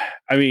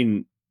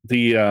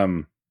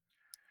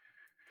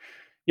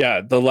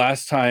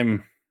last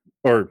time,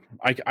 or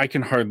I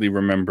can hardly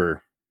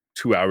remember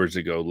 2 hours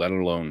ago, let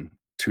alone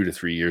 2 to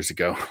 3 years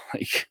ago.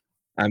 Like,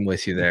 I'm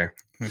with you there.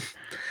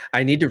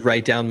 I need to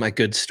write down my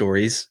good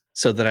stories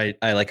so that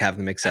I like have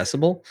them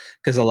accessible.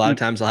 Because a lot of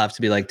times I'll have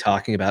to be like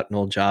talking about an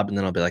old job, and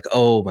then I'll be like,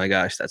 oh my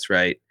gosh, that's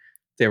right.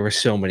 There were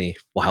so many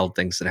wild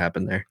things that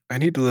happened there. I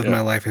need to live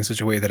my life in such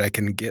a way that I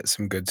can get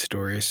some good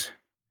stories.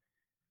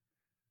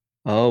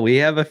 Oh, we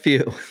have a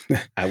few.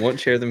 I won't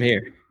share them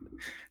here.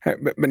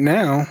 But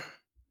now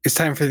it's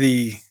time for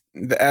the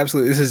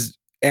absolute. This is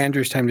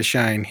Andrew's time to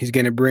shine. He's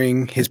going to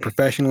bring his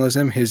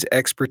professionalism, his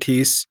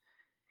expertise,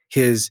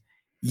 his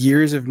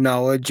years of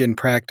knowledge and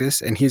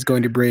practice, and he's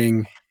going to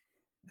bring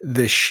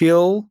the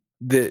shill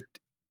that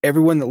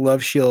everyone that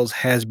loves shills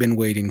has been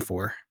waiting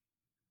for.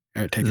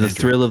 All right, the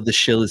thrill of the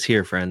shill is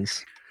here,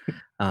 friends.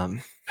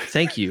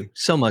 Thank you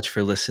so much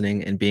for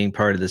listening and being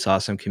part of this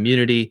awesome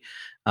community,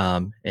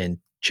 and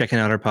checking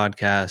out our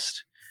podcast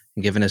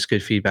and giving us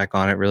good feedback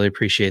on it. Really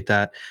appreciate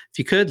that. If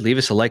you could, leave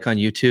us a like on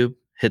YouTube,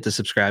 hit the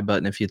subscribe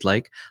button if you'd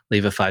like,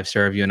 leave a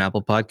 5-star review on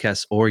Apple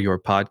Podcasts or your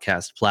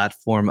podcast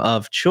platform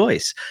of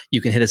choice.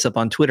 You can hit us up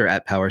on Twitter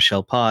at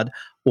PowerShellPod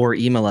or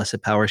email us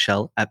at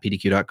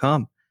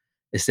PowerShell@pdq.com.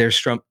 Is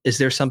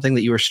there something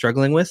that you are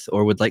struggling with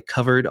or would like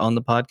covered on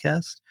the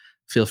podcast?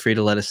 Feel free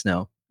to let us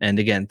know. And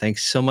again,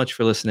 thanks so much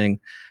for listening.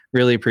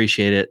 Really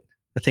appreciate it.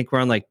 I think we're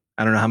on I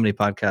don't know how many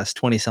podcasts,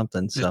 20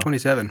 something. So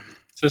 27.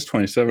 It says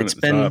 27 it's at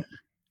the been, top.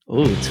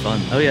 Oh, it's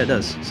fun. Oh yeah, it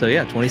does. So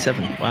yeah,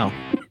 27. Wow.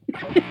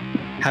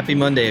 Happy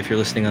Monday if you're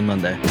listening on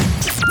Monday.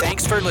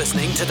 Thanks for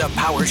listening to the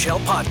PowerShell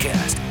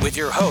Podcast with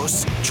your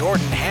hosts,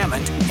 Jordan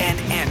Hammond and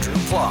Andrew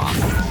Plough.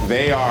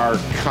 They are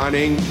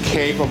cunning,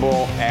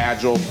 capable,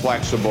 agile,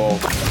 flexible.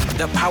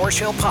 The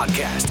PowerShell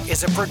Podcast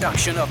is a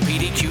production of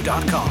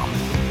PDQ.com.